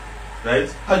light, right?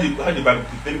 How the Bible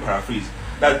put? Let me paraphrase.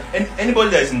 That anybody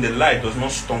that is in the light does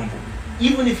not stumble.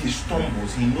 Even if he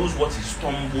stumbles, he knows what he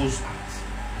stumbles at.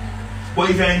 But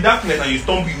if you are in darkness and you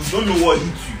stumble, you don't know what hit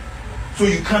you, so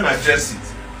you can't address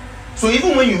it. So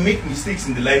even when you make mistakes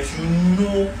in the light, you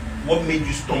know what made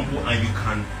you stumble and you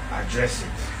can address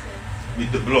it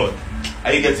with the blood.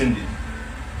 Are you getting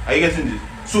this?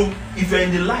 So if you're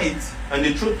in the light and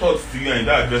they throw thoughts to you and you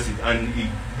don't address it and it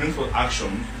brings forth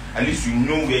action, at least you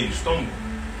know where you stumble.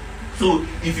 So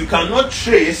if you cannot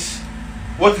trace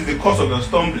what is the cause of your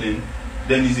stumbling,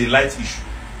 then it's a light issue.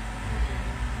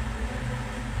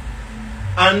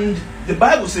 And the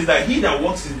Bible says that he that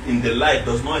walks in the light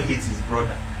does not hate his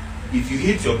brother. If you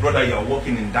hate your brother, you are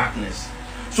walking in darkness.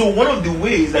 So one of the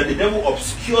ways that the devil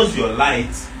obscures your light,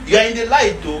 you are in the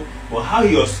light though, but how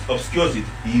he obscures it,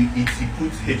 he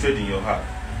puts hatred in your heart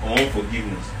or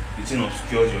unforgiveness. The thing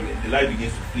obscures your light. The light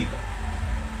begins to flicker.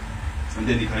 And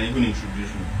then they can even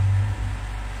introduce me.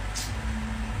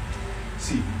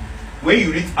 See, when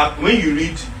you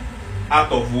read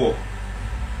Art of War,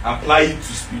 apply it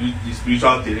to the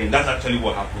spiritual terrain, that's actually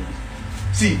what happens.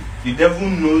 See, the devil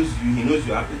knows you, he knows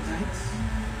your appetites,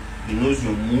 he knows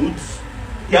your moods.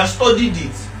 He has studied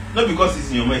it, not because it's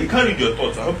in your mind. He can't read your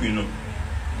thoughts. I hope you know.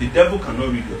 The devil cannot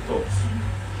read your thoughts.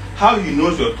 How he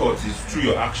knows your thoughts is through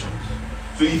your actions.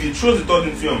 So if he throws the thought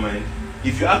into your mind,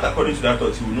 if you act according to that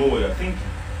thought, he will know what you're thinking.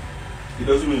 He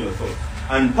doesn't know your thoughts.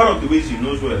 And part of the ways he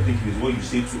knows what you're thinking is what you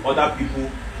say to other people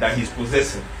that he's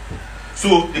possessing.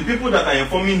 So the people that are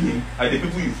informing him are the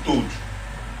people you've told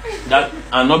that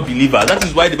are not believers. That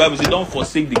is why the Bible says don't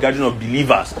forsake the gathering of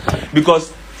believers.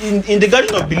 Because in the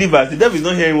gathering of believers, the devil is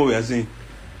not hearing what we are saying.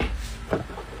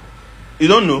 You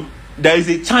don't know. There is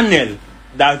a channel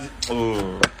that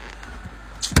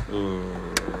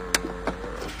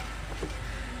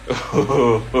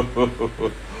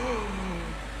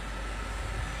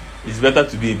it's better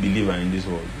to be a believer in this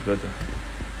world. It's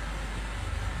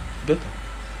better.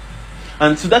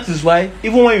 And so that is why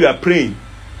even when you are praying,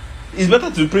 it's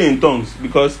better to pray in tongues,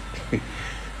 because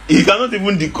you cannot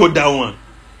even decode that one.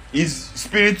 It's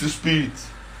spirit to spirit.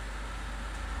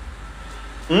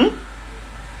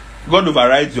 God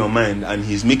overrides your mind and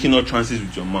he's making utterances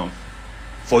with your mouth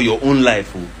for your own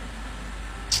life.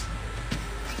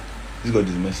 This God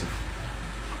is merciful.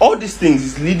 All these things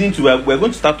is leading to we're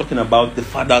going to start talking about the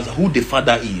fathers, who the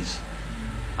father is,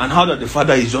 and how that the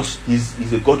father is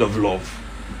is a God of love.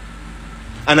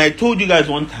 And I told you guys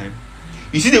one time,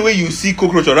 you see the way you see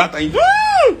cockroach or rat and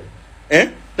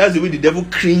that's the way the devil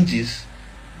cringes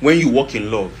when you walk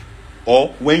in love, or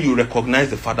when you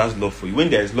recognize the father's love for you. When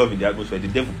there is love in the atmosphere, the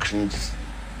devil cringes.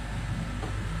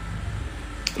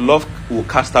 Love will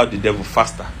cast out the devil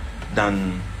faster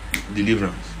than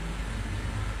deliverance.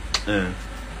 Yes.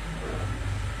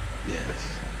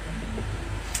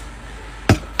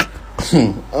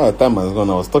 Time has gone.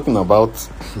 I was talking about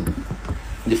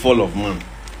the fall of man.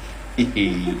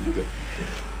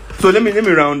 So let me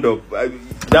round up.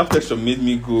 That question made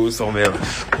me go somewhere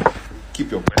else.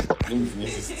 Keep your question. Let me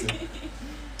finish this thing.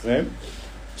 Right?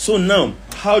 So now,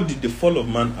 how did the fall of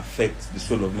man affect the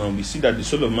soul of man? We see that the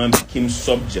soul of man became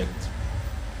subject.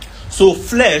 So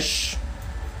flesh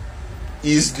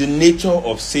is the nature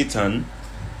of Satan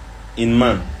in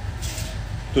man.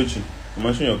 Tochi, I'm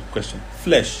answering your question.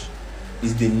 Flesh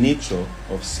is the nature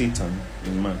of Satan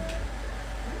in man.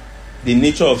 The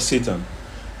nature of Satan.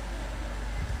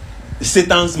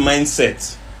 Satan's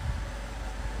mindset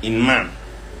in man.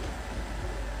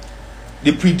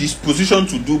 The predisposition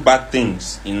to do bad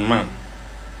things in man.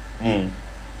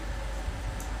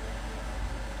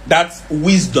 That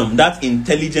wisdom, that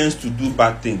intelligence to do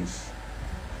bad things.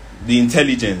 The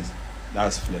intelligence,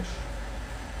 that's flesh.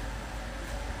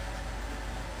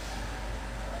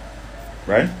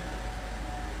 Right?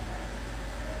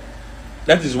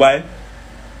 That is why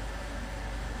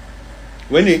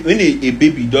when a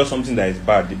baby does something that is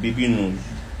bad, the baby knows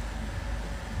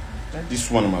that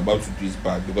this one I'm about to do is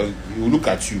bad, because he will look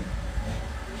at you.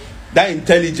 That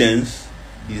intelligence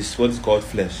is what is called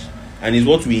flesh, and is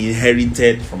what we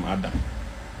inherited from Adam.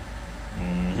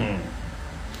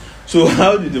 So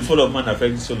how did the fall of man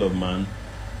affect the soul of man?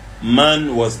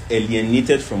 Man was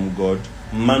alienated from God.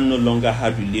 Man no longer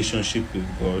had relationship with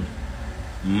God.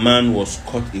 Man was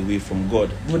cut away from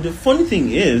God. But the funny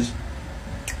thing is,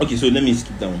 okay, so let me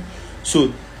skip that one.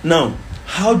 So now,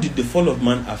 how did the fall of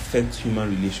man affect human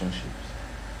relationships?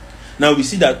 Now we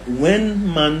see that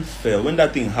when man fell, when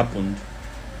that thing happened,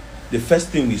 the first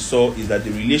thing we saw is that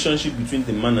the relationship between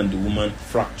the man and the woman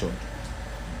fractured.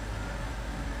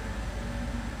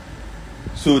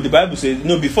 So the Bible says,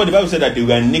 before the Bible said that they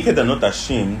were naked and not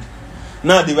ashamed.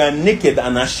 Now they were naked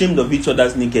and ashamed of each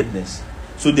other's nakedness.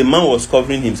 So the man was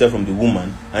covering himself from the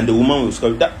woman, and the woman was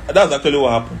covering. That's actually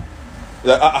what happened.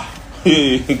 Like,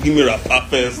 give me rapper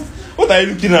first. What are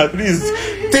you looking at? Please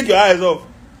take your eyes off.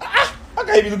 How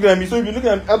can you be looking at me? So if you're looking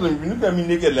at me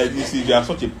naked like this, you are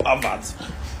such a pervert.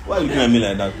 Why are you looking at me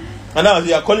like that? And now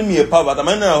you are calling me a pervert. Am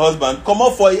I not your husband? Come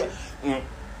up for it.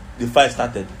 The fight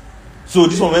started. So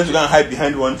this one went to go and hide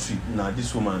behind one tree. Nah,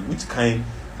 this woman, which kind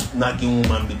nagging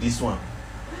woman be this one?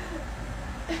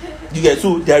 You get,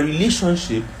 so their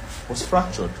relationship was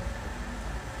fractured.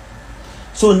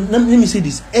 So let me say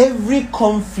this. Every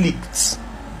conflict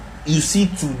you see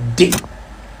today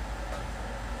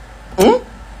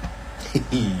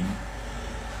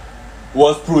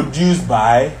was produced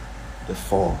by the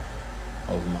fall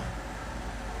of man.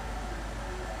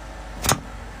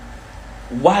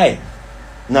 Why?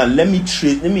 Now let me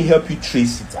help you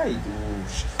trace it. I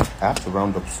have to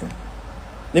round up soon.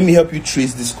 Let me help you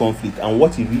trace this conflict and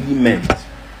what it really meant.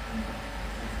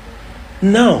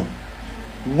 Now,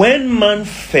 when man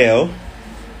fell,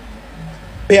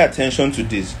 pay attention to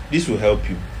this. This will help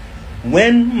you.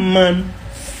 When man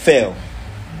fell.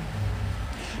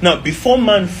 Now, before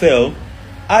man fell,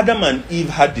 Adam and Eve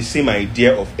had the same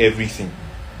idea of everything.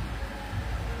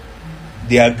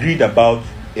 They agreed about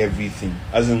everything.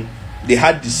 As in, they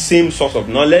had the same source of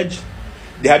knowledge.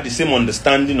 They had the same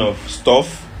understanding of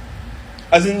stuff.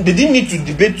 As in, they didn't need to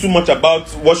debate too much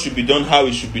about what should be done, how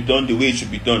it should be done, the way it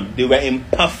should be done. They were in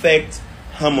perfect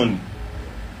harmony.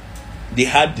 They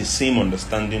had the same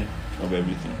understanding of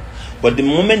everything. But the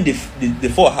moment the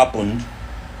fall happened,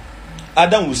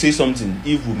 Adam will say something,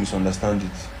 Eve will misunderstand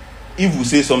it. Eve will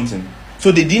say something.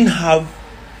 So they didn't have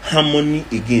harmony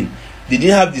again. They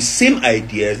didn't have the same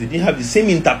ideas. They didn't have the same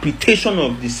interpretation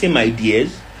of the same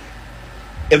ideas.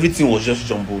 Everything was just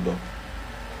jumbled up.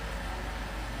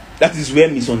 That is where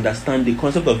the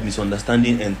concept of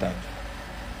misunderstanding entered.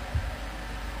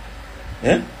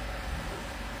 Yeah?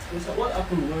 So what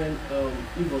happened when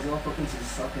Eve was not talking to the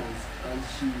serpent and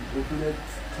she opened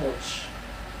touch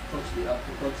the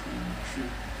apple, touch the tree?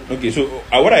 Okay, so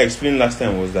what I explained last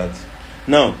time was that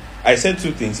now I said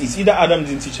two things. It's either Adam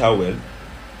didn't teach her well,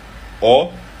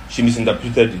 or she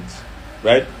misinterpreted it,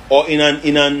 right? Or in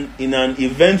an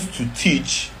event to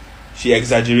teach, she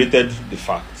exaggerated the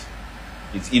fact.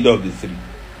 It's either of the three.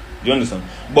 Do you understand?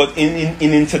 But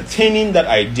in entertaining that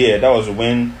idea, that was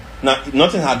when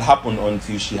nothing had happened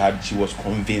until she was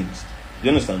convinced. Do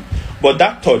you understand? But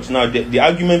that thought, now the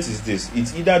argument is this: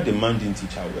 it's either the man didn't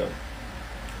teach her well,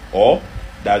 or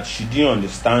that she didn't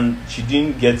understand, she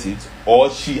didn't get it, or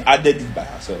she added it by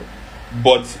herself.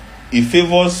 But it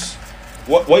favors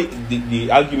the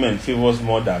argument favors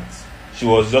more that she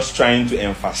was just trying to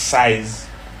emphasize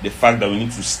the fact that we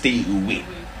need to stay away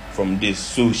from this,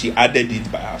 so she added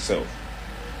it by herself.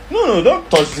 No, don't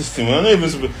touch this thing. I'm not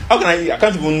even. How can I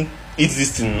can't even eat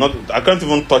this thing. I can't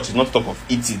even touch it. Not talk of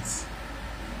eat it.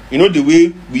 You know the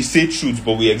way we say truth,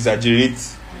 but we exaggerate.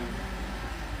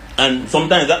 And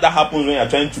sometimes that happens when you're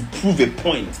trying to prove a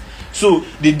point. So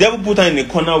the devil put her in a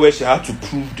corner where she had to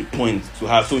prove the point to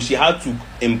her. So she had to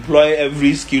employ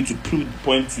every skill to prove the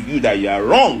point to you that you are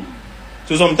wrong.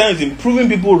 So sometimes in proving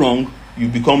people wrong, you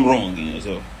become wrong in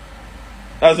yourself.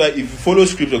 That's why if you follow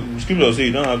scripture will say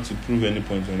you don't have to prove any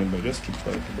point to anybody. Just keep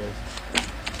quiet about it.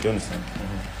 Do you understand?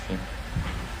 Mm-hmm.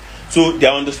 So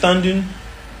their understanding,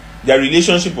 their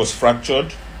relationship was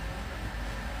fractured.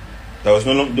 There was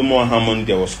no more harmony.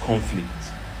 There was conflict,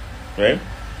 right?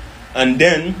 And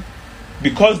then,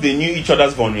 because they knew each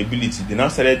other's vulnerability, they now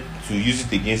started to use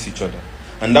it against each other.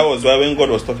 And that was why when God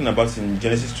was talking about in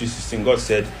Genesis 3:16, God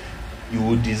said, "You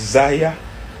will desire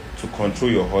to control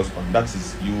your husband." That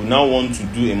is, you will now want to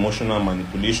do emotional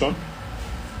manipulation.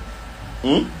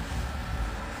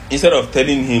 Instead of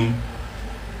telling him,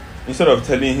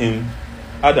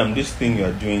 Adam, this thing you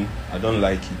are doing, I don't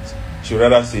like it. She would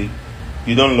rather say,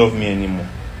 you don't love me anymore.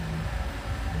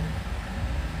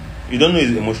 You don't know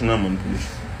it's emotional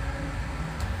manipulation.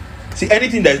 See,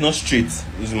 anything that is not straight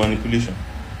is manipulation.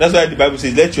 That's why the Bible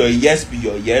says, let your yes be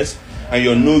your yes and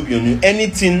your no be your no.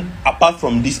 Anything apart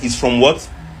from this is from what?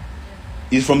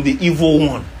 Is from the evil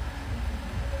one.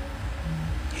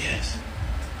 Yes.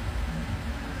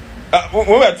 When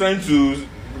we are trying to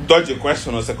dodge a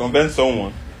question or circumvent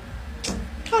someone,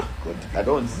 God, I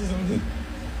don't want to say something.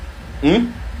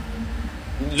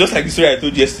 Just like the story I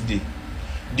told you yesterday.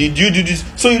 Did you do this?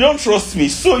 So you don't trust me.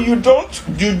 So you don't.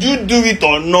 Did you do it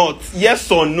or not?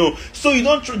 Yes or no? So you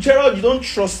don't, Gerald. You don't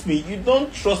trust me. You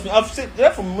don't trust me. I've said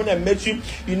that from when I met you.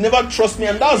 You never trust me,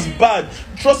 and that's bad.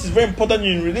 Trust is very important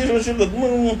in relationship. Like,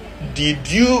 did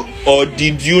you or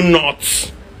did you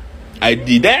not? I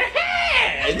did.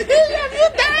 Have you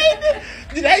died?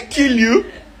 Did I kill you?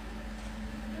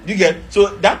 You get?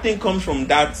 So that thing comes from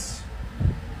that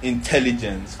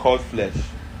intelligence called flesh,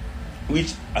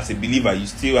 which as a believer you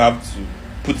still have to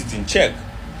put it in check.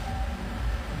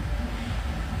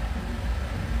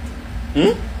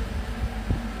 You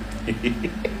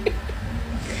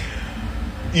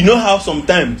know how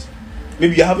sometimes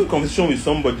maybe you have a conversation with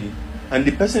somebody and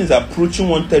the person is approaching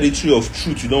one territory of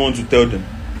truth you don't want to tell them.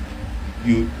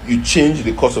 You change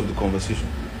the course of the conversation.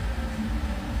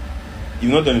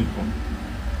 You've not done it before.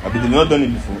 Have you not done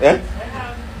it before? Eh? I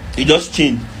have. It just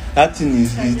changed. That thing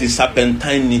is the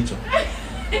serpentine nature.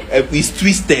 It's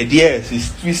twisted. Yes,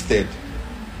 it's twisted.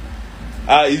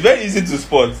 It's very easy to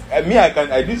spot. I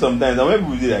do sometimes, and when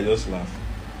people do it, I just laugh.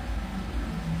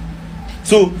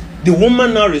 So the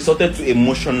woman now resorted to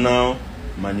emotional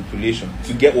manipulation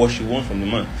to get what she wants from the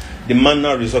man. The man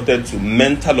now resorted to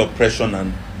mental oppression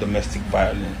and domestic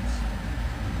violence.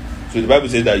 So the Bible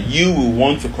says that you will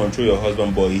want to control your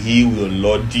husband, but he will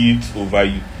lord it over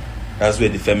you. That's where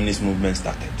the feminist movement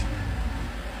started.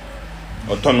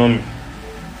 Autonomy.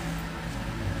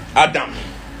 Adam.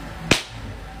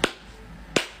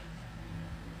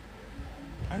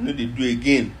 I know they do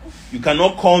again. You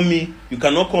cannot call me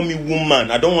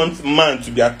woman. I don't want man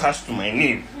to be attached to my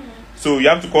name. So you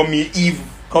have to call me Eve.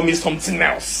 Call me something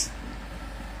else.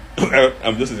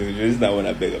 I'm just exaggerating that one.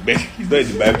 I beg. It's not in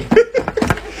the Bible.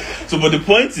 So, but the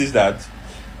point is that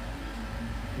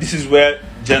this is where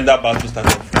gender battle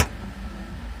started from.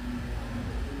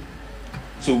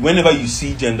 So whenever you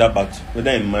see gender battle,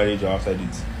 whether in marriage or outside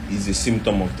it, is a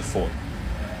symptom of the fall.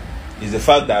 It's the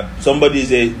fact that somebody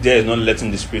there is not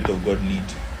letting the Spirit of God lead.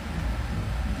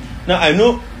 Now, I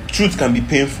know truth can be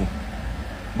painful,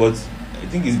 but I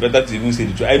think it's better to even say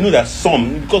the truth. I know that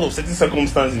some, because of certain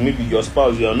circumstances, maybe your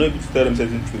spouse, you are not able to tell them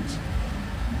certain truths.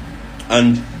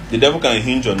 And the devil can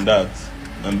hinge on that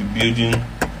and be building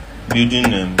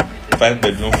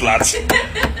 5-bedroom flats.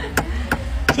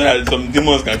 So that some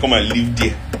demons can come and live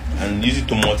there and use it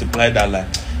to multiply that lie.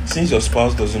 Since your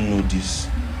spouse doesn't know this,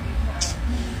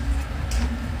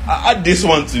 add this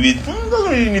one to it. Doesn't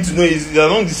really need to know. It's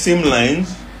along the same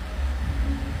lines.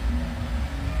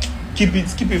 Keep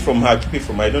it from her. Keep it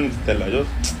from her. I don't need to tell her.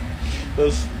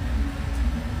 Just.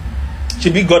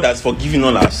 Maybe God has forgiven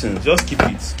all our sins. Just keep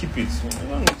it. Keep it. I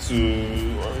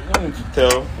don't need to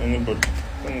tell anybody.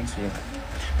 I don't need to know.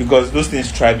 Because those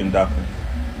things thrive in darkness.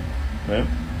 Right?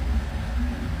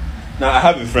 Now I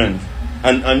have a friend,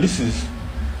 and this is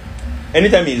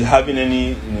anytime he's having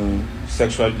any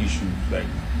sexual issues, like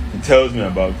he tells me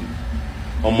about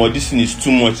it. This thing is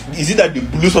too much. Is it that they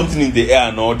blew something in the air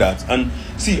and all that? And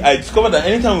see, I discovered that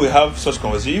anytime we have such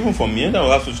conversation, even for me, anytime we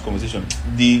have such conversation,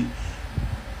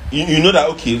 you know that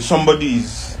okay,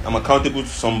 I'm accountable to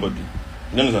somebody.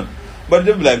 You understand? But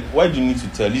they'll be like, why do you need to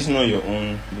tell? It's not your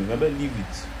own. You better leave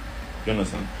it. You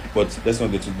understand? But let's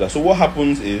not get to that. So what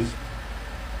happens is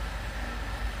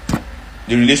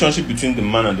the relationship between the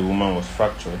man and the woman was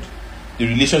fractured. The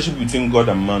relationship between God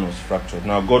and man was fractured.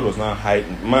 Now God was not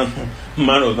hiding. Man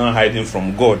was not hiding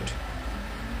from God.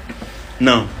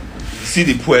 Now, see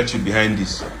the poetry behind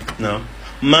this. Now,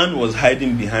 man was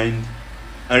hiding behind.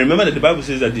 And remember that the Bible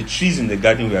says that the trees in the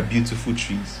garden were beautiful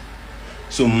trees.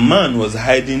 So man was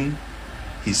hiding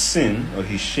his sin or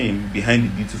his shame behind the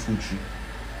beautiful tree.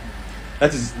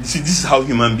 This is how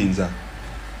human beings are.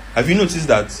 Have you noticed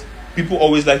that people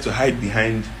always like to hide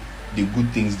behind the good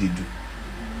things they do?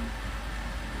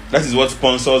 That is what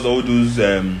sponsors all those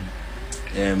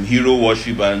hero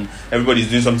worship, and everybody's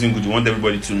doing something good. You want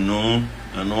everybody to know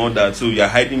and all that. So you're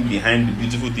hiding behind the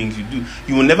beautiful things you do.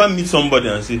 You will never meet somebody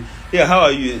and say, "Yeah, how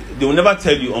are you?" They will never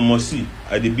tell you, "Almost see,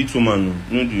 I the beat woman.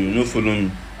 No follow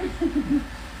me."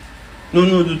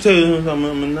 No, to tell you, I'm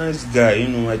a nice guy.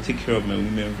 I take care of my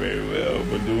women very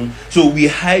well. So we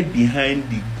hide behind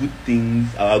the good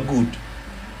things, our good.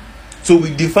 So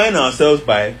we define ourselves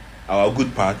by our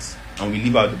good parts, and we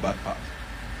leave out the bad part.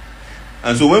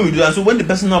 And so when we do that, so when the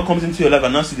person now comes into your life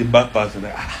and now sees the bad part, you're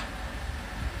like,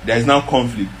 there is now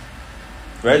conflict,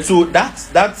 right? So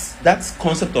that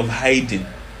concept of hiding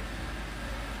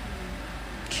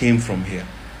came from here.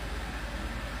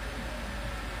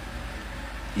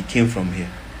 It came from here.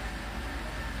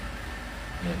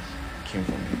 Yes, it came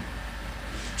from here.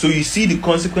 So you see the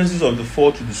consequences of the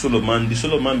fall to the soul of man. The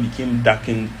soul of man became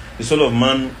darkened. The soul of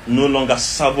man no longer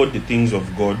savored the things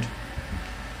of God.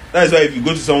 That is why if you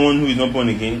go to someone who is not born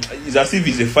again, it's as if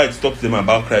it's a fight to talk to them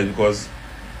about Christ. Because,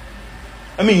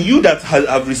 you that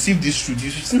have received this truth,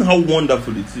 you've seen how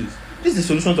wonderful it is. This is the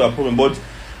solution to our problem. But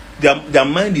their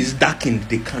mind is darkened.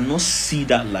 They cannot see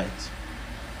that light.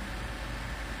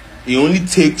 It only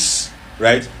takes,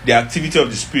 right, the activity of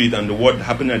the Spirit and the word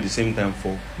happening at the same time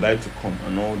for light to come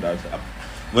and all that.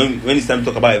 When it's time to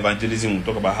talk about evangelism, we'll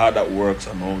talk about how that works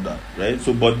and all that, right?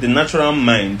 So, but the natural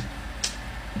mind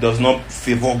does not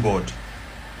favor God,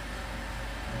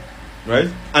 right?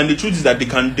 And the truth is that they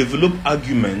can develop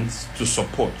arguments to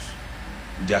support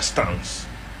their stance.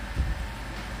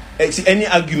 See, any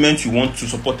argument you want to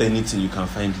support anything, you can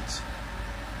find it.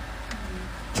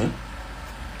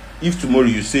 If tomorrow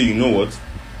you say, you know what,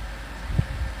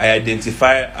 I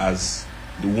identify as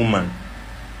the woman,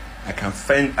 I can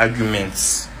find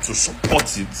arguments to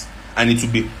support it, and it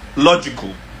will be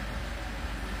logical.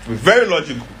 Very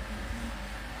logical.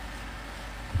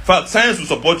 In fact, science will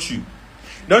support you.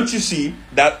 Don't you see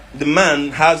that the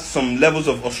man has some levels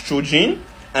of estrogen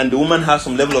and the woman has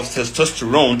some level of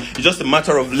testosterone? It's just a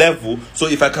matter of level. So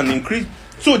if I can increase...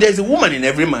 So there's a woman in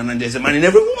every man and there's a man in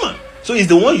every woman. So it's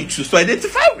the one you choose to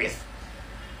identify with.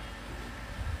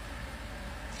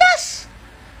 Yes.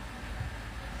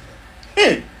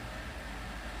 Hey.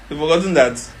 You've forgotten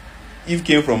that Eve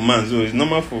came from man, so it's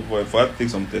normal for her to take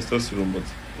some testosterone, but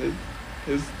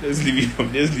let's leave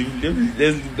it.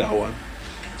 Let's leave that one.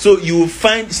 So you will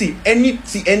find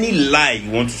any lie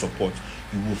you want to support,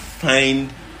 you will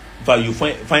find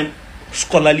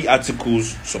scholarly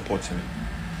articles supporting it.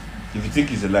 If you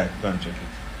think it's a lie, go and check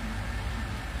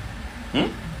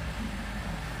it.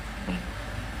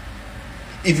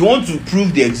 If you want to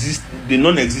prove the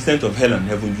non-existence of hell and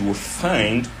heaven, you will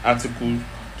find articles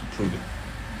to prove it.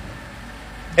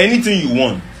 Anything you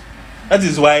want. That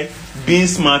is why being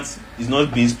smart is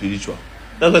not being spiritual.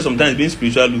 That's why sometimes being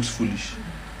spiritual looks foolish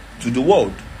to the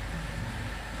world.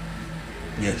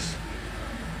 Yes.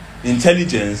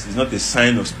 Intelligence is not a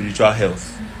sign of spiritual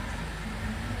health.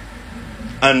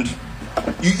 And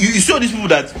you see all these people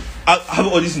that have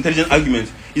all these intelligent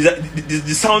arguments, is that they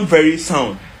sound very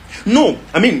sound. No,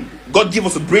 I mean, God gave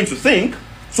us a brain to think.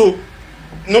 So,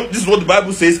 this is what the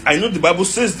Bible says. I know the Bible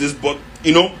says this, but,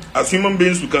 as human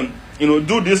beings, we can,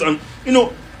 do this and,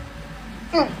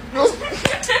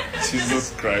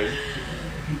 Jesus Christ.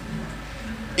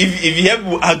 If you hear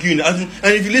people arguing, and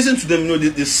if you listen to them,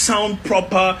 they sound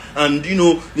proper, and, they're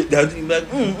like,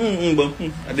 but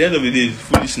at the end of the day, it's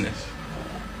foolishness.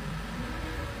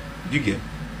 Do you get?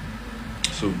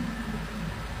 So,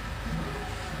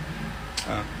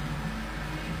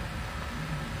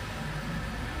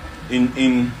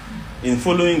 in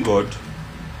following God,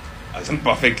 as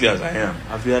imperfectly as I am,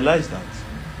 I've realized that.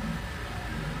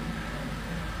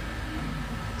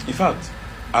 In fact,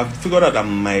 I've figured out that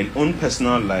my own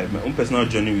personal life, my own personal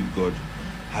journey with God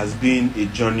has been a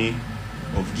journey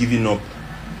of giving up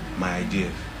my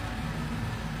ideas.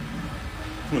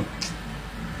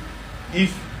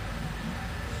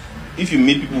 If you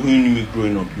meet people who knew me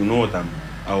growing up, you know what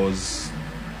I was.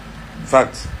 In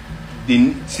fact,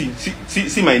 they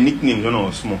see my nickname when I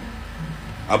was small.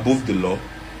 Above the law.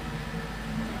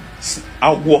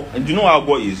 Agwo. And do you know what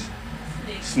Agwo is?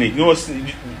 Snake. Do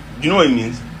you know what it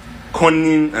means?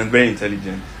 Cunning and very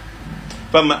intelligent.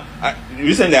 But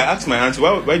recently I asked my auntie,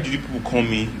 why did you people call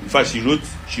me? In fact, she wrote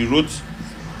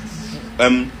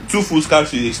 2 full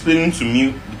scarves explaining to me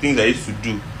the things I used to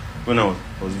do when I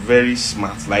was very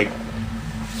smart. Like,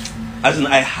 as in,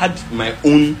 I had my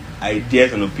own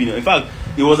ideas and opinion. In fact,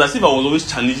 it was as if I was always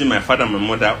challenging my father and my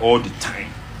mother all the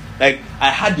time. Like, I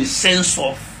had the sense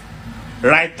of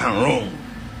right and wrong,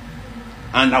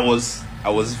 and I was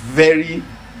very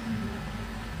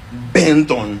bent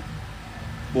on.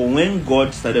 But when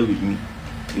God started with me,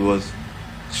 He was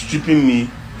stripping me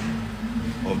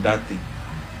of that thing.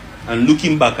 And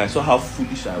looking back, I saw how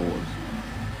foolish I was.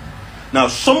 Now,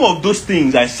 some of those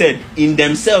things I said in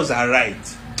themselves are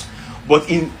right. But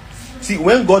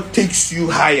when God takes you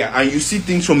higher and you see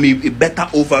things from a better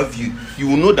overview, you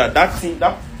will know that that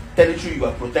territory you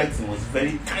are protecting was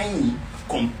very tiny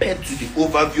compared to the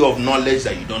overview of knowledge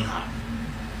that you don't have.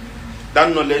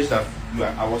 That knowledge that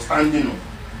I was standing on,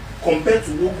 compared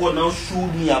to what God now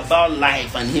showed me about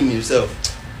life and Him Himself,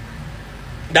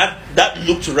 that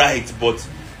looked right, but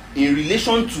in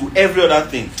relation to every other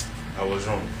thing, I was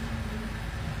wrong.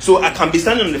 So I can be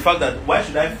standing on the fact that why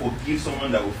should I forgive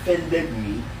someone that offended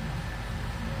me?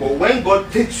 But when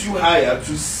God takes you higher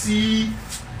to see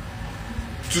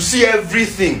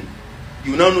everything,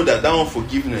 you now know that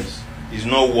unforgiveness is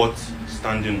not worth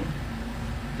standing on.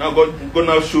 Now God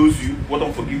now shows you what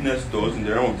unforgiveness does in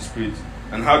the realm of the spirit,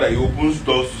 and how that it opens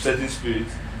doors to certain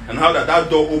spirits, and how that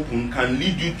door open can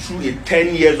lead you through a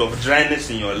 10 years of dryness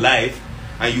in your life,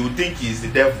 and you think he is the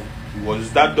devil. It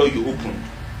was that door you opened.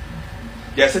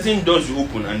 There are certain doors you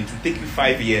open, and it will take you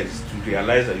 5 years to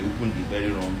realize that you opened the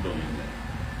very wrong door in life.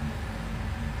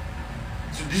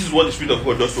 So this is what the Spirit of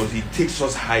God does to us. He takes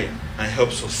us higher and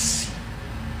helps us see.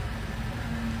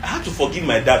 I had to forgive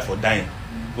my dad for dying.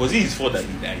 Was it his fault that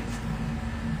he died?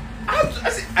 I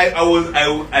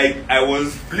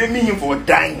was blaming him for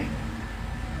dying,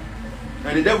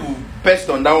 and the devil perched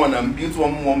on that one and built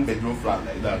one bedroom flat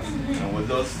like that, and was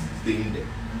just staying there.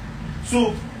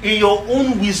 So in your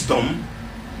own wisdom,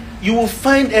 you will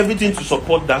find everything to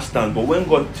support that stand. But when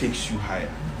God takes you higher,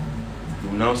 you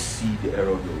will now see the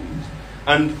error of your ways.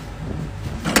 And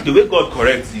the way God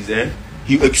corrects is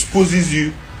He exposes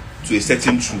you to a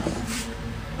certain truth,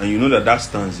 And you know that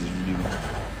stance is really wrong.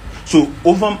 So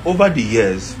over the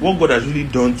years, what God has really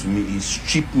done to me is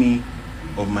strip me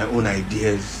of my own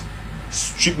ideas,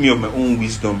 strip me of my own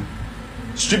wisdom,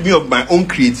 strip me of my own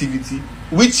creativity,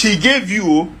 which He gave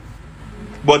you.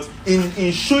 But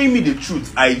in showing me the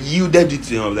truth, I yielded it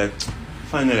to Him. I was like,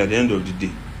 finally, at the end of the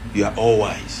day, you are all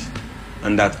wise.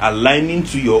 And that aligning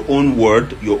to your own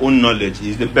word, your own knowledge,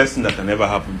 is the best thing that can ever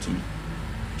happen to me.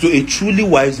 So a truly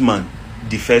wise man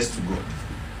defers to God.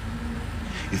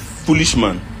 A foolish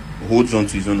man holds on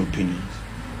to his own opinions.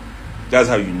 That's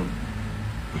how you know.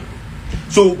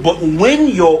 So, but when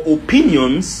your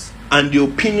opinions and the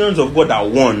opinions of God are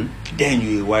one, then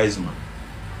you're a wise man.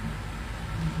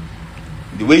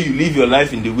 The way you live your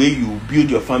life, in the way you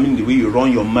build your family, the way you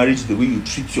run your marriage, the way you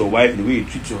treat your wife, the way you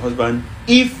treat your husband,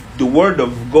 if the word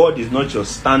of God is not your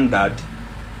standard,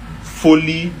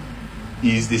 folly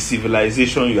is the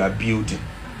civilization you are building.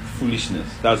 Foolishness,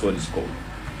 that's what it's called.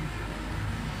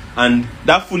 And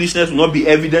that foolishness will not be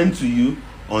evident to you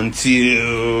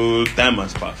until time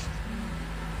has passed.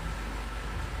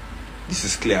 This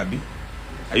is clear, Abi.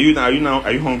 Are you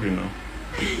hungry now?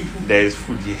 There is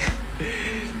food here.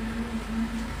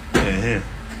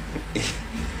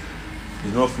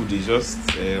 It's not food, it's just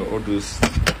all those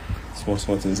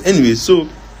small things. Anyway, so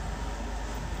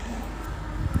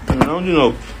rounding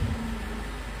up.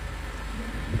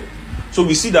 So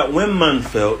we see that when man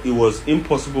fell, it was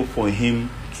impossible for him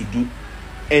to do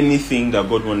anything that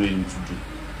God wanted him to do.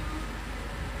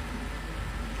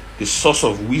 The source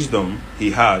of wisdom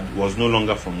he had was no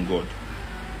longer from God.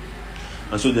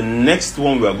 And so the next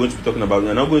one we are going to be talking about, we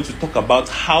are now going to talk about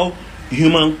how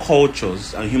human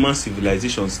cultures and human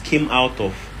civilizations came out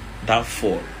of that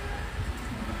fall.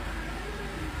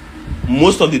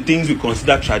 Most of the things we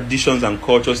consider traditions and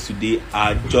cultures today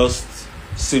are just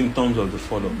symptoms of the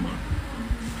fall of man.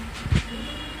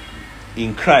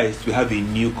 In Christ, we have a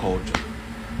new culture.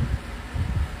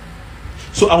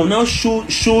 So I will now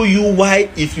show you why,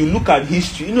 if you look at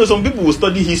history, some people will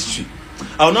study history.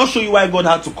 I will now show you why God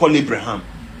had to call Abraham.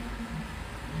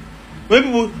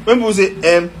 When people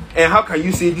say, how can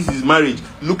you say this is marriage?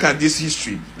 Look at this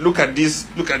history. Look at this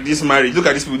marriage. Look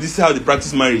at this people. This is how they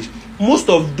practice marriage. Most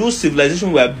of those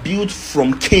civilizations were built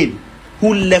from Cain,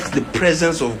 who left the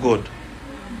presence of God.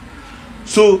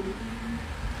 So,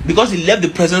 because he left the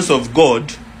presence of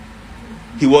God,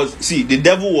 the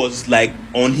devil was like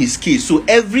on his case. So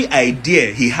every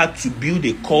idea he had to build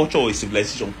a culture or a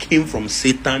civilization came from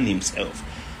Satan himself.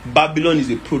 Babylon is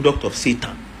a product of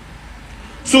Satan.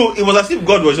 So it was as if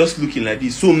God was just looking like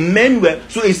this. So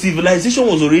a civilization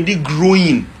was already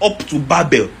growing up to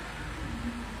Babel.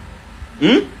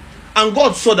 And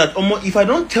God saw that, if I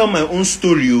don't tell my own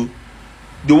story,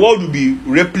 the world will be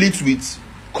replete with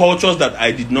cultures that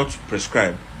I did not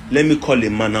prescribe. Let me call a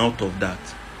man out of that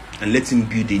and let him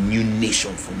build a new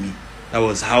nation for me. That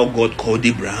was how God called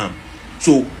Abraham.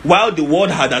 So while the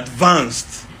world had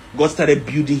advanced, God started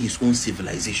building his own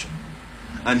civilization.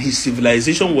 And his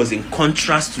civilization was in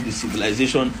contrast to the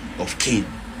civilization of Cain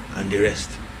and the rest.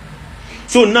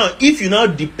 So now, if you now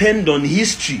depend on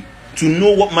history to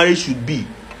know what marriage should be,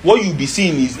 what you'll be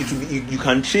seeing is you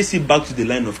can trace it back to the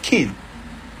line of Cain.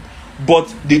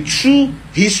 But the true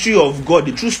history of God,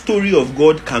 the true story of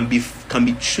God can be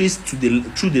traced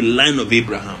through the line of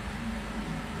Abraham.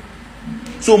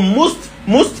 So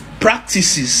most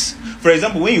practices, for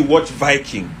example, when you watch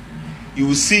Viking, you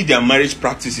will see their marriage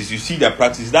practices. You see their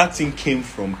practice. That thing came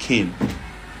from Cain.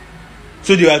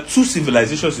 So there are two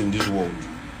civilizations in this world: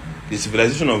 the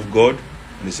civilization of God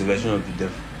and the civilization of the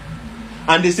devil.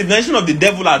 And the civilization of the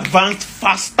devil advanced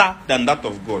faster than that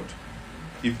of God.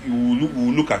 If you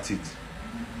will look at it.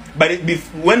 But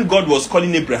when God was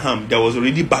calling Abraham, there was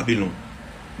already Babylon.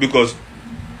 Because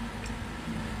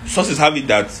sources have it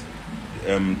that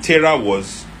Terah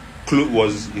was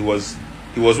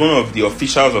one of the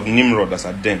officials of Nimrod as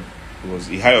at then. He was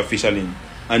a high official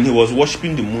and he was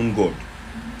worshipping the moon god.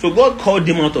 So God called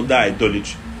him out of that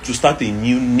idolatry to start a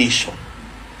new nation.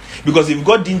 Because if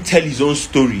God didn't tell his own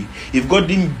story, if God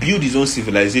didn't build his own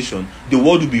civilization, the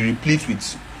world would be replete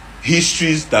with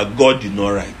histories that God did not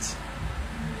write.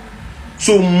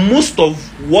 So most of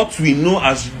what we know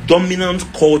as dominant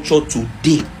culture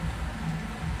today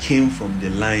came from the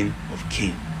line of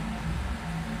Cain.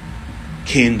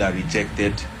 Cain that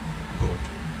rejected God.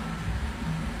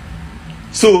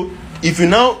 So if you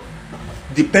now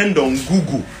depend on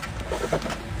Google,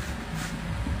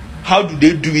 how do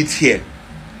they do it here?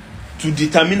 To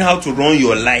determine how to run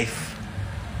your life,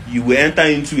 you will enter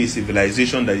into a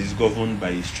civilization that is governed by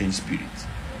a strange spirit.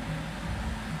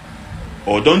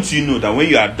 Or don't you know that when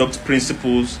you adopt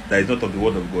principles that is not of the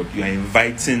word of God, you are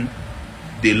inviting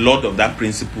the Lord of that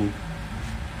principle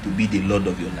to be the Lord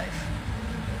of your life.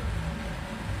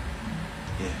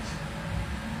 Yes.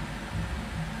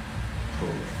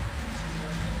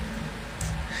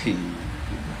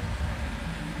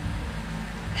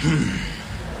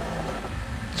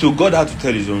 So God had to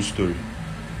tell his own story.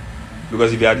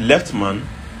 Because if he had left man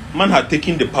had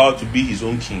taken the power to be his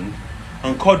own king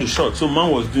and called the shot. So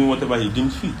man was doing whatever he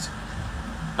deemed fit.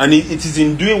 And it is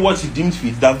in doing what he deemed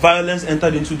fit that violence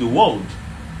entered into the world.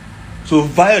 So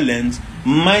violence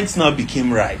might now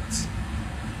became right.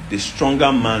 The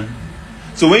stronger man.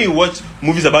 So when you watch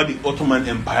movies about the Ottoman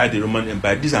Empire, the Roman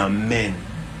Empire, these are men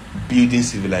building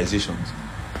civilizations.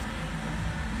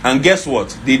 And guess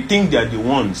what? They think they are the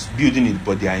ones building it,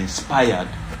 but they are inspired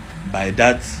by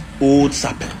that old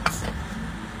serpent,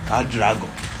 that dragon,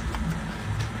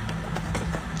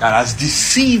 that has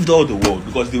deceived all the world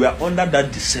because they were under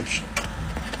that deception.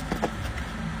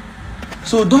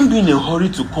 So don't be in a hurry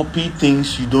to copy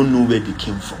things you don't know where they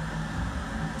came from.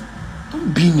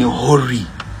 Don't be in a hurry.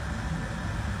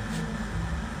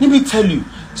 Let me tell you,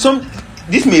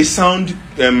 this may sound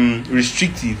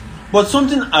restrictive, but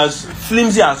something as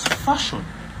flimsy as fashion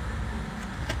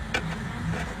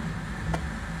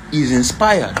is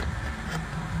inspired.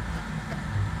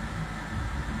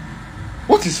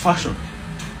 What is fashion?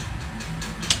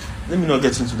 Let me not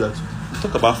get into that. Let's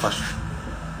talk about fashion.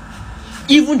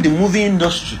 Even the movie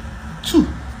industry, too.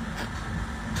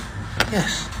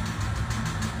 Yes.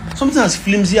 Something as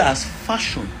flimsy as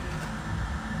fashion.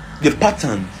 The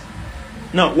pattern.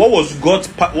 Now, what was God's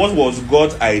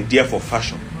idea for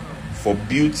fashion? For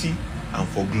beauty and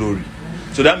for glory.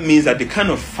 So that means that the kind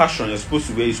of fashion you're supposed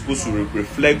to wear is supposed to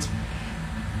reflect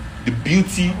the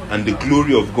beauty and the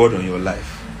glory of God on your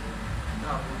life.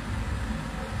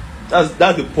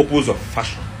 That's the purpose of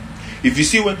fashion. If you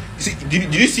see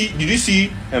did you see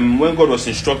when God was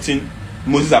instructing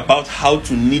Moses about how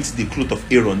to knit the cloth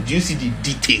of Aaron? Do you see the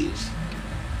details?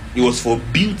 It was for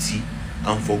beauty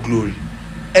and for glory.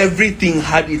 Everything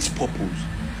had its purpose.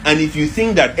 And if you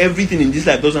think that everything in this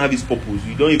life doesn't have its purpose,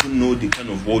 you don't even know the kind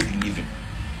of world you live in.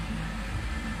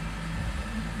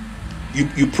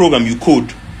 You program, you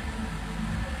code.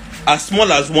 As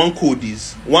small as one code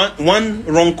is, one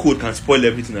wrong code can spoil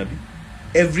everything.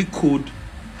 Every code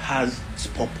has its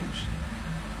purpose.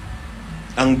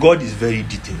 And God is very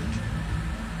detailed.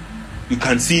 You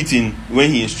can see it in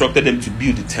when he instructed them to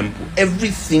build the temple.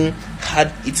 Everything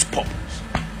had its purpose.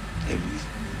 Everything.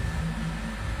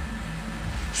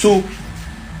 So,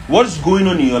 what's going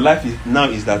on in your life now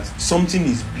is that something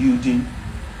is building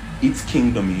its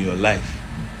kingdom in your life.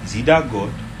 It's either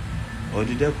God or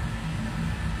the devil.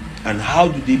 And how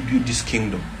do they build this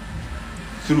kingdom?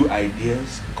 Through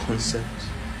ideas, concepts,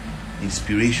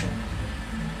 inspiration.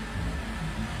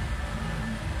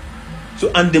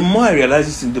 So, and the more I realize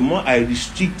this, the more I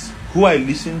restrict who I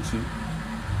listen to.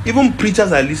 Even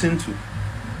preachers I listen to.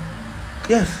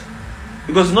 Yes.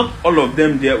 Because not all of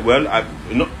them there, there are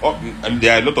a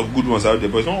lot of good ones out there,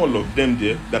 but it's not all of them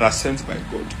there that are sent by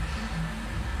God.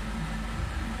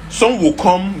 Some will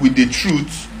come with the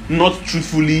truth not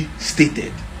truthfully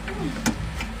stated.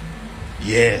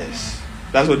 Yes.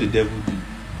 That's what the devil did.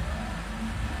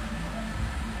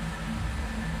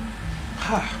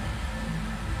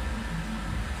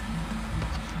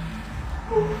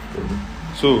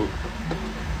 So,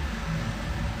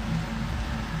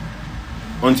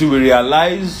 until we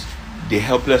realize the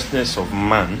helplessness of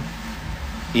man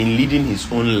in leading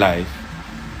his own life,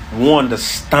 we won't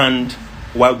understand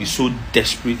why we so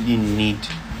desperately need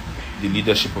the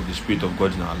leadership of the Spirit of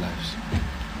God in our lives.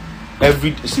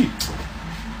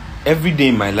 Every day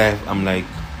in my life, I'm like,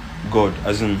 God,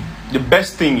 as in, the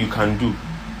best thing you can do,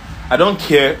 I don't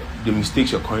care the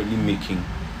mistakes you're currently making,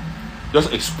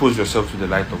 just expose yourself to the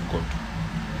light of God.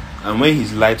 And when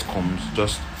his light comes,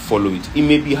 just follow it. It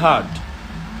may be hard,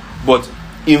 but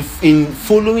in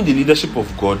following the leadership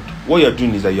of God, what you're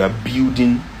doing is that you are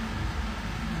building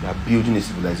a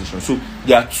civilization. So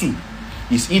there are two.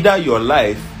 It's either your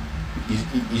life,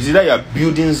 is either you are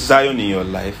building Zion in your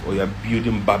life or you are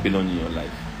building Babylon in your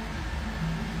life.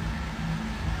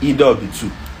 Either of the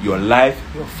two. Your life,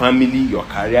 your family, your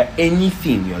career,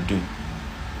 anything you are doing.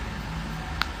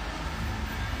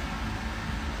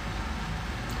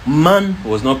 Man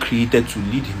was not created to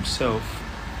lead himself.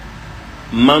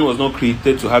 Man was not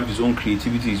created to have his own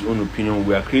creativity, his own opinion.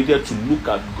 We are created to look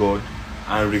at God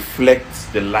and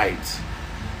reflect the light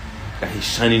that is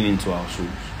shining into our souls.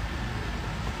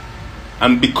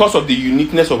 And because of the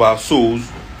uniqueness of our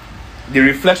souls, the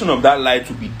reflection of that light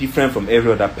will be different from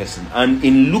every other person. And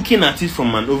in looking at it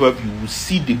from an overview, we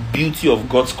see the beauty of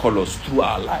God's colors through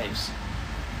our lives.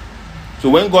 So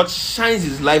when God shines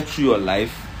his light through your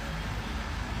life,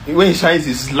 when he shines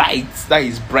his light, that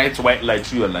is bright white light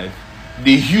through your life,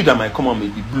 the hue that might come out may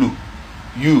be blue,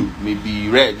 you may be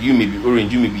red, you may be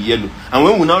orange, you may be yellow. And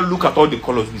when we now look at all the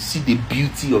colors, we see the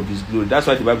beauty of his glory. That's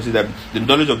why the Bible says that the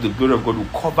knowledge of the glory of God will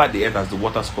cover the earth as the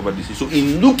waters cover the sea. So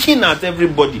in looking at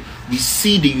everybody, we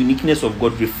see the uniqueness of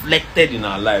God reflected in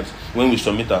our lives when we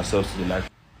submit ourselves to the light.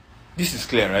 This is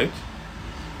clear, right?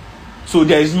 So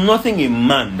there is nothing in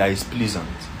man that is pleasant.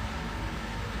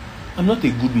 I'm not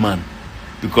a good man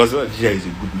because Elijah is a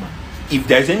good man. If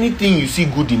there's anything you see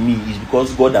good in me, it's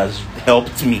because God has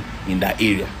helped me in that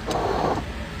area.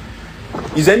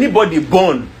 Is anybody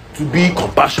born to be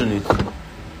compassionate?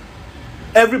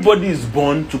 Everybody is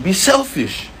born to be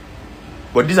selfish.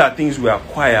 But these are things we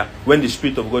acquire when the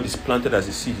Spirit of God is planted as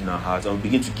a seed in our hearts and we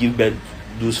begin to give birth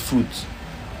to those fruits.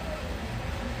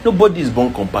 Nobody is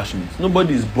born compassionate.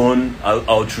 Nobody is born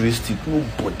altruistic.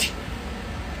 Nobody.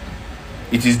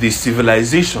 It is the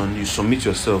civilization you submit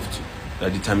yourself to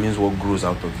that determines what grows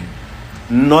out of you.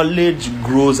 Knowledge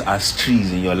grows as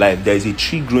trees in your life. There is a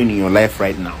tree growing in your life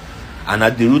right now. And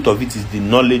at the root of it is the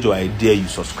knowledge or idea you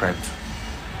subscribe to.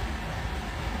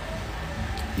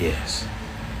 Yes.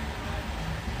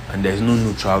 And there is no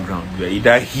neutral ground. You are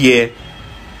either here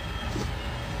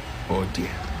or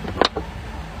there.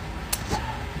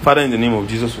 Father, in the name of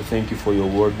Jesus, we thank you for your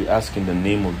word. We ask in the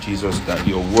name of Jesus that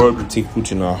your word will take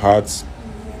root in our hearts,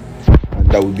 and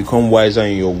that we become wiser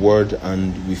in your word,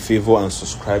 and we favor and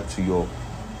subscribe to your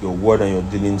word and your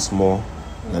dealings more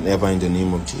than ever in the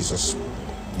name of Jesus.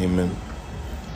 Amen.